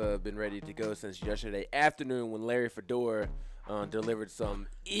 I've been ready to go since yesterday afternoon when Larry Fedora delivered some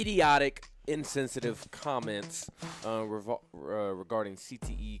idiotic, insensitive comments regarding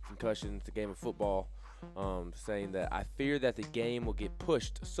CTE, concussions, the game of football. Saying that I fear that the game will get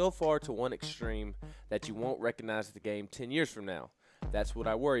pushed so far to one extreme that you won't recognize the game 10 years from now. That's what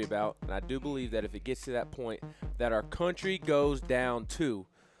I worry about, and I do believe that if it gets to that point, that our country goes down too.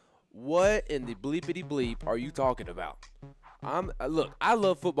 What in the bleepity bleep are you talking about? Look, I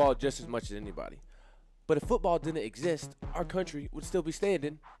love football just as much as anybody. But if football didn't exist, our country would still be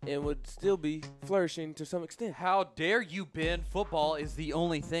standing and would still be flourishing to some extent. How dare you, Ben? Football is the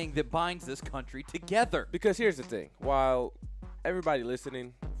only thing that binds this country together. Because here's the thing. While everybody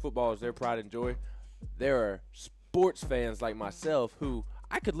listening, football is their pride and joy, there are sports fans like myself who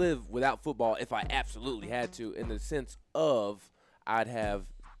I could live without football if I absolutely had to, in the sense of I'd have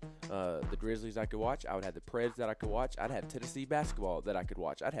the Grizzlies I could watch. I would have the Preds that I could watch. I'd have Tennessee basketball that I could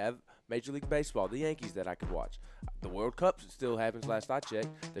watch. I'd have Major League Baseball, the Yankees that I could watch. The World Cup still happens last I checked.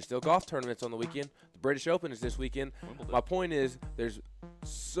 There's still golf tournaments on the weekend. The British Open is this weekend. Wimbledon. My point is there's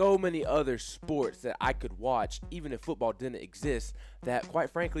so many other sports that I could watch, even if football didn't exist, that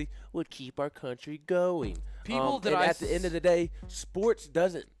quite frankly would keep our country going. At the end of the day, sports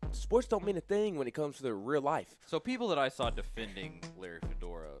don't mean a thing when it comes to the real life. So people that I saw defending Larry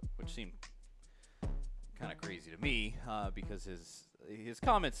Fedora, which seemed kind of crazy to me, because his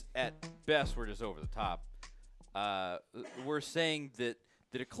comments at best were just over the top. Were saying that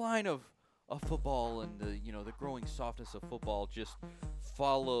the decline of football and the growing softness of football just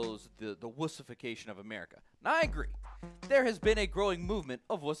follows the wussification of America. Now I agree. There has been a growing movement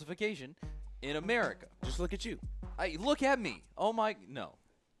of wussification in America. Just look at you. Look at me. Oh my no.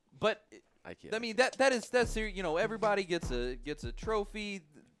 But I can't. I mean that's serious. Everybody gets a trophy.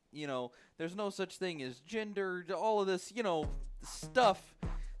 There's no such thing as gender. All of this, stuff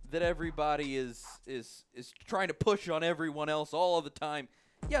that everybody is trying to push on everyone else all of the time.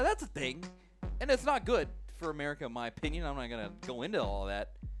 Yeah, that's a thing, and it's not good for America, in my opinion. I'm not gonna go into all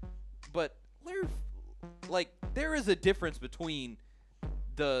that, but there is a difference between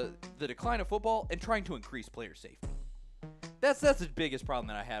the decline of football and trying to increase player safety. That's the biggest problem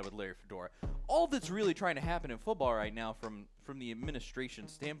that I had with Larry Fedora. All that's really trying to happen in football right now from the administration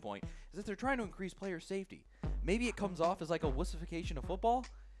standpoint is that they're trying to increase player safety. Maybe it comes off as like a wussification of football,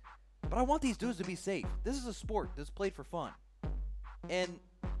 but I want these dudes to be safe. This is a sport that's played for fun. And,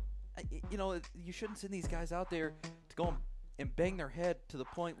 you shouldn't send these guys out there to go and bang their head to the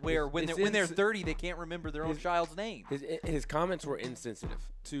point where when they're 30, they can't remember their own child's name. His comments were insensitive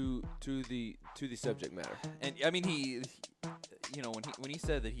to the subject matter. And I mean, when he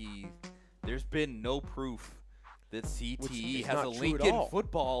said that there's been no proof that CTE has a link in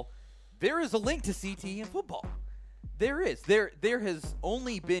football. There is a link to CTE in football. There is. There has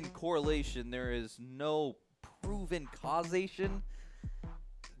only been correlation. There is no proven causation.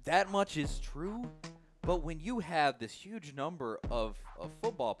 that much is true. But when you have this huge number of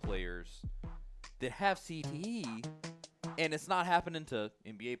football players that have CTE, and it's not happening to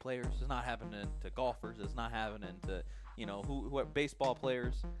NBA players, it's not happening to golfers, it's not happening to, who are baseball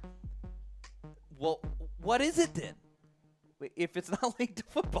players. Well, what is it then? If it's not linked to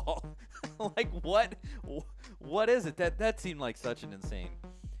football, like what is it? That seemed like such an insane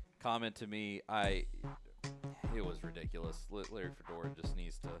comment to me. It was ridiculous. Larry Fedora just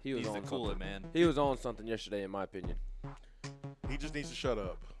needs to cool it, man. He was on something yesterday, in my opinion. He just needs to shut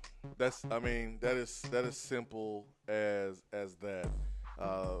up. That is simple as that.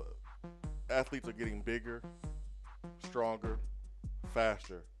 Athletes are getting bigger, stronger,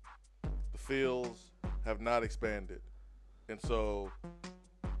 faster. The fields have not expanded. And so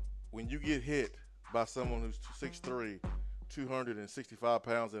when you get hit by someone who's 6'3", 265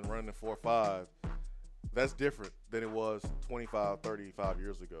 pounds and running 4.5, that's different than it was 25, 35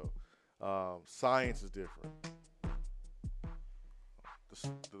 years ago. Science is different.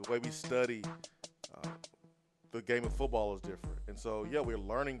 The way we study the game of football is different. And so, yeah, we're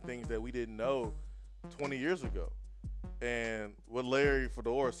learning things that we didn't know 20 years ago. And what Larry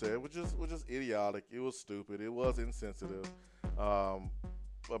Fedora said was just idiotic. It was stupid. It was insensitive.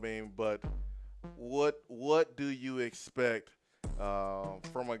 But what do you expect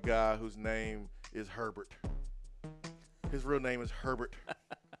from a guy whose name is Herbert? His real name is Herbert.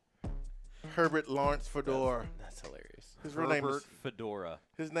 Herbert Lawrence Fedora. That's hilarious. His real name is Fedora.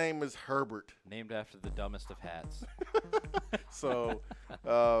 His name is Herbert. Named after the dumbest of hats. So,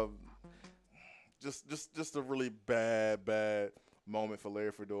 just a really bad moment for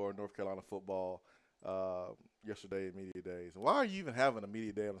Larry Fedora, North Carolina football, yesterday at Media Days. Why are you even having a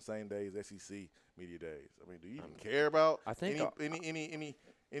Media Day on the same day as SEC Media Days? I mean, do you even care about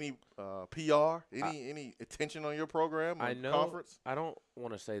any PR, any attention on your program or conference? I don't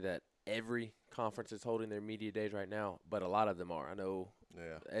want to say that every conference is holding their media days right now, but a lot of them are. I know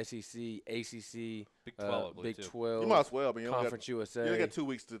SEC, ACC, Big 12, Big 12. You might as well. I mean, Conference USA. You only got 2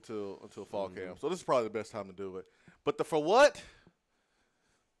 weeks until fall camp, so this is probably the best time to do it. But for what?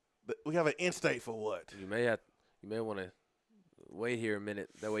 We have an in-state for what? You may want to wait here a minute.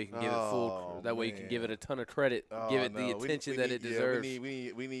 That way you can give it full. That way you can give it a ton of credit. Give it the attention that it deserves.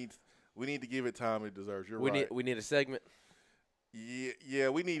 We need to give it time it deserves. You're right. We need a segment. Yeah,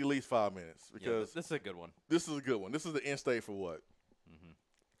 we need at least 5 minutes because this is a good one. This is a good one. This is the in-state for what?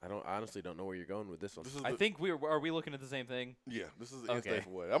 I honestly don't know where you're going with this one. I think are we looking at the same thing? Yeah, this is the in-state for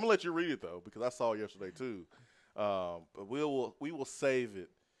what? I'm gonna let you read it though because I saw it yesterday too. But we will save it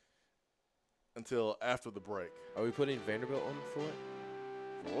until after the break. Are we putting Vanderbilt on for it?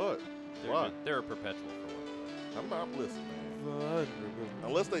 For what? Why? They're a perpetual for what? I'm not listening, man.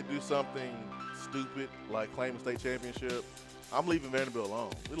 Unless they do something stupid like claim a state championship, I'm leaving Vanderbilt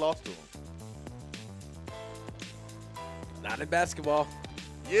alone. We lost to them. Not in basketball.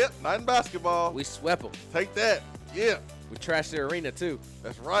 Yep, not in basketball. We swept them. Take that. Yeah. We trashed their arena too.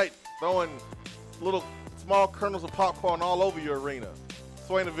 That's right. Throwing little small kernels of popcorn all over your arena.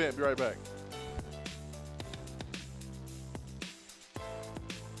 Swain event. Be right back.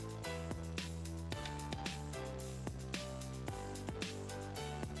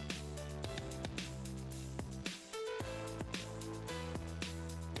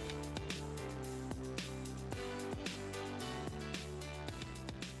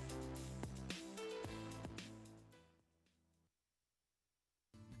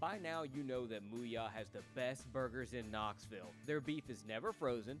 By now, you know that Mooyah has the best burgers in Knoxville. Their beef is never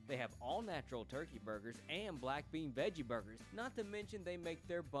frozen, they have all-natural turkey burgers and black bean veggie burgers, not to mention they make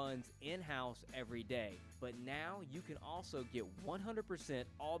their buns in-house every day. But now, you can also get 100%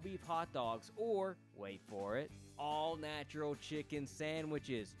 all-beef hot dogs or, wait for it, all-natural chicken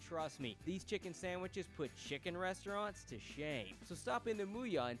sandwiches. Trust me, these chicken sandwiches put chicken restaurants to shame. So stop into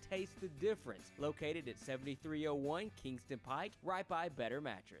Mooyah and taste the difference. Located at 7301 Kingston Pike, right by Better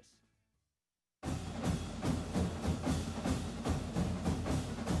Mattress.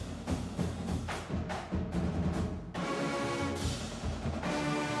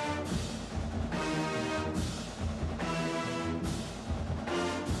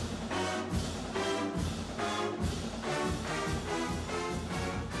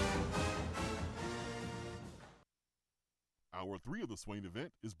 Hour 3 of the Swain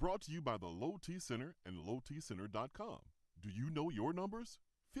event is brought to you by the Low T Center and lowtcenter.com. Do you know your numbers?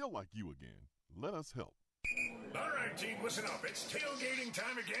 Feel like you again. Let us help. All right, team, listen up. It's tailgating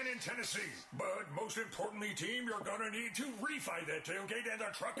time again in Tennessee. But most importantly, team, you're going to need to refi that tailgate and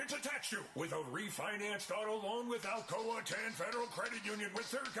the truck it's attached to with a refinanced auto loan with Alcoa 10 Federal Credit Union with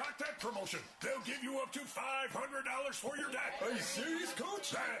their Got That promotion. They'll give you up to $500 for your debt. Are you serious,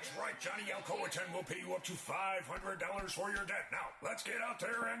 Coach? That's right, Johnny. Alcoa 10 will pay you up to $500 for your debt. Now, let's get out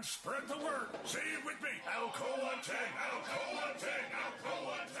there and spread the word. Say it with me. Alcoa 10, Alcoa 10,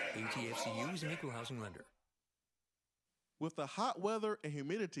 Alcoa 10. ATFCU is an equal housing lender. With the hot weather and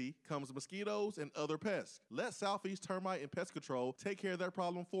humidity comes mosquitoes and other pests. Let Southeast Termite and Pest Control take care of that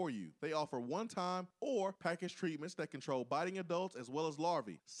problem for you. They offer one-time or package treatments that control biting adults as well as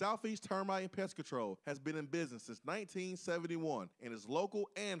larvae. Southeast Termite and Pest Control has been in business since 1971 and is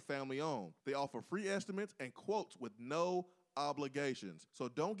local and family-owned. They offer free estimates and quotes with no obligations. So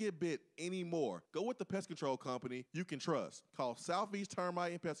don't get bit anymore. Go with the pest control company you can trust. Call Southeast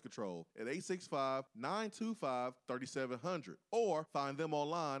Termite and Pest Control at 865-925-3700 or find them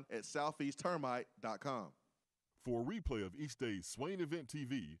online at southeasttermite.com. For a replay of each day's Swain Event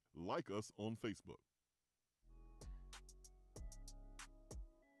TV, like us on Facebook.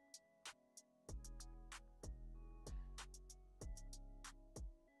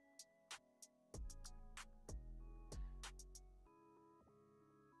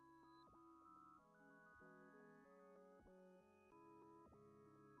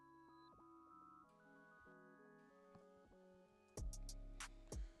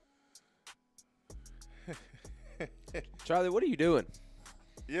 Charlie, what are you doing?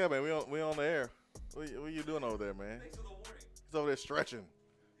 Yeah, man, we on the air. What are you doing over there, man? Thanks for the warning. He's over there stretching.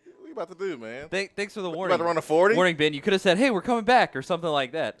 What are you about to do, man? Thanks for the You warning. about to run a 40? Warning, Ben. You could have said, "Hey, we're coming back" or something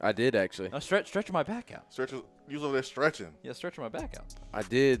like that. I did actually. No, stretching my back out. You was over there stretching. Yeah, stretching my back out. I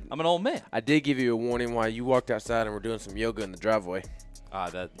did. I'm an old man. I did give you a warning while you walked outside and were doing some yoga in the driveway.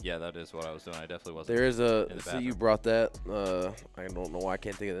 That is what I was doing. I definitely wasn't. There is in the see, bathroom. you brought that. I don't know why I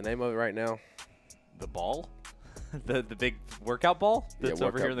can't think of the name of it right now. The ball? the big workout ball that's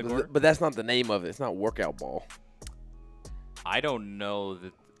over here in the corner? But that's not the name of it. It's not workout ball. I don't know.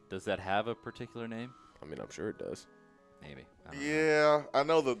 Does that have a particular name? I mean, I'm sure it does. Maybe. Yeah, I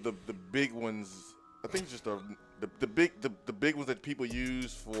know the big ones. I think it's just the big ones that people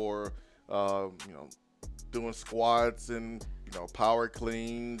use for doing squats and power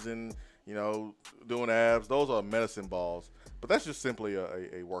cleans and doing abs. Those are medicine balls. But that's just simply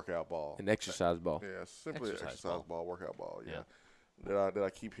a workout ball. An exercise ball. Yeah, simply an exercise ball, workout ball. Yeah. That I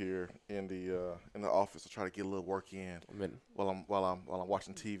keep here in the office to try to get a little work in while I'm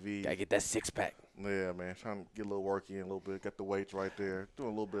watching TV. Gotta get that 6-pack. Yeah, man, trying to get a little work in a little bit. Got the weights right there, doing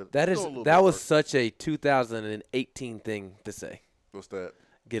a little bit. That was such a 2018 thing to say. What's that?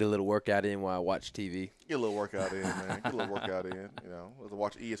 Get a little workout in while I watch TV. Get a little workout in, man. Get a little workout in. Let's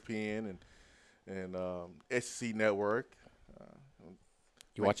watch ESPN and SEC Network.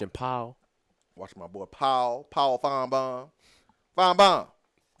 You watching Powell? Watching my boy Powell Feinbaum. Feinbaum.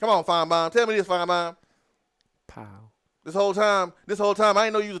 Come on, Feinbaum. Tell me this, Feinbaum. Powell. This whole time, I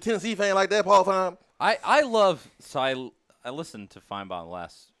ain't know you was a Tennessee fan like that, Paul Fein. I listened to Feinbaum the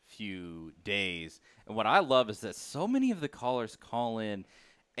last few days, and what I love is that so many of the callers call in,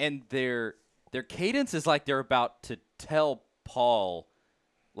 and their cadence is like they're about to tell Paul,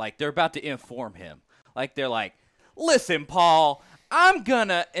 like they're about to inform him. Like they're like, "Listen, Paul, I'm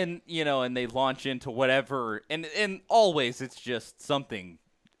gonna," and they launch into whatever, and always it's just something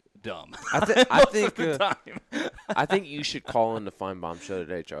dumb. I think you should call in the Feinbaum show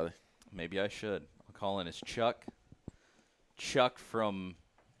today, Charlie. Maybe I should. I'll call in as Chuck. Chuck the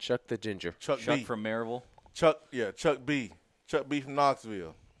Ginger. Chuck B. from Maryville. Chuck B. Chuck B from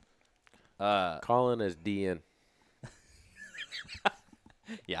Knoxville. Call in as DN.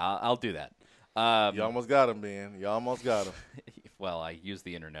 Yeah, I'll do that. You almost got him, man. You almost got him. Well, I use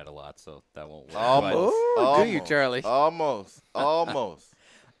the internet a lot, so that won't work. Almost. Do you, Charlie? Almost.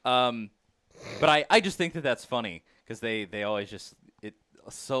 But I just think that's funny because they always just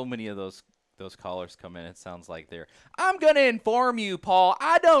so many of those callers come in. It sounds like I'm gonna inform you, Paul.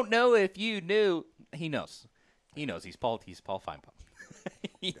 I don't know if you knew. He knows. He's Paul Feinbaum.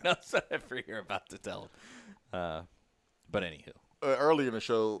 He knows whatever you're about to tell him. But anywho, early in the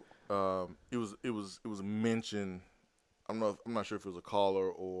show, it was mentioned. I'm not sure if it was a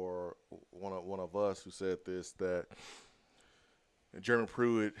caller or one of us who said this, that Jeremy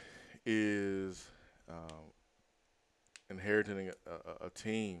Pruitt is inheriting a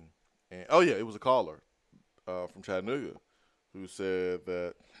team, and it was a caller from Chattanooga who said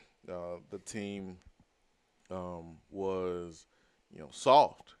that the team was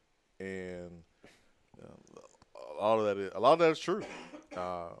soft, and a lot of that is true.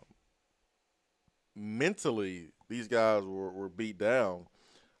 mentally these guys were beat down,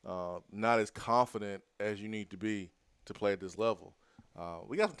 not as confident as you need to be to play at this level.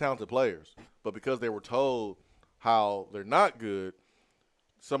 We got some talented players, but because they were told how they're not good,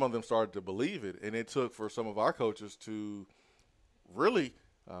 some of them started to believe it, and it took for some of our coaches to really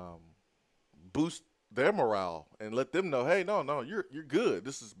boost their morale and let them know, hey, no, you're good.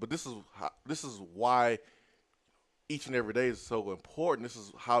 This is why each and every day is so important. This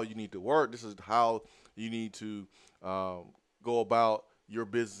is how you need to work. This is how you need to go about your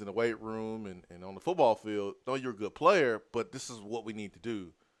business in the weight room and on the football field. No, you're a good player, but this is what we need to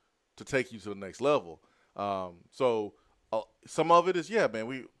do to take you to the next level. So some of it is, yeah, man,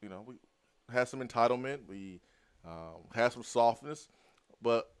 we had some entitlement. We had some softness,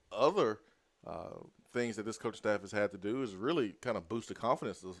 but other things that this coaching staff has had to do is really kind of boost the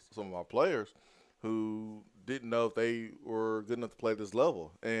confidence of some of our players who didn't know if they were good enough to play at this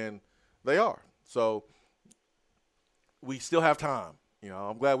level, and they are. So we still have time.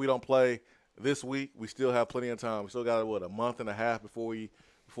 I'm glad we don't play this week. We still have plenty of time. We still got a month and a half before we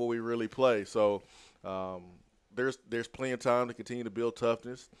really play. So there's plenty of time to continue to build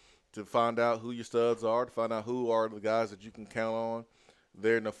toughness, to find out who your studs are, to find out who are the guys that you can count on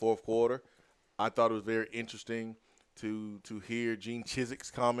there in the fourth quarter. I thought it was very interesting to hear Gene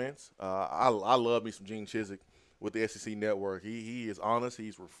Chizik's comments. I love me some Gene Chizik with the SEC Network. He is honest.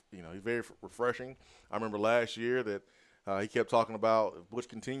 He's very refreshing. I remember last year that he kept talking about if Butch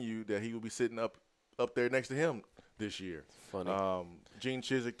continued that he would be sitting up there next to him this year. Funny. Gene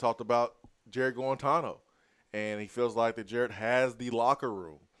Chizik talked about Jared Guantano, and he feels like that Jared has the locker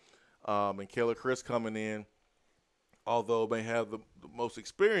room. And Keller Chris coming in, although may have the most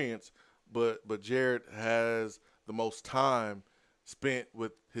experience, but Jared has the most time spent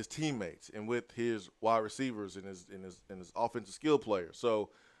with his teammates and with his wide receivers and his offensive skill players. So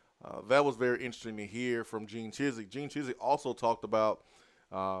that was very interesting to hear from Gene Chizik. Gene Chizik also talked about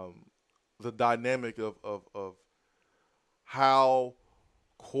the dynamic of how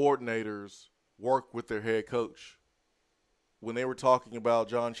coordinators work with their head coach. When they were talking about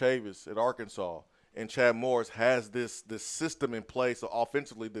John Chavis at Arkansas, and Chad Morris has this system in place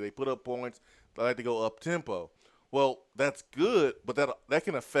offensively that they put up points, they like to go up tempo. Well, that's good, but that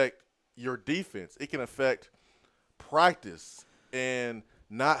can affect your defense. It can affect practice and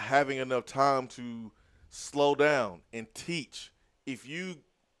not having enough time to slow down and teach. If you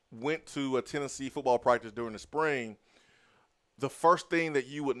went to a Tennessee football practice during the spring, the first thing that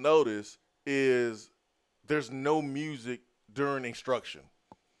you would notice is there's no music during instruction.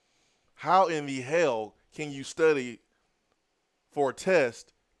 How in the hell can you study for a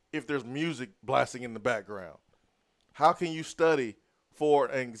test if there's music blasting in the background? How can you study for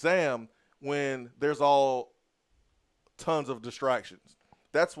an exam when there's all tons of distractions?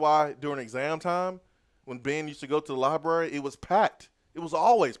 That's why during exam time, when Ben used to go to the library, it was packed. It was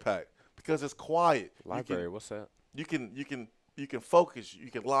always packed because it's quiet. Library, what's that? You can focus.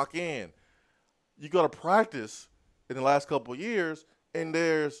 You can lock in. You go to practice in the last couple of years, and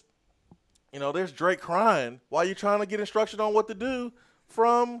there's Drake crying while you're trying to get instruction on what to do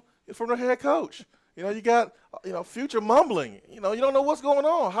from the head coach. You got Future mumbling. You don't know what's going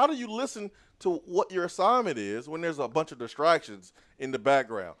on. How do you listen to what your assignment is when there's a bunch of distractions in the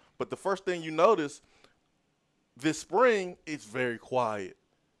background? But the first thing you notice this spring, it's very quiet.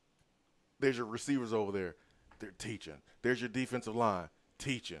 There's your receivers over there. They're teaching. There's your defensive line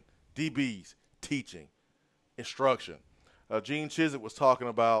teaching. DBs teaching. Instruction. Gene Chizik was talking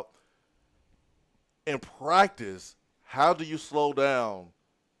about in practice, how do you slow down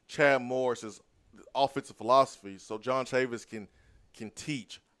Chad Morris's offensive philosophy so John Chavis can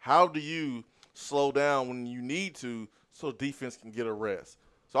teach? How do you slow down when you need to so defense can get a rest?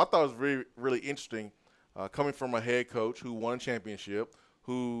 So I thought it was really, really interesting coming from a head coach who won a championship,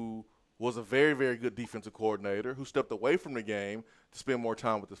 who was a very, very good defensive coordinator, who stepped away from the game to spend more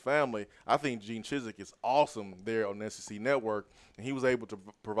time with his family. I think Gene Chizik is awesome there on the SEC Network, and he was able to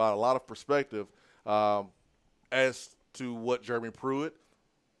provide a lot of perspective as to what Jeremy Pruitt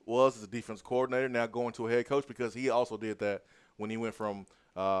was as a defense coordinator, now going to a head coach, because he also did that when he went from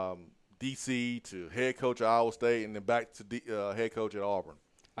D.C. to head coach at Iowa State and then back to head coach at Auburn.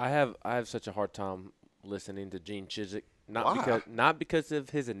 I have such a hard time listening to Gene Chizik. Not because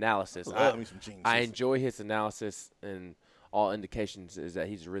of his analysis. I enjoy his analysis, and all indications is that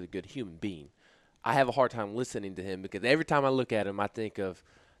he's a really good human being. I have a hard time listening to him because every time I look at him, I think of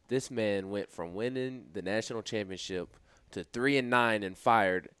this man went from winning the national championship to 3-9 and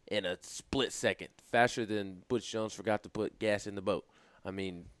fired in a split second, faster than Butch Jones forgot to put gas in the boat. I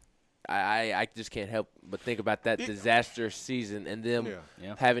mean, I just can't help but think about that disastrous season and them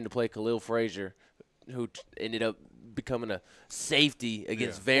having to play Khalil Frazier who ended up becoming a safety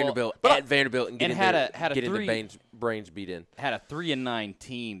against Yeah. Vanderbilt Well, at Vanderbilt and getting had their brains beat in. Had a 3-9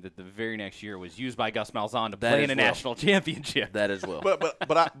 team that the very next year was used by Gus Malzahn to play in a national championship. That as well.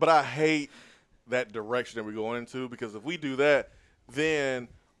 But I hate that direction that we're going into, because if we do that, then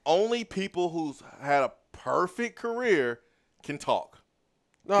only people who's had a perfect career can talk.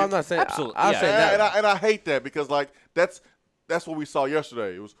 No, I'm not saying absolutely. I'm saying that, and I hate that, because like that's what we saw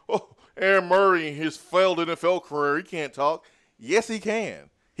yesterday. It was Aaron Murray, his failed NFL career, he can't talk. Yes, he can.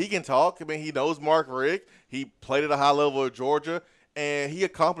 He can talk. I mean, he knows Mark Richt. He played at a high level at Georgia, and he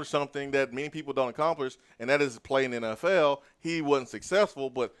accomplished something that many people don't accomplish, and that is playing in the NFL. He wasn't successful,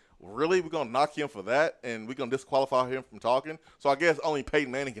 but really, we're gonna knock him for that, and we're gonna disqualify him from talking. So I guess only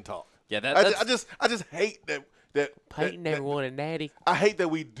Peyton Manning can talk. Yeah, I just hate that Peyton never won a natty. I hate that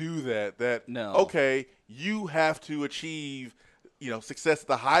we do that. No. Okay, you have to achieve, success at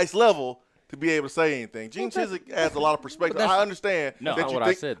the highest level to be able to say anything. Gene Chizik has a lot of perspective. I understand. No, that not you what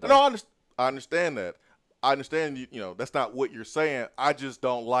think, I said, though. No, I understand that. I understand. That's not what you're saying. I just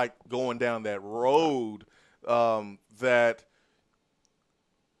don't like going down that road. That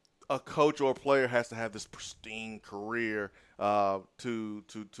a coach or a player has to have this pristine career to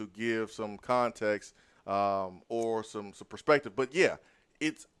give some context or some perspective. But yeah,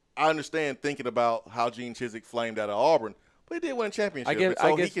 I understand thinking about how Gene Chizik flamed out of Auburn, but he did win a championship.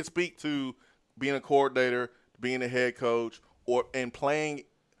 So he can speak to being a coordinator, being a head coach, and playing,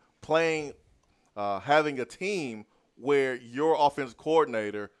 having a team where your offensive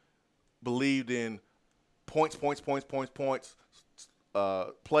coordinator believed in points, plays,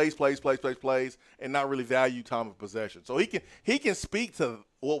 and not really value time of possession. So he can speak to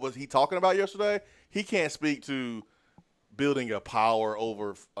what was he talking about yesterday. He can't speak to building a power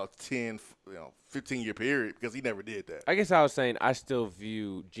over a 10, 15-year period, because he never did that. I guess I was saying I still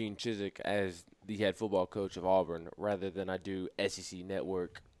view Gene Chizik as the head football coach of Auburn rather than I do SEC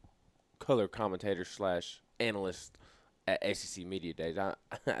Network color commentator / analyst at SEC Media Days.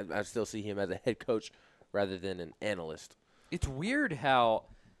 I still see him as a head coach rather than an analyst. It's weird how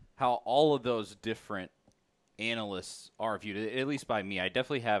all of those different analysts are viewed, at least by me. I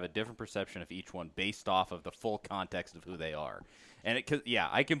definitely have a different perception of each one based off of the full context of who they are. And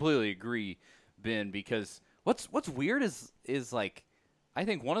I completely agree, Ben, because what's weird is like, I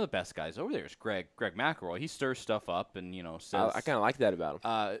think one of the best guys over there is Greg McElroy. He stirs stuff up and says I kind of like that about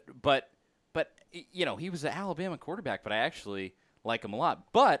him. But he was an Alabama quarterback, but I actually like him a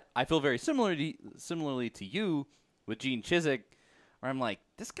lot. But I feel very similarly to you with Gene Chizik, where I'm like,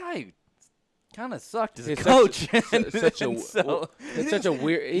 this guy kind of sucked as a coach. It's such a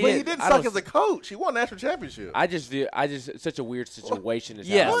weird. But he didn't suck as a coach. He won a national championship. It's such a weird situation is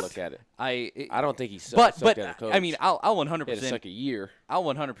how I look at it. I don't think he sucked as a coach. I mean, I'll 100% he had to suck a year. I'll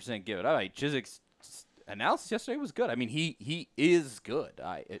 100% give it. All right, Chizik's analysis yesterday was good. I mean, he is good.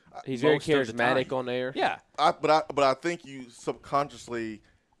 He's very charismatic on air. Yeah, but I think you subconsciously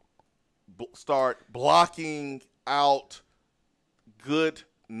start blocking out good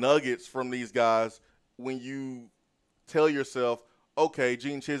nuggets from these guys when you tell yourself, okay,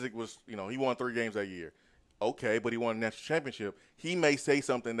 Gene Chizik was, he won 3 games that year. Okay, but he won a national championship. He may say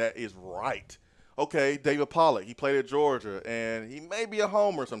something that is right. Okay, David Pollack, he played at Georgia, and he may be a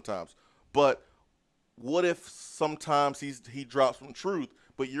homer sometimes. But what if sometimes he drops some truth,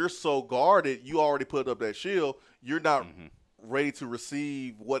 but you're so guarded, you already put up that shield, you're not ready to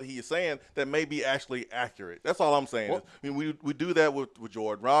receive what he is saying that may be actually accurate. That's all I'm saying. Well, I mean, we do that with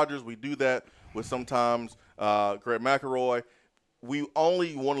Jordan Rodgers. We do that with sometimes Greg McElroy. We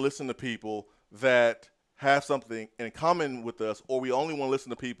only want to listen to people that have something in common with us, or we only want to listen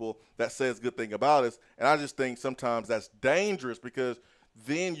to people that says good thing about us. And I just think sometimes that's dangerous, because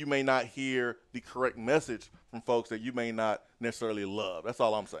then you may not hear the correct message from folks that you may not necessarily love. That's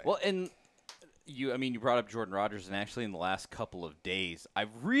all I'm saying. Well, and you brought up Jordan Rodgers, and actually in the last couple of days, I've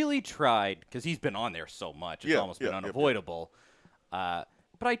really tried, because he's been on there so much, it's almost been unavoidable. But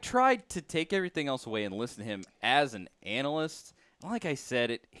I tried to take everything else away and listen to him as an analyst. And like I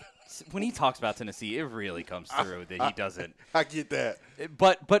said, when he talks about Tennessee, it really comes through that he doesn't. I get that.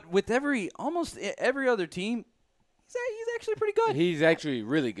 But with almost every other team, he's actually pretty good. He's actually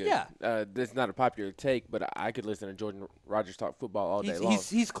really good. Yeah. That's not a popular take, but I could listen to Jordan Rodgers talk football all day long.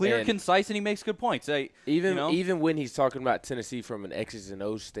 He's clear and concise, and he makes good points. Even when he's talking about Tennessee from an X's and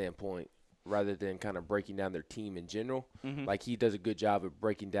O's standpoint, rather than kind of breaking down their team in general, like he does a good job of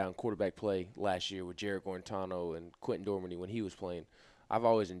breaking down quarterback play last year with Jared Guarantano and Quentin Dormady when he was playing. I've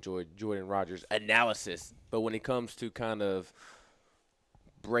always enjoyed Jordan Rodgers' analysis, but when it comes to kind of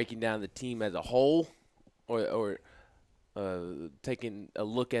breaking down the team as a whole, or taking a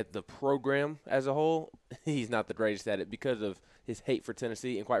look at the program as a whole, he's not the greatest at it because of his hate for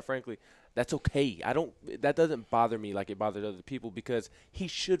Tennessee. And quite frankly, that's okay. That doesn't bother me like it bothers other people because he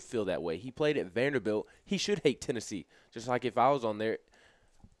should feel that way. He played at Vanderbilt. He should hate Tennessee. Just like if I was on there,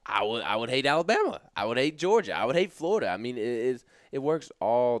 I would hate Alabama. I would hate Georgia. I would hate Florida. I mean, it works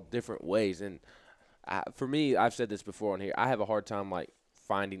all different ways. And for me, I've said this before on here, I have a hard time like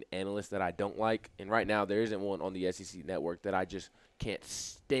finding analysts that I don't like. And right now, there isn't one on the SEC network that I just can't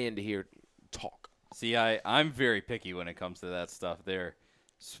stand to hear talk. See, I'm very picky when it comes to that stuff. There,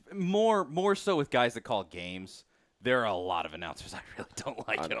 more so with guys that call games. There are a lot of announcers I really don't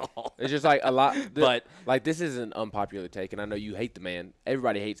like at all. It's just like a lot. But like this is an unpopular take, and I know you hate the man.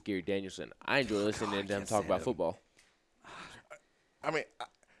 Everybody hates Gary Danielson. I enjoy listening to him talk about football. I mean,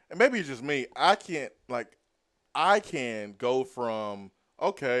 and maybe it's just me. I can go from,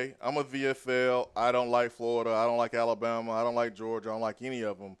 okay, I'm a VFL. I don't like Florida. I don't like Alabama. I don't like Georgia. I don't like any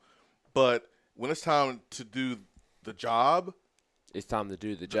of them. But when it's time to do the job. It's time to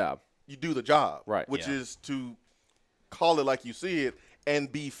do the job. You do the job. Right. Which is to call it like you see it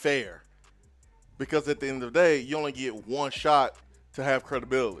and be fair. Because at the end of the day, you only get one shot to have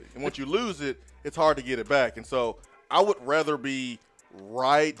credibility. And once you lose it, it's hard to get it back. And so I would rather be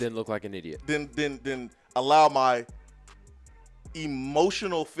right than look like an idiot. Than allow my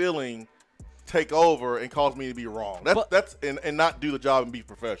emotional feeling take over and cause me to be wrong. That's not do the job and be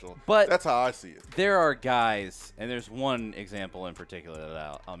professional. But that's how I see it. There are guys, and there's one example in particular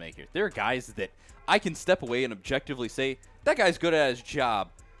that I'll make here. There are guys that I can step away and objectively say, that guy's good at his job,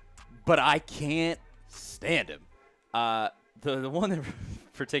 but I can't stand him. The one that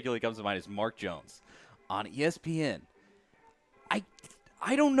particularly comes to mind is Mark Jones on ESPN.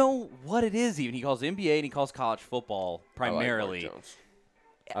 I don't know what it is even. He calls NBA and he calls college football primarily. I like Mark Jones.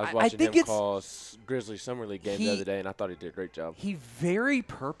 I was watching him call Grizzlies Summer League game the other day, and I thought he did a great job. He very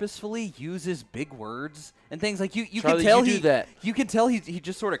purposefully uses big words and things like you Charlie, can tell you do that. You can tell he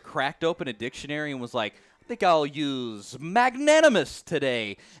just sort of cracked open a dictionary and was like, I think I'll use magnanimous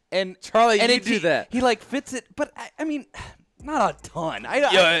today. And Charlie, and you do that. He like fits it, but I mean, not a ton.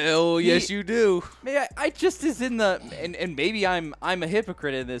 Yes, you do. I just is in the and maybe I'm a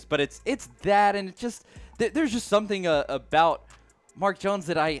hypocrite in this, but it's that, and it just there's just something about Mark Jones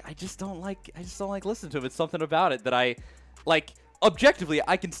that I just don't like. I just don't like listening to him. It's something about it that I like. Objectively,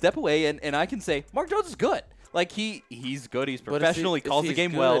 I can step away and I can say Mark Jones is good. Like he's good. He's professional. He calls the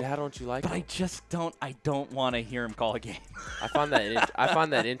game well. How don't you like him? I just don't. I don't want to hear him call a game. I find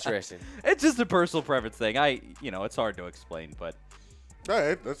that interesting. It's just a personal preference thing. It's hard to explain, but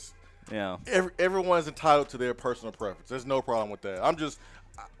right. That's everyone's entitled to their personal preference. There's no problem with that.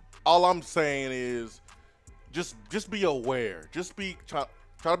 All I'm saying is just be aware. Just try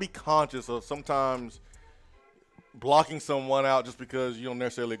to be conscious of sometimes blocking someone out just because you don't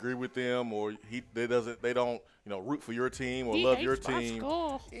necessarily agree with them, or they don't root for your team or love your team.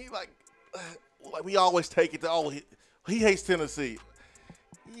 Like we always take it to he hates Tennessee.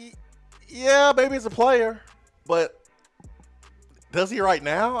 Yeah, maybe as a player, but does he right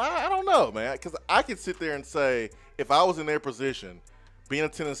now? I don't know, man. Because I could sit there and say, if I was in their position, being a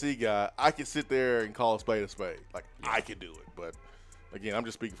Tennessee guy, I could sit there and call a spade a spade. Like I could do it, but. Again, I'm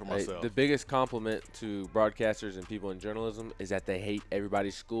just speaking for myself. The biggest compliment to broadcasters and people in journalism is that they hate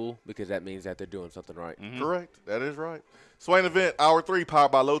everybody's school because that means that they're doing something right. Mm-hmm. Correct. That is right. Swain Event, Hour 3,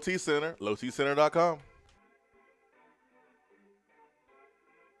 powered by Low T Center, lowtcenter.com.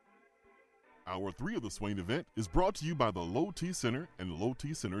 Hour 3 of the Swain Event is brought to you by the Low T Center and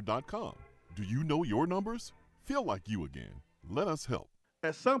lowtcenter.com. Do you know your numbers? Feel like you again. Let us help.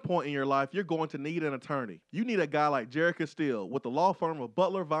 At some point in your life, you're going to need an attorney. You need a guy like Jared Castile with the law firm of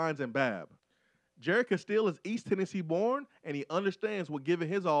Butler, Vines, and Babb. Jared Castile is East Tennessee born, and he understands what giving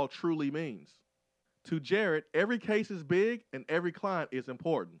his all truly means. To Jared, every case is big and every client is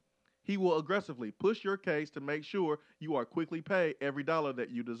important. He will aggressively push your case to make sure you are quickly paid every dollar that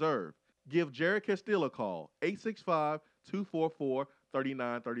you deserve. Give Jared Castile a call,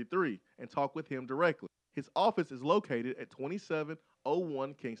 865-244-3933, and talk with him directly. His office is located at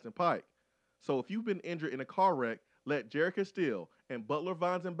 2701 Kingston Pike. So if you've been injured in a car wreck, let Jared Castile and Butler,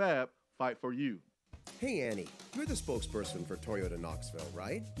 Vines, and Babb fight for you. Hey, Annie, you're the spokesperson for Toyota Knoxville,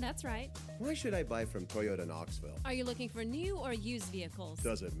 right? That's right. Why should I buy from Toyota Knoxville? Are you looking for new or used vehicles?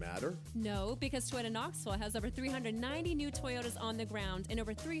 Does it matter? No, because Toyota Knoxville has over 390 new Toyotas on the ground and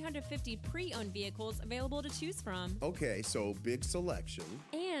over 350 pre-owned vehicles available to choose from. Okay, so big selection.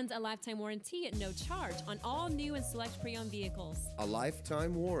 And a lifetime warranty at no charge on all new and select pre-owned vehicles. A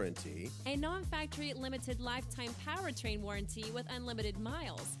lifetime warranty. A non-factory limited lifetime powertrain warranty with unlimited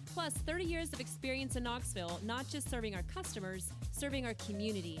miles. Plus 30 years of experience and Knoxville, not just serving our customers, serving our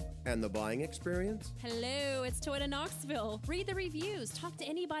community. And the buying experience? Hello, it's Toyota Knoxville. Read the reviews. Talk to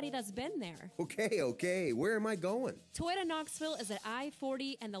anybody that's been there. Okay. Where am I going? Toyota Knoxville is at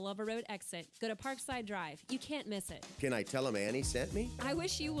I-40 and the Lover Road exit. Go to Parkside Drive. You can't miss it. Can I tell him Annie sent me? I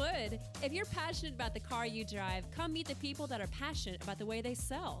wish you would. If you're passionate about the car you drive, come meet the people that are passionate about the way they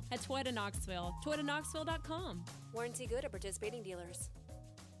sell at Toyota Knoxville. ToyotaKnoxville.com. Warranty good at participating dealers.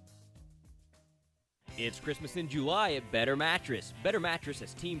 It's Christmas in July at Better Mattress. Better Mattress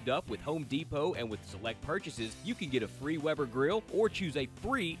has teamed up with Home Depot, and with select purchases, you can get a free Weber grill or choose a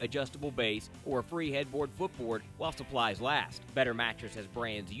free adjustable base or a free headboard footboard while supplies last. Better Mattress has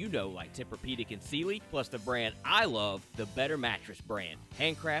brands you know like Tempur-Pedic and Sealy, plus the brand I love, the Better Mattress brand,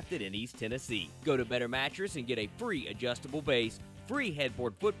 handcrafted in East Tennessee. Go to Better Mattress and get a free adjustable base, free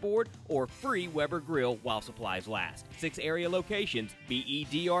headboard footboard, or free Weber grill while supplies last. 6 area locations,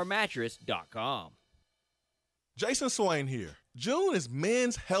 bedrmattress.com. Jason Swain here. June is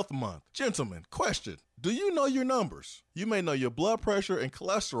Men's Health Month. Gentlemen, question. Do you know your numbers? You may know your blood pressure and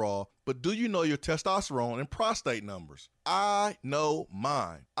cholesterol, but do you know your testosterone and prostate numbers? I know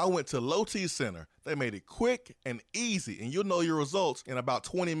mine. I went to Low T Center. They made it quick and easy, and you'll know your results in about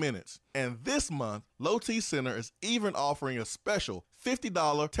 20 minutes. And this month, Low T Center is even offering a special $50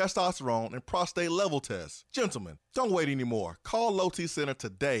 testosterone and prostate level test. Gentlemen, don't wait anymore. Call Low T Center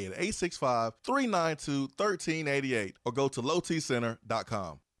today at 865-392-1388 or go to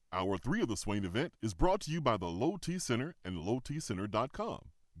lowtcenter.com. Hour 3 of the Swain event is brought to you by the Low T Center and lowtcenter.com.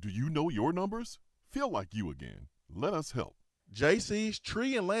 Do you know your numbers? Feel like you again. Let us help. JC's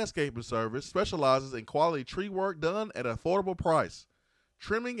Tree and Landscaping Service specializes in quality tree work done at an affordable price.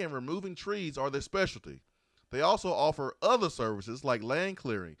 Trimming and removing trees are their specialty. They also offer other services like land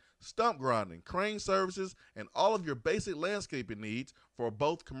clearing, stump grinding, crane services, and all of your basic landscaping needs for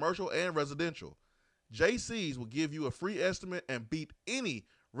both commercial and residential. JC's will give you a free estimate and beat any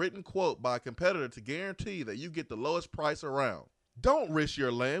written quote by a competitor to guarantee that you get the lowest price around. Don't risk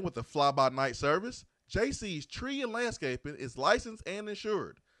your land with a fly-by-night service. JC's Tree and Landscaping is licensed and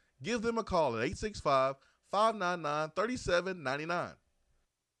insured. Give them a call at 865-599-3799.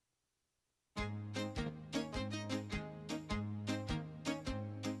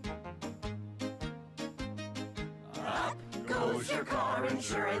 Goes your car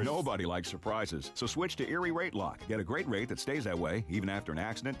insurance. Nobody likes surprises, so switch to Erie Rate Lock. Get a great rate that stays that way even after an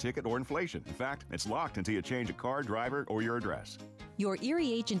accident, ticket, or inflation. In fact, it's locked until you change a car, driver, or your address. Your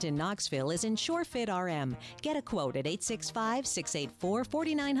Erie agent in Knoxville is InsureFit RM. Get a quote at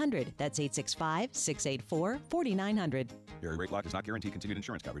 865-684-4900. That's 865-684-4900. Erie Rate Lock does not guarantee continued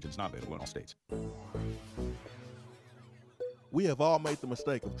insurance coverage and is not available in all states. We have all made the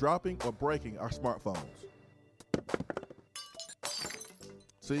mistake of dropping or breaking our smartphones.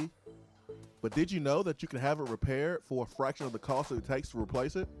 See? But did you know that you can have it repaired for a fraction of the cost that it takes to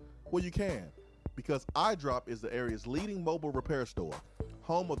replace it? Well, you can, because iDrop is the area's leading mobile repair store,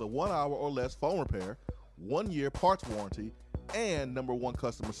 home of the 1 hour or less phone repair, 1 year parts warranty, and #1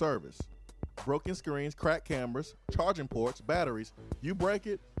 customer service. Broken screens, cracked cameras, charging ports, batteries, you break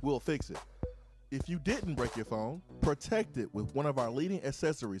it, we'll fix it. If you didn't break your phone, protect it with one of our leading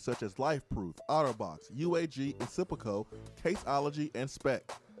accessories such as LifeProof, OtterBox, UAG, Incipico, Caseology, and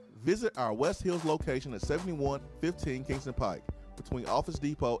Spec. Visit our West Hills location at 7115 Kingston Pike between Office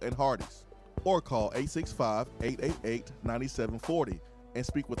Depot and Hardee's, or call 865-888-9740 and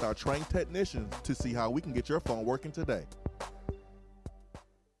speak with our trained technicians to see how we can get your phone working today.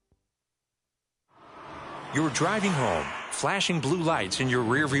 You're driving home, flashing blue lights in your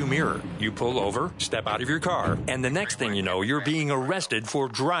rearview mirror. You pull over, step out of your car, and the next thing you know, you're being arrested for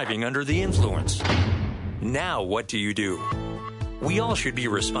driving under the influence. Now what do? We all should be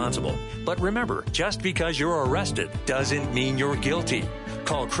responsible, but remember, just because you're arrested doesn't mean you're guilty.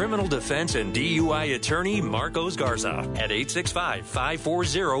 Call criminal defense and DUI attorney Marcos Garza at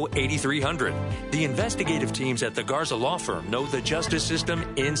 865-540-8300. The investigative teams at the Garza Law Firm know the justice system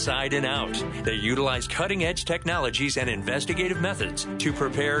inside and out. They utilize cutting-edge technologies and investigative methods to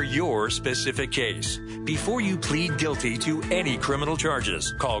prepare your specific case. Before you plead guilty to any criminal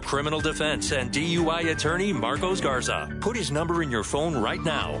charges, call criminal defense and DUI attorney Marcos Garza. Put his number in your phone right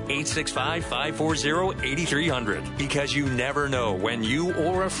now, 865-540-8300, because you never know when you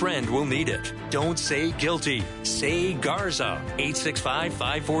or a friend will need it. Don't say guilty. Say Garza.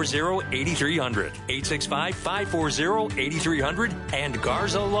 865-540-8300. 865-540-8300 and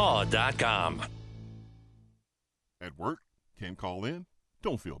GarzaLaw.com. At work? Can't call in?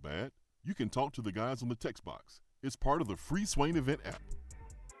 Don't feel bad. You can talk to the guys on the text box. It's part of the free Swain Event app.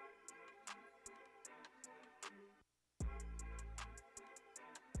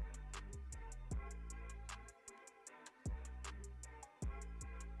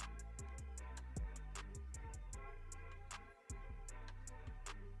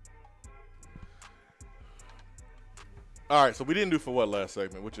 All right, so we didn't do for what last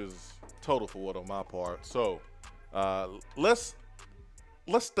segment, which is total for what on my part. So let's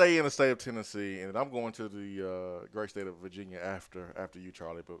stay in the state of Tennessee, and I'm going to the great state of Virginia after you,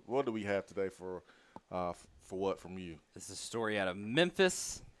 Charlie. But what do we have today for what from you? This is a story out of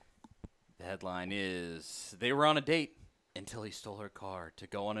Memphis. The headline is, "They were on a date until he stole her car to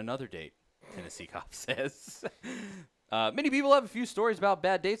go on another date," Tennessee cop says. Many people have a few stories about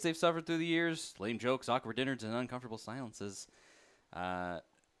bad dates they've suffered through the years. Lame jokes, awkward dinners, and uncomfortable silences.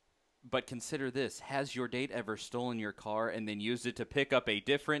 But consider this. Has your date ever stolen your car and then used it to pick up a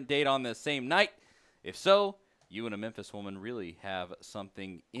different date on the same night? If so, you and a Memphis woman really have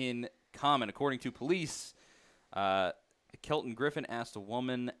something in common. According to police, Kelton Griffin asked a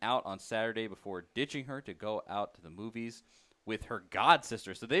woman out on Saturday before ditching her to go out to the movies with her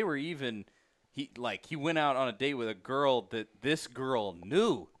godsister. So they were even, he went out on a date with a girl that this girl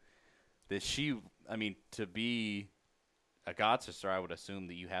knew that to be a godsister, I would assume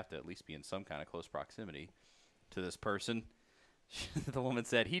that you have to at least be in some kind of close proximity to this person. The woman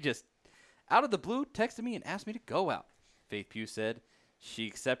said, "He just, out of the blue, texted me and asked me to go out." Faith Pugh said she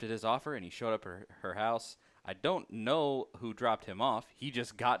accepted his offer and he showed up at her house. "I don't know who dropped him off. He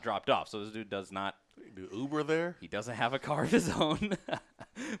just got dropped off." So this dude does not do Uber there. He doesn't have a car of his own.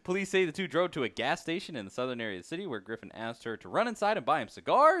 Police say the two drove to a gas station in the southern area of the city where Griffin asked her to run inside and buy him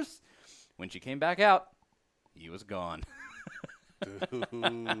cigars. When she came back out, he was gone.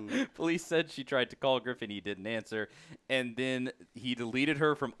 Police said she tried to call Griffin. He didn't answer. And then he deleted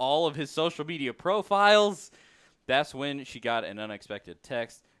her from all of his social media profiles. That's when she got an unexpected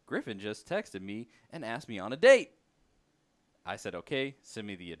text. "Griffin just texted me and asked me on a date." I said, "Okay, send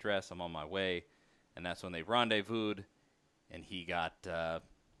me the address. I'm on my way." And that's when they rendezvoused, and he got,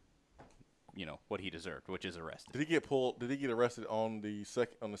 what he deserved, which is arrested. Did he get pulled? Did he get arrested on the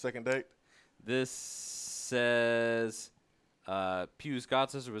second date? This says Pugh's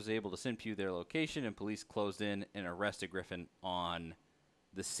godsister was able to send Pugh their location, and police closed in and arrested Griffin on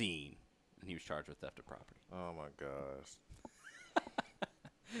the scene, and he was charged with theft of property. Oh my gosh.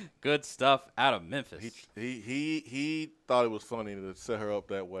 Good stuff out of Memphis. He thought it was funny to set her up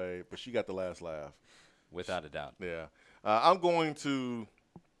that way, but she got the last laugh. Without a doubt. Yeah. I'm going to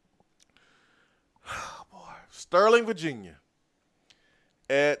Sterling, Virginia,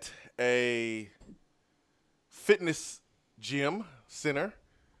 at a fitness gym center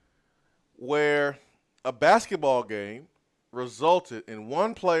where a basketball game resulted in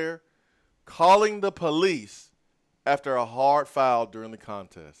one player calling the police after a hard foul during the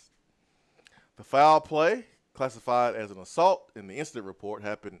contest. The foul play, classified as an assault in the incident report,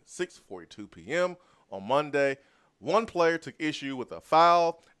 happened 6:42 p.m. on Monday. One player took issue with a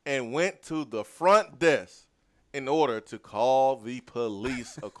foul and went to the front desk in order to call the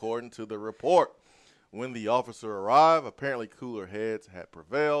police, according to the report. When the officer arrived, apparently cooler heads had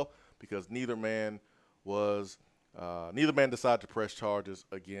prevailed because neither man decided to press charges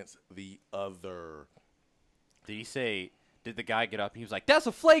against the other. Did he say, did the guy get up and he was like, "That's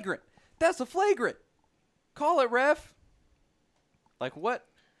a flagrant. That's a flagrant. Call it, ref." Like what?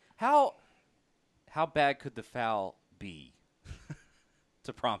 How bad could the foul be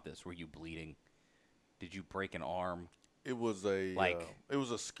to prompt this? Were you bleeding? Did you break an arm? It was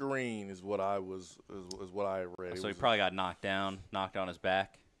a screen, is what I read. So he probably got knocked on his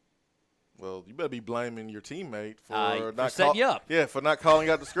back. Well, you better be blaming your teammate for not setting you up. Yeah, for not calling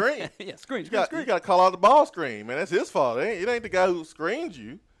out the screen. Yeah, screen. You got to call out the ball screen, man. That's his fault. It ain't the guy who screened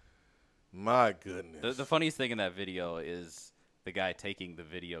you. My goodness. The funniest thing in that video is the guy taking the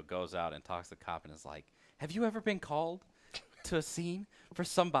video goes out and talks to the cop and is like, "Have you ever been called to a scene for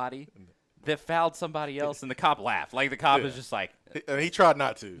somebody that fouled somebody else?" And the cop laughed. Like the cop is just like, he tried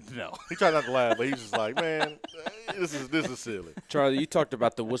not to. No, he tried not to laugh, but he's just like, "Man, this is silly." Charlie, you talked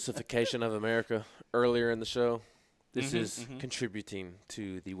about the wussification of America earlier in the show. This is contributing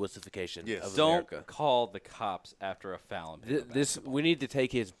to the wussification of America. Don't call the cops after a foul. We need to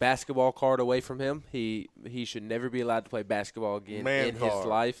take his basketball card away from him. He should never be allowed to play basketball again his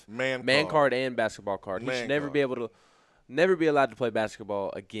life. Man card and basketball card. He should never be allowed to play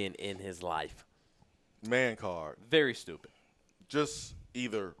basketball again in his life. Man card. Very stupid. Just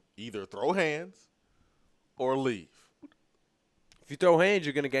either throw hands or leave. If you throw hands,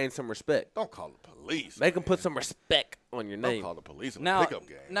 you're going to gain some respect. Don't call the police. Make them put some respect on your name. Don't call the police in a pickup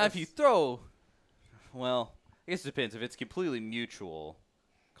game. Now, if you throw, well, I guess it depends. If it's completely mutual,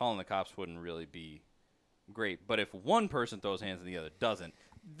 calling the cops wouldn't really be great. But if one person throws hands and the other doesn't,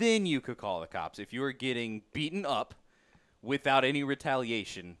 then you could call the cops. If you are getting beaten up without any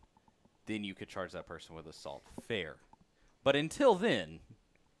retaliation, then you could charge that person with assault. Fair. But until then,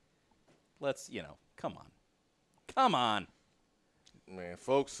 let's, come on. Come on. Man,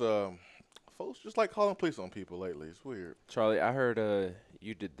 folks just like calling police on people lately. It's weird. Charlie, I heard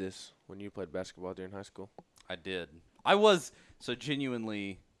you did this when you played basketball during high school. I did. I was so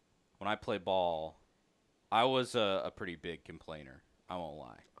genuinely when I played ball, I was a pretty big complainer. I won't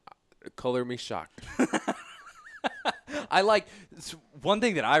lie. Color me shocked. One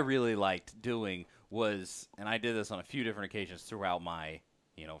thing that I really liked doing was, and I did this on a few different occasions throughout my,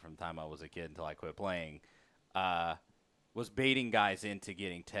 from the time I was a kid until I quit playing, was baiting guys into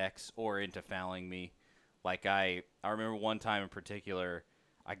getting texts or into fouling me. Like I remember one time in particular,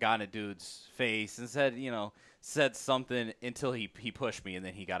 I got in a dude's face and said something until he pushed me, and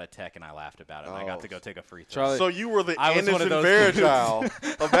then he got a tech, and I laughed about it. And I got to go take a free throw. Charlie, so you were the Anderson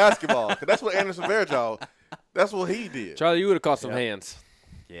Varejao of basketball. 'Cause that's what Anderson Varejao, that's what he did. Charlie, you would have caught some hands.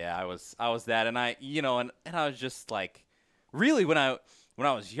 Yeah, I was that, and I was just like, really when I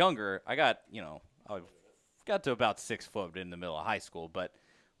was younger, I got I got to about 6 foot in the middle of high school, but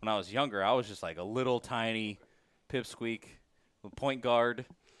when I was younger, I was just like a little tiny pipsqueak, point guard.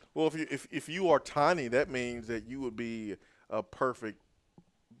 Well, if you are tiny, that means that you would be a perfect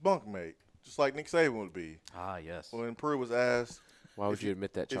bunkmate, just like Nick Saban would be. Ah, yes. When Pruitt was asked, why would you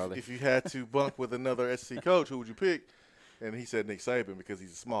admit that, Charlie? If you had to bunk with another SEC coach, who would you pick? And he said Nick Saban because he's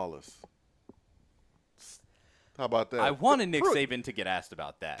the smallest. How about that? I wanted Nick Saban to get asked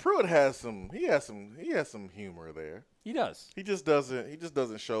about that. Pruitt has some humor there. He does. He just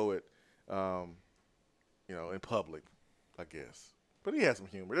doesn't show it, in public, I guess. But he has some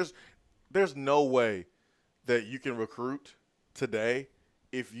humor. There's no way that you can recruit today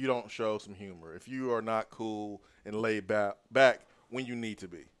if you don't show some humor. If you are not cool and laid back when you need to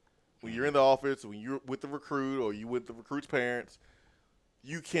be. When you're in the office, when you're with the recruit or you with the recruit's parents,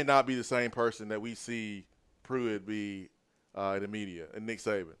 you cannot be the same person that we see Pruitt be in the media and Nick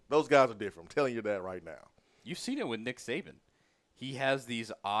Saban. Those guys are different. I'm telling you that right now. You've seen it with Nick Saban. He has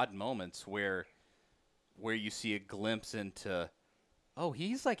these odd moments where you see a glimpse into, oh,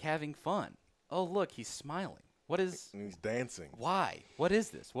 he's like having fun. Oh, look, he's smiling. And he's dancing. Why? What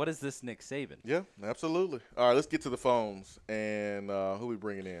is this? What is this Nick Saban? Yeah, absolutely. All right, let's get to the phones. And who we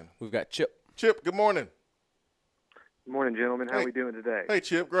bringing in? We've got Chip. Chip, good morning. Good morning, gentlemen. How are we doing today? Hey,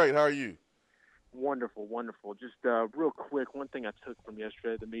 Chip. Great. How are you? Wonderful, wonderful. Just real quick, one thing I took from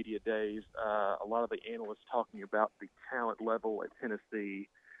yesterday, the media days, a lot of the analysts talking about the talent level at Tennessee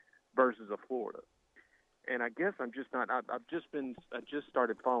versus Florida. And I guess I'm just not. I just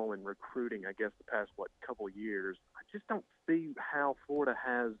started following recruiting. I guess the past couple of years. I just don't see how Florida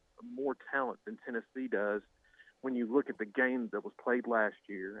has more talent than Tennessee does. When you look at the game that was played last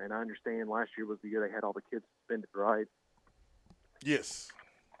year, and I understand last year was the year they had all the kids suspended, right? Yes.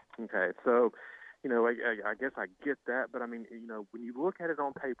 Okay, so I guess I get that, but I mean, when you look at it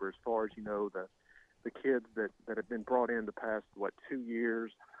on paper, as far as the kids that have been brought in the past 2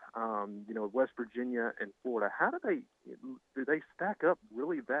 years. West Virginia and Florida. How do they stack up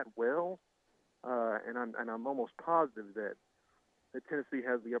really that well? And I'm almost positive that Tennessee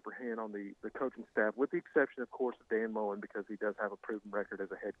has the upper hand on the coaching staff, with the exception, of course, of Dan Mullen, because he does have a proven record as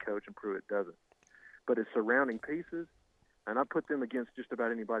a head coach, and Pruitt doesn't. But his surrounding pieces, and I put them against just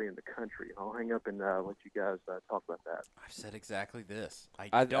about anybody in the country. I'll hang up and let you guys talk about that. I've said exactly this.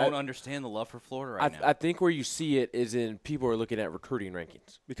 I don't understand the love for Florida right now. I think where you see it is in people are looking at recruiting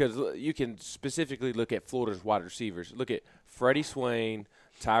rankings, because you can specifically look at Florida's wide receivers. Look at Freddie Swain,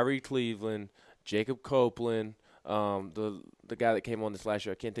 Tyree Cleveland, Jacob Copeland, the guy that came on this last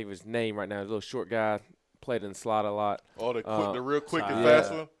year. I can't think of his name right now. A little short guy. Played in the slot a lot. Oh, the real quick and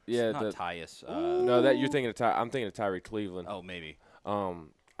fast one? Yeah. It's not Tyus. No, that you're thinking of I'm thinking of Tyree Cleveland. Oh, maybe. I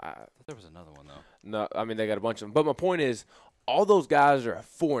thought there was another one, though. No, I mean, they got a bunch of them. But my point is, all those guys are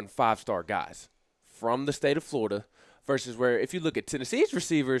 4- and 5-star guys from the state of Florida, versus where if you look at Tennessee's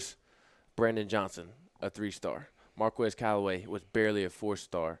receivers, Brandon Johnson, a 3-star. Marquez Callaway was barely a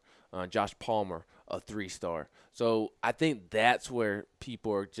 4-star. Josh Palmer, a 3-star. So I think that's where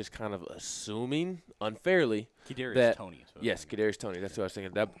people are just kind of assuming unfairly Kadarius Toney. Yes, Kadarius Toney. That's what I was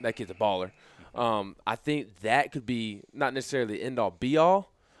thinking. That kid's a baller. I think that could be not necessarily the end-all,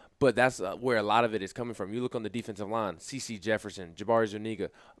 be-all, but that's where a lot of it is coming from. You look on the defensive line, C.C. Jefferson, Jabari Zuniga,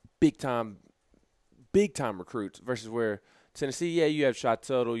 big-time recruits, versus where Tennessee, yeah, you have Shot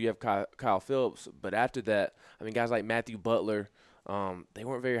Tuttle, you have Kyle Phillips, but after that, I mean, guys like Matthew Butler, they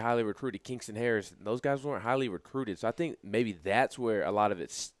weren't very highly recruited. Kingston Harris, those guys weren't highly recruited. So I think maybe that's where a lot of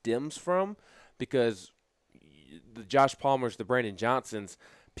it stems from, because the Josh Palmers, the Brandon Johnsons,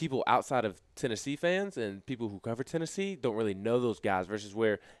 people outside of Tennessee fans and people who cover Tennessee don't really know those guys, versus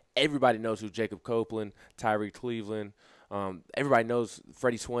where everybody knows who Jacob Copeland, Tyree Cleveland, everybody knows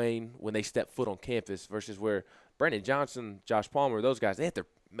Freddie Swain when they step foot on campus, versus where Brandon Johnson, Josh Palmer, those guys, they have to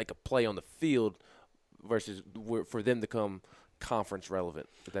make a play on the field versus for them to come conference relevant,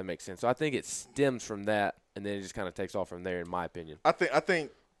 if that makes sense. So I think it stems from that, and then it just kind of takes off from there, in my opinion. I think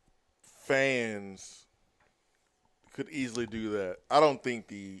fans could easily do that. I don't think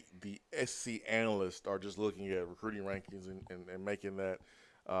the SC analysts are just looking at recruiting rankings and making that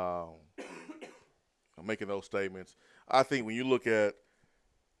making those statements. I think when you look at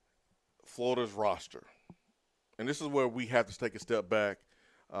Florida's roster, and this is where we have to take a step back,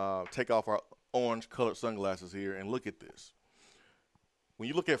 take off our orange-colored sunglasses here and look at this. When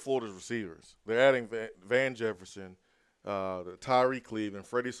you look at Florida's receivers, they're adding Van Jefferson, Tyree Cleveland,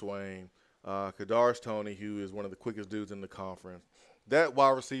 Freddie Swain, Kadarius Toney, who is one of the quickest dudes in the conference. That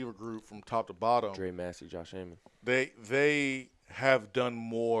wide receiver group from top to bottom, Dre Massey, Josh Hammond, they have done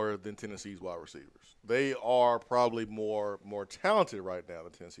more than Tennessee's wide receivers. They are probably more talented right now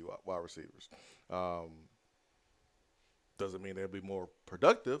than Tennessee wide receivers. Doesn't mean they'll be more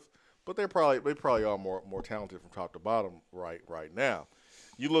productive, but they probably are more talented from top to bottom right now.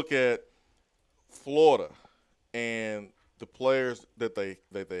 You look at Florida and the players that they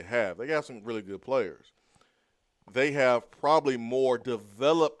have. They got some really good players. They have probably more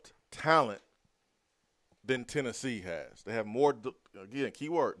developed talent than Tennessee has. They have more, again,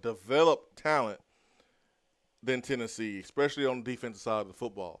 keyword, developed talent than Tennessee, especially on the defensive side of the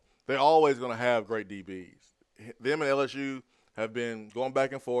football. They're always going to have great DBs. Them and LSU have been going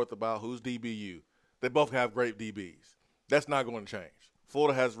back and forth about who's DBU. They both have great DBs. That's not going to change.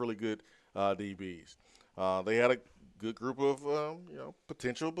 Florida has really good DBs. They had a good group of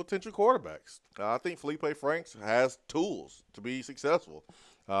potential quarterbacks. I think Felipe Franks has tools to be successful.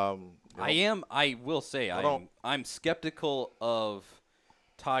 I will say I'm skeptical of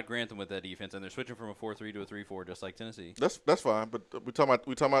Todd Grantham with that defense, and they're switching from a 4-3 to a 3-4, just like Tennessee. That's fine, but we're talking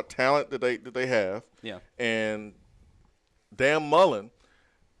about talent that they have. Yeah. And Dan Mullen,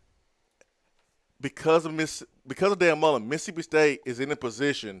 because of Dan Mullen, Mississippi State is in a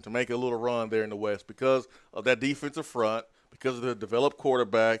position to make a little run there in the West because of that defensive front, because of the developed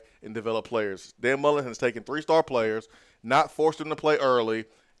quarterback and developed players. Dan Mullen has taken 3-star players, not forced them to play early,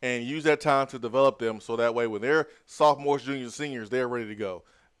 and use that time to develop them so that way when they're sophomores, juniors, seniors, they're ready to go.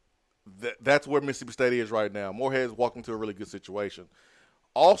 That's where Mississippi State is right now. Moorhead's walking into a really good situation.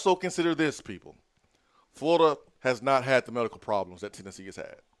 Also consider this, people. Florida has not had the medical problems that Tennessee has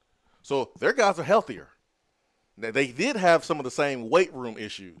had. So their guys are healthier. Now, they did have some of the same weight room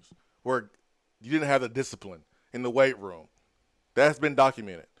issues where you didn't have the discipline in the weight room. That's been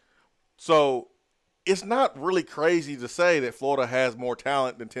documented. So it's not really crazy to say that Florida has more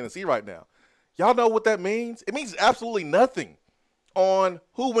talent than Tennessee right now. Y'all know what that means? It means absolutely nothing on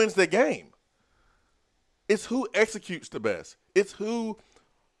who wins the game. It's who executes the best. It's who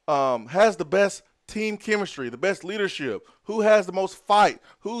has the best team chemistry, the best leadership, who has the most fight,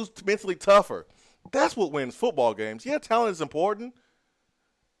 who's mentally tougher. That's what wins football games. Yeah, talent is important,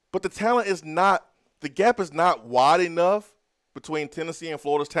 but the gap is not wide enough between Tennessee and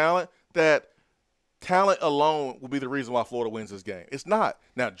Florida's talent that talent alone will be the reason why Florida wins this game. It's not.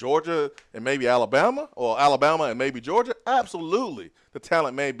 Now, Georgia and maybe Alabama, or Alabama and maybe Georgia, absolutely. The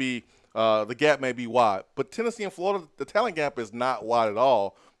talent may be, the gap may be wide. But Tennessee and Florida, the talent gap is not wide at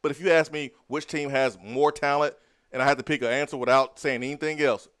all. But if you ask me which team has more talent, and I had to pick an answer without saying anything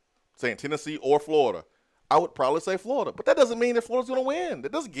else, saying Tennessee or Florida, I would probably say Florida. But that doesn't mean that Florida's going to win.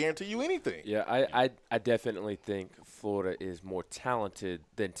 That doesn't guarantee you anything. Yeah, I definitely think Florida is more talented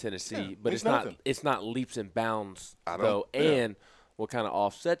than Tennessee, but it's not leaps and bounds though. And what kind of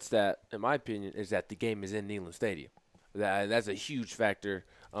offsets that, in my opinion, is that the game is in Neyland Stadium. That's a huge factor.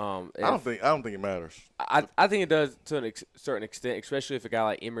 I don't think it matters. I think it does to a certain extent, especially if a guy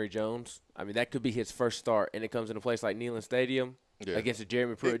like Emory Jones. I mean, that could be his first start, and it comes in a place like Neyland Stadium. Yeah. Against a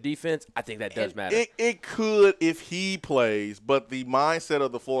Jeremy Pruitt defense, I think that does matter. It could if he plays, but the mindset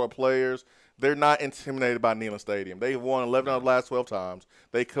of the Florida players, they're not intimidated by Neyland Stadium. They've won 11 out of the last 12 times.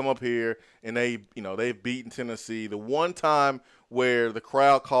 They come up here and they've beaten Tennessee. The one time where the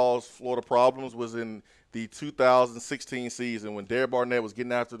crowd caused Florida problems was in the 2016 season when Derek Barnett was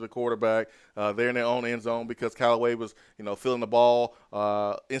getting after the quarterback there in their own end zone because Callaway was filling the ball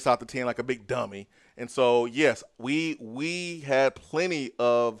inside the 10 like a big dummy. And so, yes, we had plenty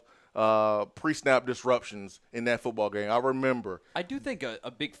of pre-snap disruptions in that football game. I remember. I do think a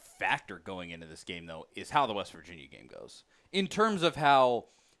big factor going into this game, though, is how the West Virginia game goes. In terms of how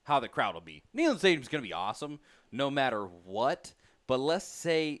the crowd will be. Neyland Stadium is going to be awesome no matter what. But let's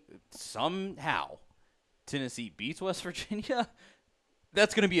say somehow Tennessee beats West Virginia.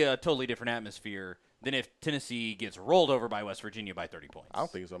 That's going to be a totally different atmosphere than if Tennessee gets rolled over by West Virginia by 30 points. I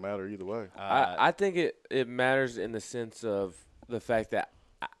don't think it's going to matter either way. I think it matters in the sense of the fact that,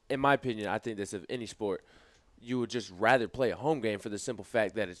 in my opinion, I think this of any sport, you would just rather play a home game for the simple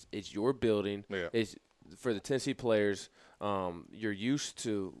fact that it's your building. Yeah. It's for the Tennessee players. You're used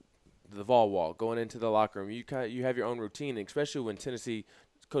to the Vol wall going into the locker room. You have your own routine, and especially when Tennessee,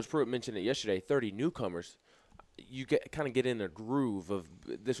 Coach Pruitt mentioned it yesterday, 30 newcomers. You kind of get in a groove of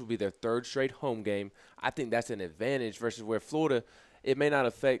this will be their third straight home game. I think that's an advantage versus where Florida, it may not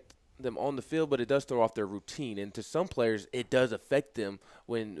affect them on the field, but it does throw off their routine. And to some players, it does affect them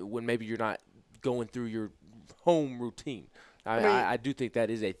when maybe you're not going through your home routine. I do think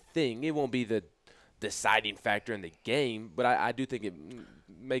that is a thing. It won't be the deciding factor in the game, but I do think it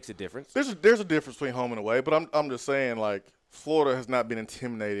makes a difference. There's a difference between home and away, but I'm just saying, like, Florida has not been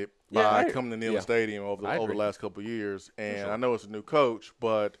intimidated by coming to Neyland Stadium over the last couple of years, and sure. I know it's a new coach,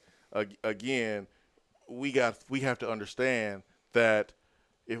 but again, we have to understand that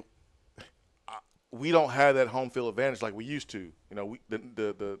if we don't have that home field advantage like we used to. You know,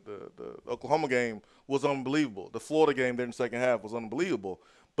 the Oklahoma game was unbelievable. The Florida game there in the second half was unbelievable,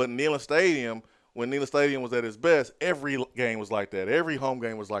 but Neyland Stadium. When Neyland Stadium was at its best, every game was like that. Every home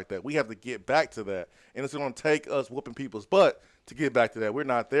game was like that. We have to get back to that. And it's going to take us whooping people's butt to get back to that. We're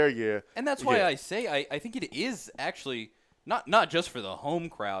not there yet. And that's why I say I think it is actually not just for the home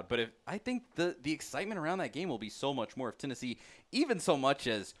crowd, but I think the excitement around that game will be so much more if Tennessee, even so much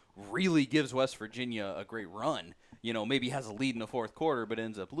as really gives West Virginia a great run, you know, maybe has a lead in the fourth quarter but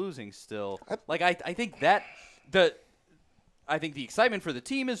ends up losing still. I think that I think the excitement for the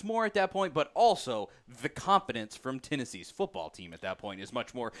team is more at that point, but also the confidence from Tennessee's football team at that point is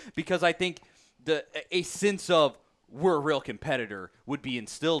much more, because I think a sense of we're a real competitor would be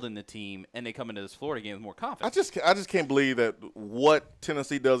instilled in the team, and they come into this Florida game with more confidence. I just can't believe that what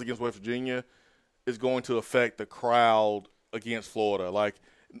Tennessee does against West Virginia is going to affect the crowd against Florida. Like,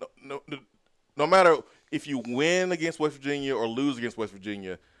 no matter if you win against West Virginia or lose against West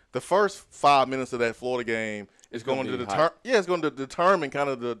Virginia, the first 5 minutes of that Florida game is going to determine kind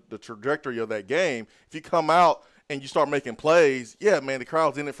of the trajectory of that game. If you come out and you start making plays, man, the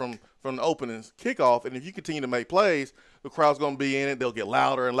crowd's in it from the opening kickoff. And if you continue to make plays, the crowd's going to be in it. They'll get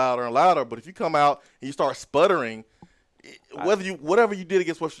louder and louder and louder. But if you come out and you start sputtering, whatever you did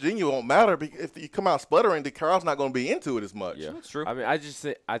against West Virginia won't matter. Because if you come out sputtering, the crowd's not going to be into it as much. Yeah, that's true. I mean,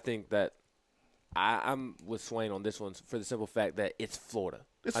 I think that I'm with Swain on this one for the simple fact that it's Florida.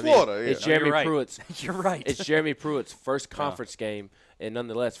 It's Florida. It's Jeremy Pruitt's. You're right. It's Jeremy Pruitt's first conference game, and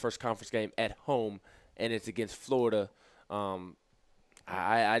nonetheless, first conference game at home, and it's against Florida.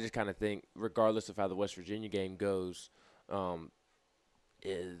 I just kind of think, regardless of how the West Virginia game goes, even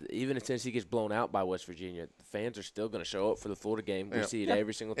if Tennessee gets blown out by West Virginia, the fans are still going to show up for the Florida game. We see it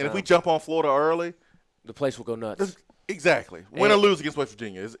every single time. And if we jump on Florida early, the place will go nuts. Exactly. Win or lose against West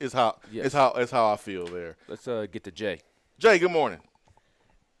Virginia is how I feel there. Let's get to Jay. Jay, good morning.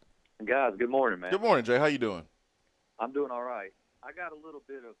 Guys, good morning, man. Good morning, Jay. How you doing? I'm doing all right. I got a little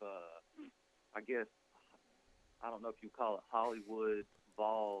bit of, I guess, I don't know if you call it Hollywood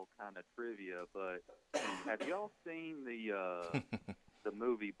Vol kind of trivia, but have y'all seen the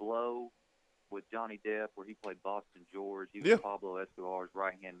movie Blow with Johnny Depp where he played Boston George? He was Pablo Escobar's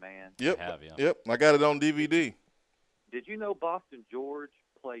right-hand man. Yep. Yep. I got it on DVD. Did you know Boston George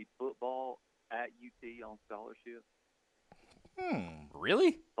played football at UT on scholarship?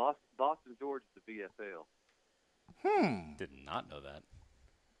 Really? Boston George is the VFL. Did not know that.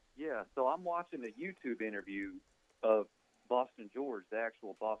 Yeah, so I'm watching a YouTube interview of Boston George, the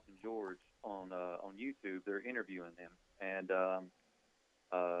actual Boston George, on YouTube. They're interviewing him, and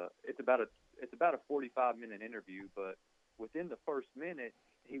it's about a 45-minute interview. But within the first minute,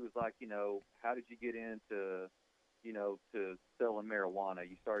 he was like, how did you get into to selling marijuana?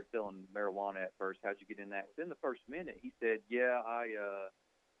 You started selling marijuana at first. How'd you get in that? Within the first minute, he said, I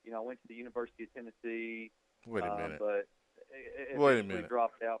went to the University of Tennessee. Wait a minute. But eventually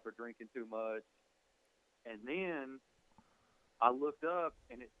dropped out for drinking too much. And then I looked up,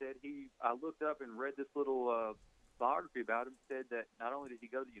 and it said I looked up and read this little biography about him. Said that not only did he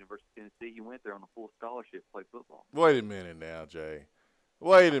go to the University of Tennessee, he went there on a full scholarship to play football. Wait a minute now, Jay.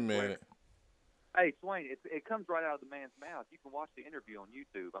 Wait a minute. Hey, Swain, it comes right out of the man's mouth. You can watch the interview on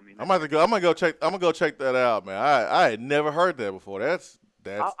YouTube. I mean, I'm gonna go check that out, man. I had never heard that before. That's.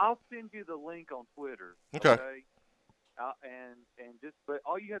 I'll send you the link on Twitter. Okay. But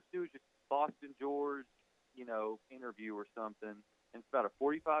all you have to do is just Boston George, interview or something. And it's about a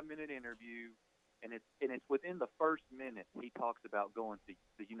 45-minute interview, and it's within the first minute he talks about going to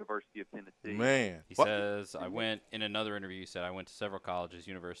the University of Tennessee. Man, he says I went in another interview. He said I went to several colleges: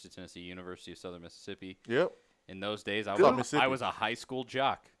 University of Tennessee, University of Southern Mississippi. Yep. In those days, I Mississippi. was a high school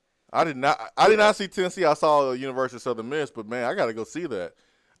jock. I did not see Tennessee. I saw the University of Southern Miss, but man, I got to go see that.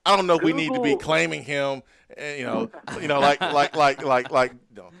 I don't know if we need to be claiming him, like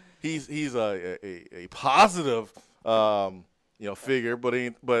he's a positive figure,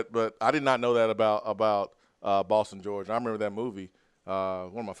 but I did not know that about Boston George. I remember that movie,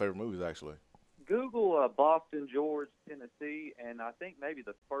 one of my favorite movies actually. Google Boston George, Tennessee, and I think maybe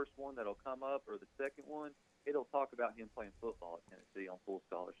the first one that'll come up or the second one, it'll talk about him playing football at Tennessee on full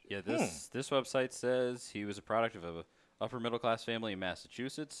scholarship. Yeah, this website says he was a product of a upper middle class family in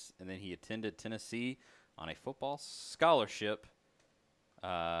Massachusetts, and then he attended Tennessee on a football scholarship,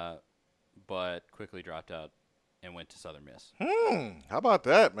 but quickly dropped out and went to Southern Miss. How about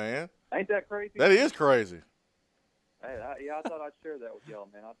that, man? Ain't that crazy? That is crazy. Hey, I thought I'd share that with y'all,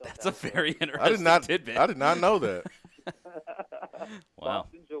 man. That's a very interesting tidbit. I did not know that. Wow.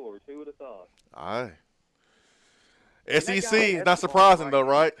 Boston George, who would have thought? Aye. SEC, not surprising though,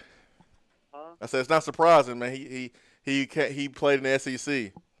 right? Huh? I said it's not surprising, man. He played in the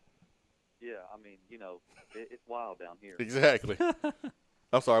SEC. Yeah, I mean, it's wild down here. Exactly.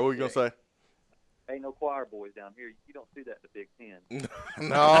 I'm sorry, what were you gonna say? Ain't no choir boys down here. You don't see that in the Big Ten.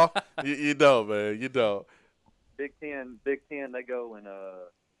 No, you don't, man. You don't. Big Ten, they go and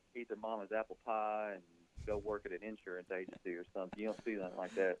eat their mama's apple pie and go work at an insurance agency or something. You don't see nothing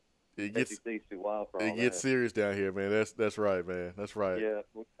like that. SEC's too wild for all that. It gets serious down here, man. That's right, man. That's right. Yeah.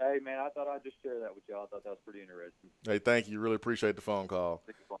 Well, hey, man, I thought I'd just share that with y'all. I thought that was pretty interesting. Hey, thank you. Really appreciate the phone call.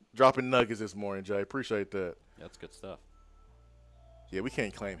 Dropping nuggets this morning, Jay. Appreciate that. That's good stuff. Yeah, we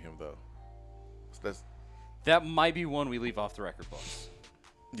can't claim him though. That might be one we leave off the record books.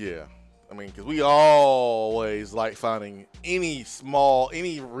 Yeah. I mean, because we always like finding any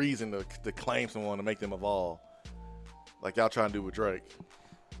reason to claim someone to make them evolve, like y'all trying to do with Drake.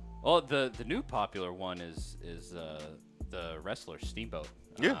 Well, the new popular one is the wrestler Steamboat.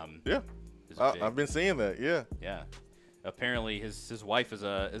 Yeah, I've been seeing that. Yeah, yeah. Apparently, his wife is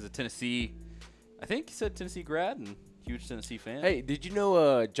a Tennessee. I think he said Tennessee grad and huge Tennessee fan. Hey, did you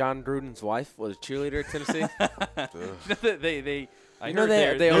know John Gruden's wife was a cheerleader at Tennessee? I know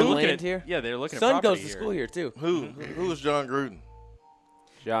they own land here. Yeah, they're looking. Son at property goes to school here too. Who is John Gruden?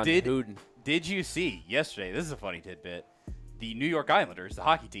 John Gruden. Did you see yesterday? This is a funny tidbit. The New York Islanders, the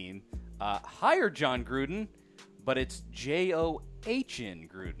hockey team, hired John Gruden, but it's J-O-H-N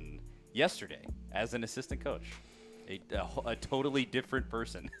Gruden yesterday as an assistant coach. A totally different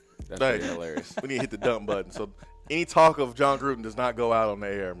person. That's pretty hilarious. We need to hit the dump button. So any talk of John Gruden does not go out on the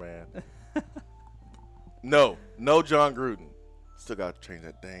air, man. No John Gruden. Still got to change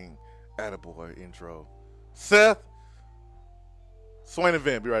that dang attaboy intro. Seth, Swain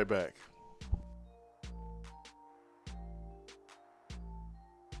event. Be right back.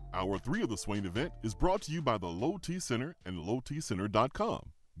 Hour 3 of the Swain event is brought to you by the Low T Center and lowtcenter.com.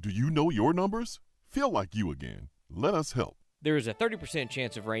 Do you know your numbers? Feel like you again. Let us help. There is a 30%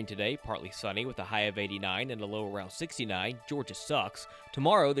 chance of rain today, partly sunny with a high of 89 and a low around 69. Georgia sucks.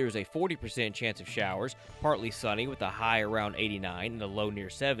 Tomorrow there is a 40% chance of showers, partly sunny with a high around 89 and a low near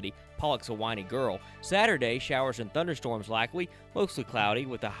 70. Pollock's a whiny girl. Saturday, showers and thunderstorms likely, mostly cloudy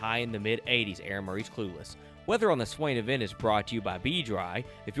with a high in the mid-80s. Aaron Murray's clueless. Weather on the Swain event is brought to you by Be Dry.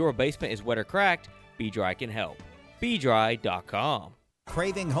 If your basement is wet or cracked, Be Dry can help. BeDry.com.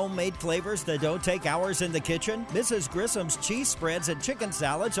 Craving homemade flavors that don't take hours in the kitchen? Mrs. Grissom's cheese spreads and chicken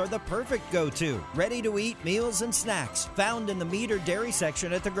salads are the perfect go-to. Ready-to-eat meals and snacks found in the meat or dairy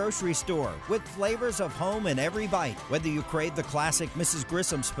section at the grocery store with flavors of home in every bite. Whether you crave the classic Mrs.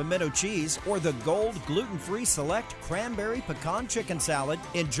 Grissom's pimento cheese or the gold gluten-free select cranberry pecan chicken salad,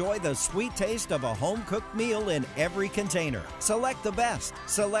 enjoy the sweet taste of a home-cooked meal in every container. Select the best.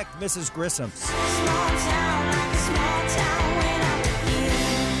 Select Mrs. Grissom's. Small town, like a small town when I'm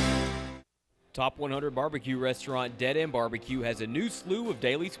Top 100 barbecue restaurant Dead End Barbecue has a new slew of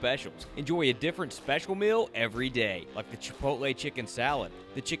daily specials. Enjoy a different special meal every day, like the Chipotle chicken salad,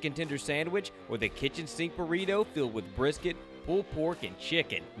 the chicken tender sandwich, or the kitchen sink burrito filled with brisket, pulled pork, and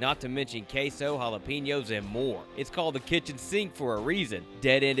chicken, not to mention queso, jalapenos, and more. It's called the kitchen sink for a reason.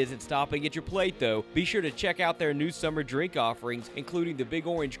 Dead End isn't stopping at your plate, though. Be sure to check out their new summer drink offerings, including the Big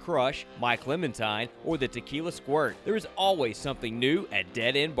Orange Crush, My Clementine, or the Tequila Squirt. There is always something new at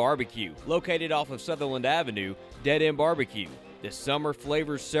Dead End Barbecue. Located off of Sutherland Avenue, Dead End Barbecue. The summer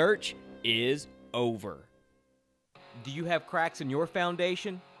flavor search is over. Do you have cracks in your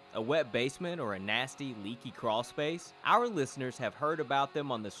foundation? A wet basement or a nasty, leaky crawl space? Our listeners have heard about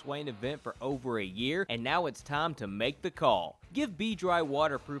them on the Swain event for over a year, and now it's time to make the call. Give B-Dry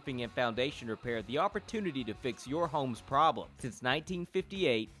Waterproofing and Foundation Repair the opportunity to fix your home's problem. Since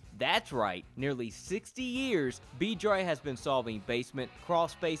 1958, that's right, nearly 60 years, B-Dry has been solving basement, crawl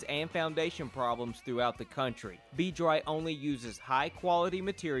space, and foundation problems throughout the country. B-Dry only uses high-quality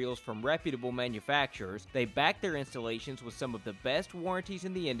materials from reputable manufacturers. They back their installations with some of the best warranties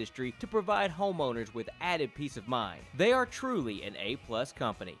in the industry to provide homeowners with added peace of mind. They are truly an A-plus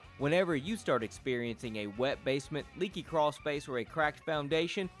company. Whenever you start experiencing a wet basement, leaky crawl space, or a cracked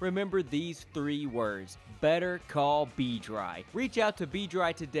foundation, remember these 3 words: better call B-Dry. Reach out to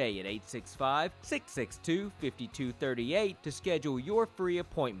B-Dry today at 865-662-5238 to schedule your free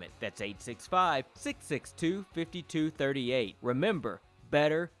appointment. That's 865-662-5238. Remember,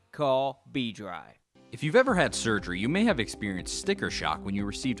 better call B-Dry. If you've ever had surgery, you may have experienced sticker shock when you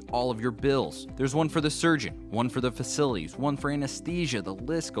received all of your bills. There's one for the surgeon, one for the facilities, one for anesthesia. The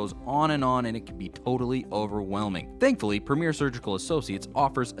list goes on, and it can be totally overwhelming. Thankfully, Premier Surgical Associates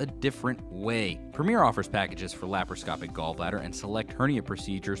offers a different way. Premier offers packages for laparoscopic gallbladder and select hernia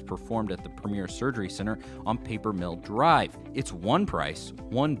procedures performed at the Premier Surgery Center on Paper Mill Drive. It's one price,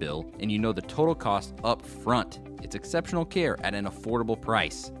 one bill, and you know the total cost up front. It's exceptional care at an affordable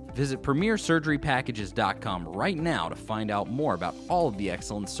price. Visit PremierSurgeryPackages.com right now to find out more about all of the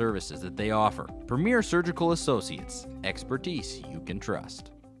excellent services that they offer. Premier Surgical Associates, expertise you can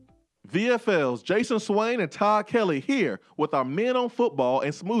trust. VFL's Jason Swain and Todd Kelly here with our Men on Football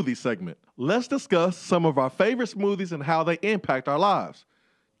and Smoothie segment. Let's discuss some of our favorite smoothies and how they impact our lives.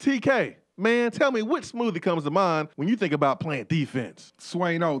 TK, man, tell me which smoothie comes to mind when you think about playing defense?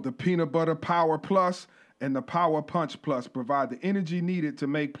 Swain-O, the Peanut Butter Power Plus and the Power Punch Plus provide the energy needed to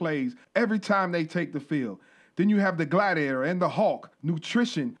make plays every time they take the field. Then you have the Gladiator and the Hawk,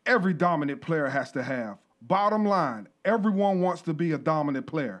 nutrition every dominant player has to have. Bottom line, everyone wants to be a dominant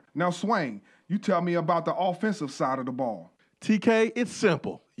player. Now, Swain, you tell me about the offensive side of the ball. TK, it's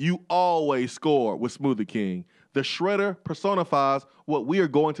simple. You always score with Smoothie King. The shredder personifies what we are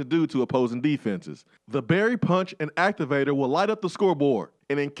going to do to opposing defenses. The Berry Punch and Activator will light up the scoreboard.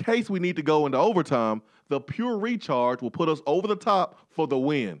 And in case we need to go into overtime, the Pure Recharge will put us over the top for the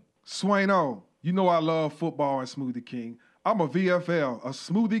win. Swain-O, you know I love football and Smoothie King. I'm a VFL, a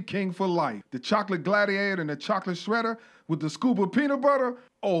Smoothie King for life. The Chocolate Gladiator and the Chocolate Shredder with the scoop of peanut butter,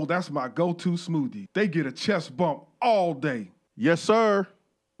 oh, that's my go-to smoothie. They get a chest bump all day. Yes, sir.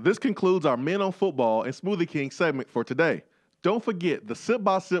 This concludes our Men on Football and Smoothie King segment for today. Don't forget the Sip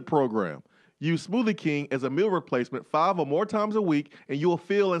by Sip program. Use Smoothie King as a meal replacement 5 or more times a week, and you will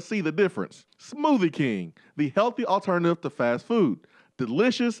feel and see the difference. Smoothie King, the healthy alternative to fast food.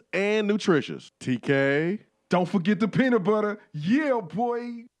 Delicious and nutritious. TK. Don't forget the peanut butter. Yeah,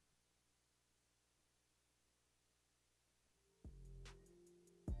 boy.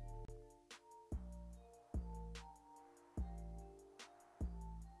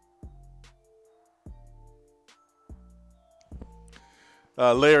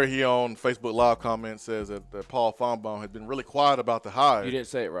 Larry here on Facebook Live comment says that Paul Feinbaum has been really quiet about the hire. You didn't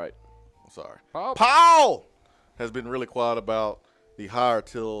say it right. I'm sorry. Paul has been really quiet about the hire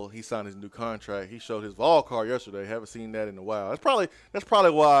till he signed his new contract. He showed his Vol card yesterday. Haven't seen that in a while. That's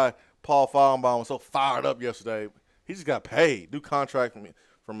probably why Paul Feinbaum was so fired up yesterday. He just got paid. New contract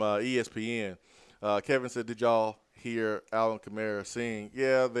from ESPN. Kevin said, "Did y'all hear Alvin Kamara sing?"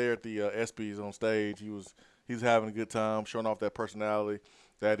 Yeah, there at the ESPYs on stage. He's having a good time, showing off that personality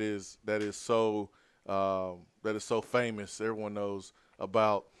that is so famous. Everyone knows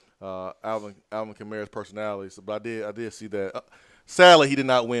about Alvin Kamara's personality. So, but I did see that. Sadly, he did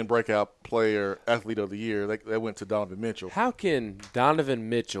not win Breakout Athlete of the Year. That went to Donovan Mitchell. How can Donovan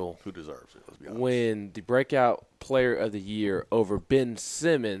Mitchell, who deserves it, let's be honest, win the Breakout Player of the Year over Ben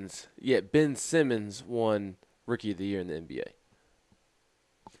Simmons? Yet Ben Simmons won Rookie of the Year in the NBA.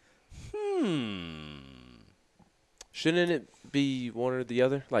 Shouldn't it be one or the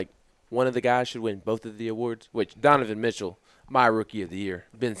other? Like, one of the guys should win both of the awards? Which, Donovan Mitchell, my Rookie of the Year.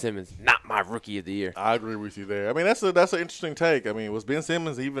 Ben Simmons, not my Rookie of the Year. I agree with you there. I mean, that's an interesting take. I mean, was Ben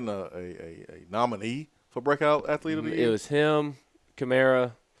Simmons even a nominee for Breakout Athlete of the Year? It was him,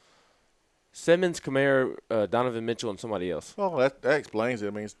 Kamara, Simmons, Kamara, Donovan Mitchell, and somebody else. Well, that explains it. I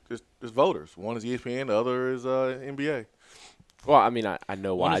mean, it's voters. One is ESPN, the other is NBA. Well, I mean, I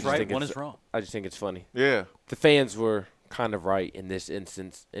know why. One is right, one is wrong. I just think it's funny. Yeah. The fans were kind of right in this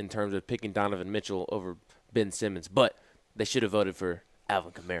instance in terms of picking Donovan Mitchell over Ben Simmons, but they should have voted for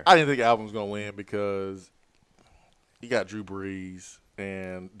Alvin Kamara. I didn't think Alvin was going to win because he got Drew Brees,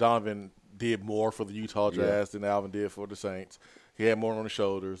 and Donovan did more for the Utah Jazz than Alvin did for the Saints. He had more on his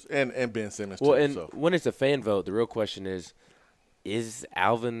shoulders, and Ben Simmons Well, too. and So. when it's a fan vote, the real question is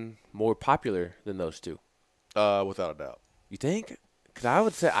Alvin more popular than those two? Without a doubt. You think? Because I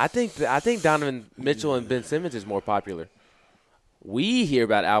would say I think Donovan Mitchell and Ben Simmons is more popular. We hear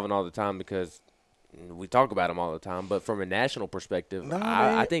about Alvin all the time because we talk about him all the time. But from a national perspective,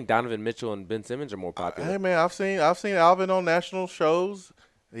 I think Donovan Mitchell and Ben Simmons are more popular. Hey man, I've seen Alvin on national shows.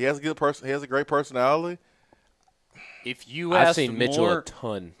 He has a good person. He has a great personality. If you I've asked seen Mitchell more, a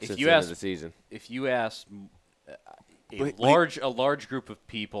ton if since you the end asked, of the season. If you ask But- a large group of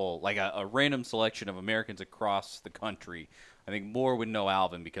people, like a random selection of Americans across the country, I think more would know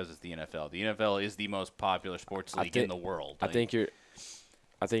Alvin because it's the NFL. The NFL is the most popular sports league in the world. I think you're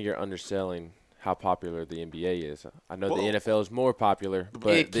underselling how popular the NBA is. I know Well, the NFL is more popular,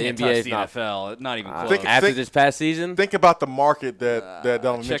 but it the can't NBA touch is the not. NFL. Not even close. After this past season, Think about the market that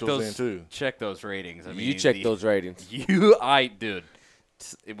Donovan check Mitchell's those, in too. Check those ratings. I mean, you check those ratings. Dude.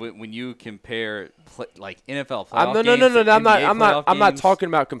 When you compare like NFL playoff No. games to I'm NBA not playoff games, talking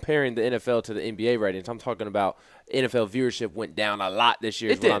about comparing the NFL to the NBA ratings. I'm talking about NFL viewership went down a lot this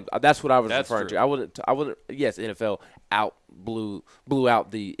year. That's what I was referring to. I wouldn't. Yes, NFL blew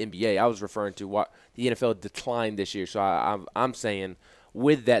out the NBA. I was referring to what the NFL declined this year. So I'm saying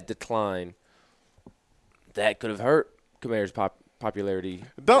with that decline, that could have hurt Kamara's popularity.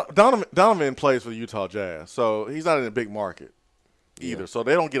 Donovan plays for the Utah Jazz, so he's not in a big market either. So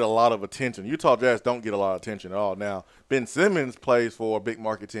they don't get a lot of attention. Utah Jazz don't get a lot of attention at all. Now, Ben Simmons plays for a big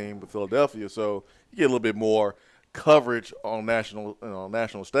market team with Philadelphia, so you get a little bit more coverage on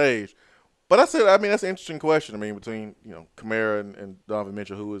national stage. But that's it. I mean, that's an interesting question. I mean, between Kamara and Donovan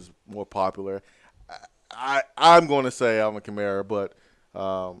Mitchell, who is more popular? I'm going to say I'm a Kamara, but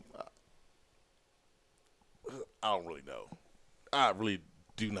I don't really know. I really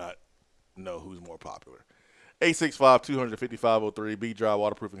do not know who's more popular. 865-250-503, B-Drive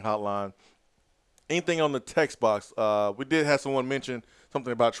Waterproofing Hotline. Anything on the text box? We did have someone mention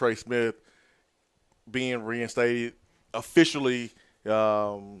something about Trey Smith being reinstated officially,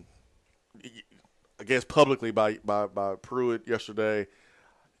 I guess publicly by Pruitt yesterday.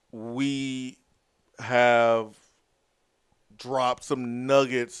 We have dropped some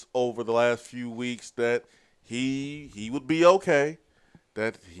nuggets over the last few weeks that he would be okay,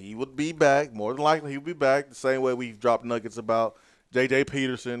 that he would be back. More than likely, he would be back. The same way we've dropped nuggets about J.J.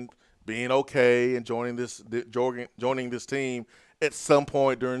 Peterson being okay and joining this team at some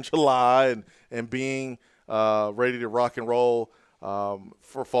point during July and being ready to rock and roll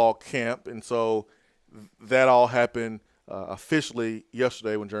for fall camp. And so that all happened officially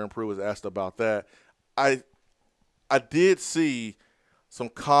yesterday when Jeremy Pruitt was asked about that. I did see some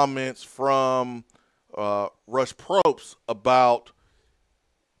comments from Rush Probst about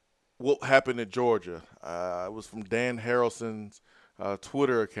what happened in Georgia. It was from Dan Harrelson's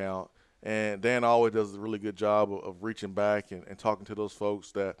Twitter account, and Dan always does a really good job of reaching back and talking to those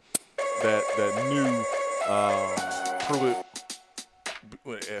folks that knew Pruitt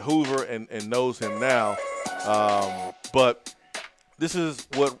at Hoover and knows him now. But this is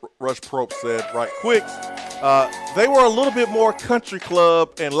what Rush Probst said right quick. They were a little bit more country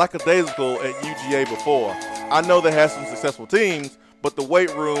club and lackadaisical at UGA before. I know they had some successful teams, but the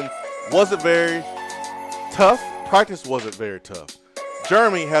weight room wasn't very tough. Practice wasn't very tough.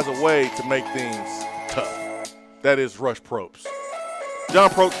 Jeremy has a way to make things tough. That is Rush Probst. John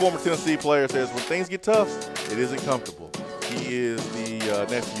Probst, former Tennessee player, says when things get tough, it isn't comfortable. He is the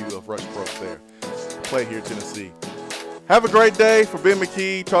nephew of Rush Probst there. Play here in Tennessee. Have a great day. For Ben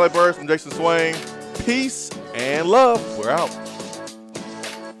McKee, Charlie Burst, and Jason Swain. Peace and love. We're out.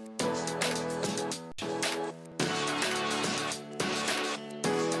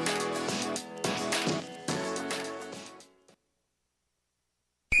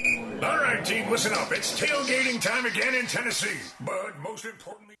 All right, team, listen up. It's tailgating time again in Tennessee. But most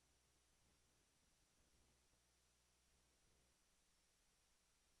importantly...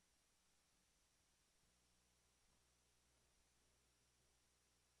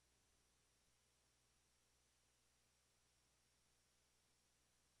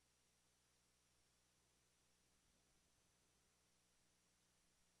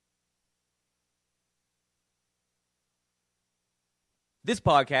 This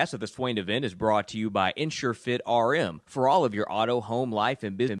podcast of the Swain event is brought to you by InsureFit RM for all of your auto, home, life,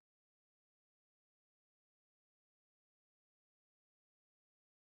 and business